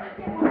were right? out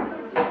there.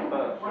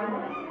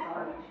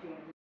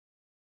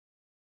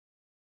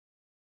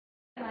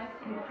 Nice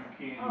to meet But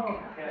you. you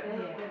can't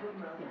even catch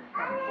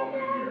so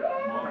many years,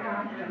 months,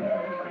 and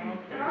years, you can't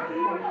catch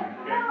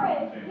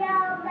anything.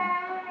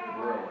 Really.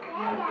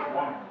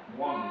 Really.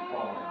 One was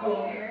falling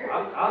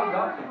apart. I've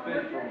got some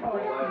fish from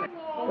last,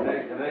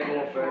 and they go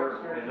up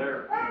there, and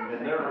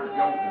they're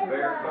jumping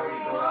bear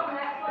coats go out,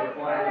 they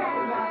fly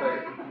where they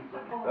take,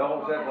 they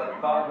almost have like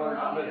 500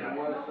 Smith and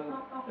Wesson,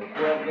 a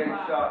 12-gauge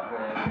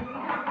shotgun,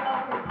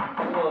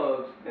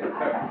 slugs, and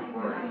pepper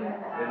spray.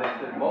 And they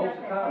said most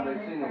of the time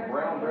they've seen them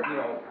brown bear,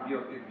 if you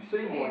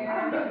see one, you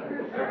just kind of,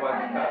 everybody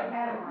just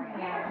kind of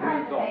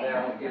moves on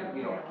down and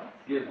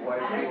gives way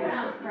to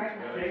it.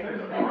 They say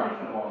the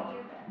first one,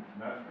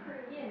 and that's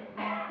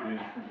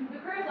The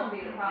crew's gonna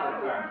be the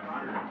problem. times a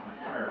year,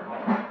 it's fair,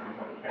 they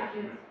don't catch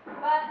it.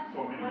 But So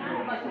many when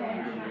I like to units.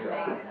 mention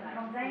my face and I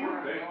Comes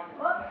down. They,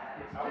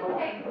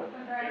 take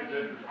when they're it's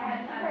interesting. I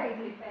had time to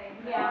do things.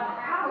 Yeah.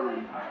 I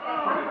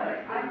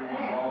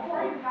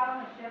Before you got on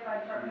the ship,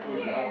 I'd start putting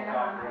your hair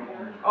down my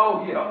ears.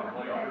 Oh, yeah.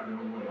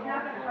 It's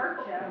not gonna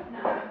hurt you,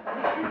 No. but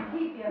it's gonna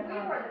keep you We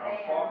from, were the I was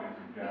band. talking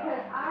to a guy,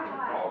 because I the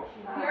got, dog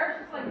store. Yours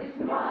just like it's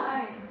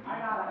mine. I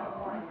got a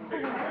warning.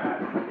 Take a guy,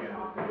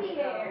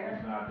 Pierre.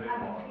 it's not that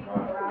long, People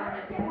were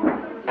right? out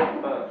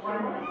there.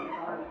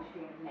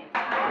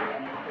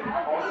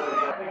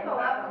 So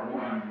that was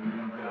one.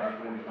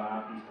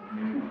 45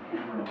 minutes, you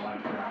were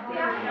like that.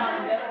 Yeah, I'm not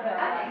a bit of it.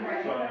 I think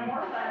we're Sunny.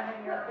 More fun than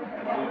your. It's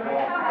all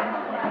like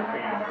a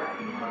camper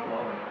in the middle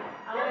of it.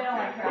 I really don't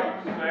like The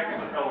traveling. second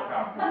the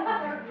helicopter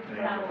comes, they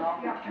go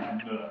nuts.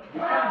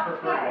 The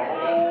whole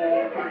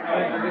Things freaking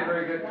are getting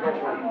very good to go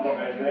for.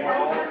 they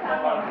all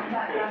come out of these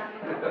pits,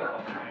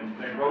 and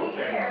they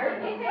rotate.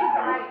 He's the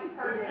right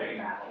person to Hey,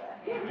 travel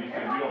with. he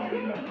said, we don't do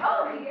nothing.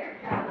 Oh, here.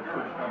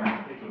 Yours coming.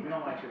 We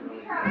don't like to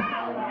really.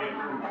 When we get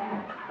through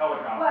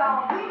helicopter.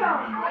 Well, we don't,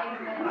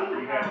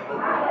 We have to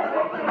put all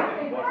up there.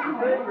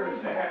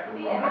 They have to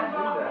run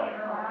through like,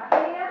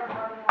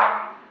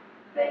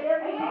 They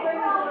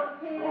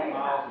 20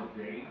 miles a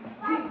day.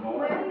 When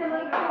the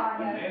moon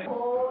on,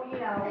 full,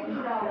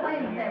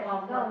 planes that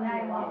will go now,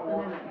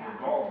 will The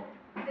dog,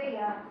 see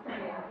ya,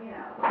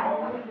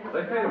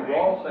 They feed them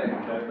raw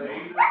salmon, don't they?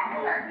 native,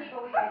 Start keep a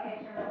week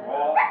vacation.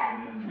 raw, and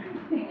then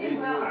We do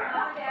well,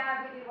 mom and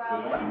dad, we do they well.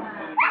 only use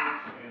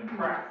inwards and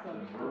traps and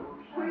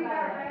rivers, Who you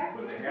got back?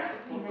 but they have to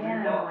put They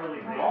them never up. really,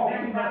 The they dog,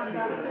 never they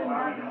really, put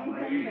why we don't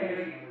like it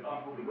vacationing up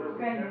with the people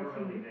river. because we never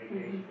really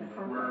vacation.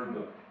 Where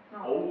the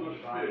oldest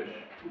fish,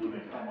 when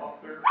they come up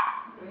there,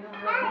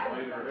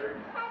 lay their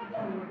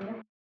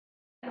eggs,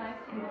 Nice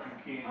but you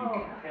can't even Oh,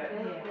 catch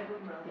for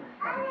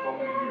so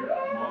many years,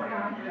 months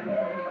and years,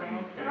 you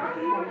can't catch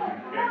it. You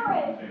catch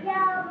it,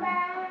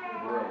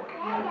 Really.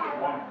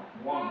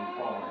 one was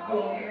falling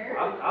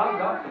apart. I've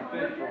got some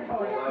fish from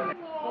last,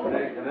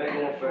 and they go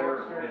up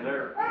there, and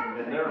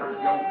they're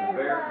jumping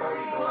bear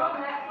coats go out,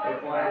 they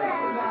fly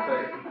where they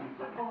take,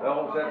 they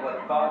almost have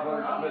like 500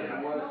 Smith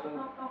and Wesson,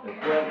 a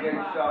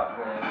 12-gauge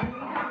shotgun,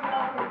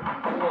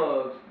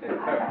 slugs, and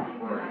pepper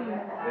spray.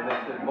 And they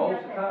said most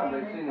of the time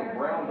they've seen them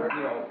brown bear,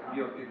 if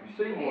you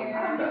see one, you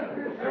just kind of,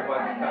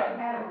 everybody just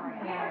kind of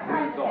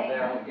moves on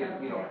down and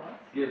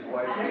gives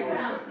way to it.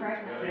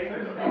 They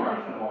say the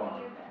first one,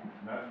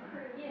 and that's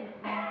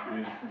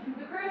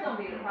The crew's gonna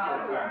be the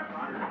problem. times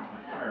a year,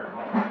 it's fair,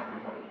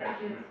 they don't catch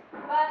it.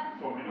 But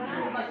So many when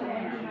I like to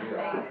mention my units.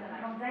 face and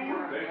I Comes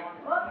down. They,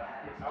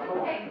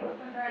 take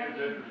when they're it's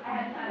interesting. I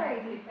had time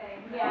to do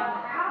things. Yeah.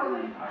 Before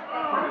you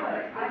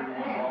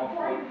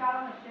Before got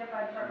on the ship,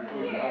 I'd start putting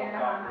your hair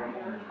down my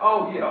ears.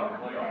 Oh, yeah.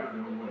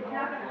 It's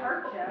not gonna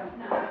hurt you,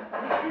 No. but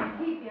it's gonna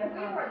keep you We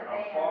from, were the I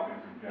was band. talking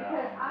to a guy,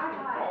 because I the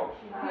got, dog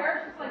store. Yours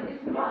just like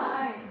it's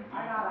mine. I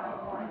got a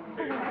warning.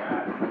 Take a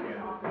guy,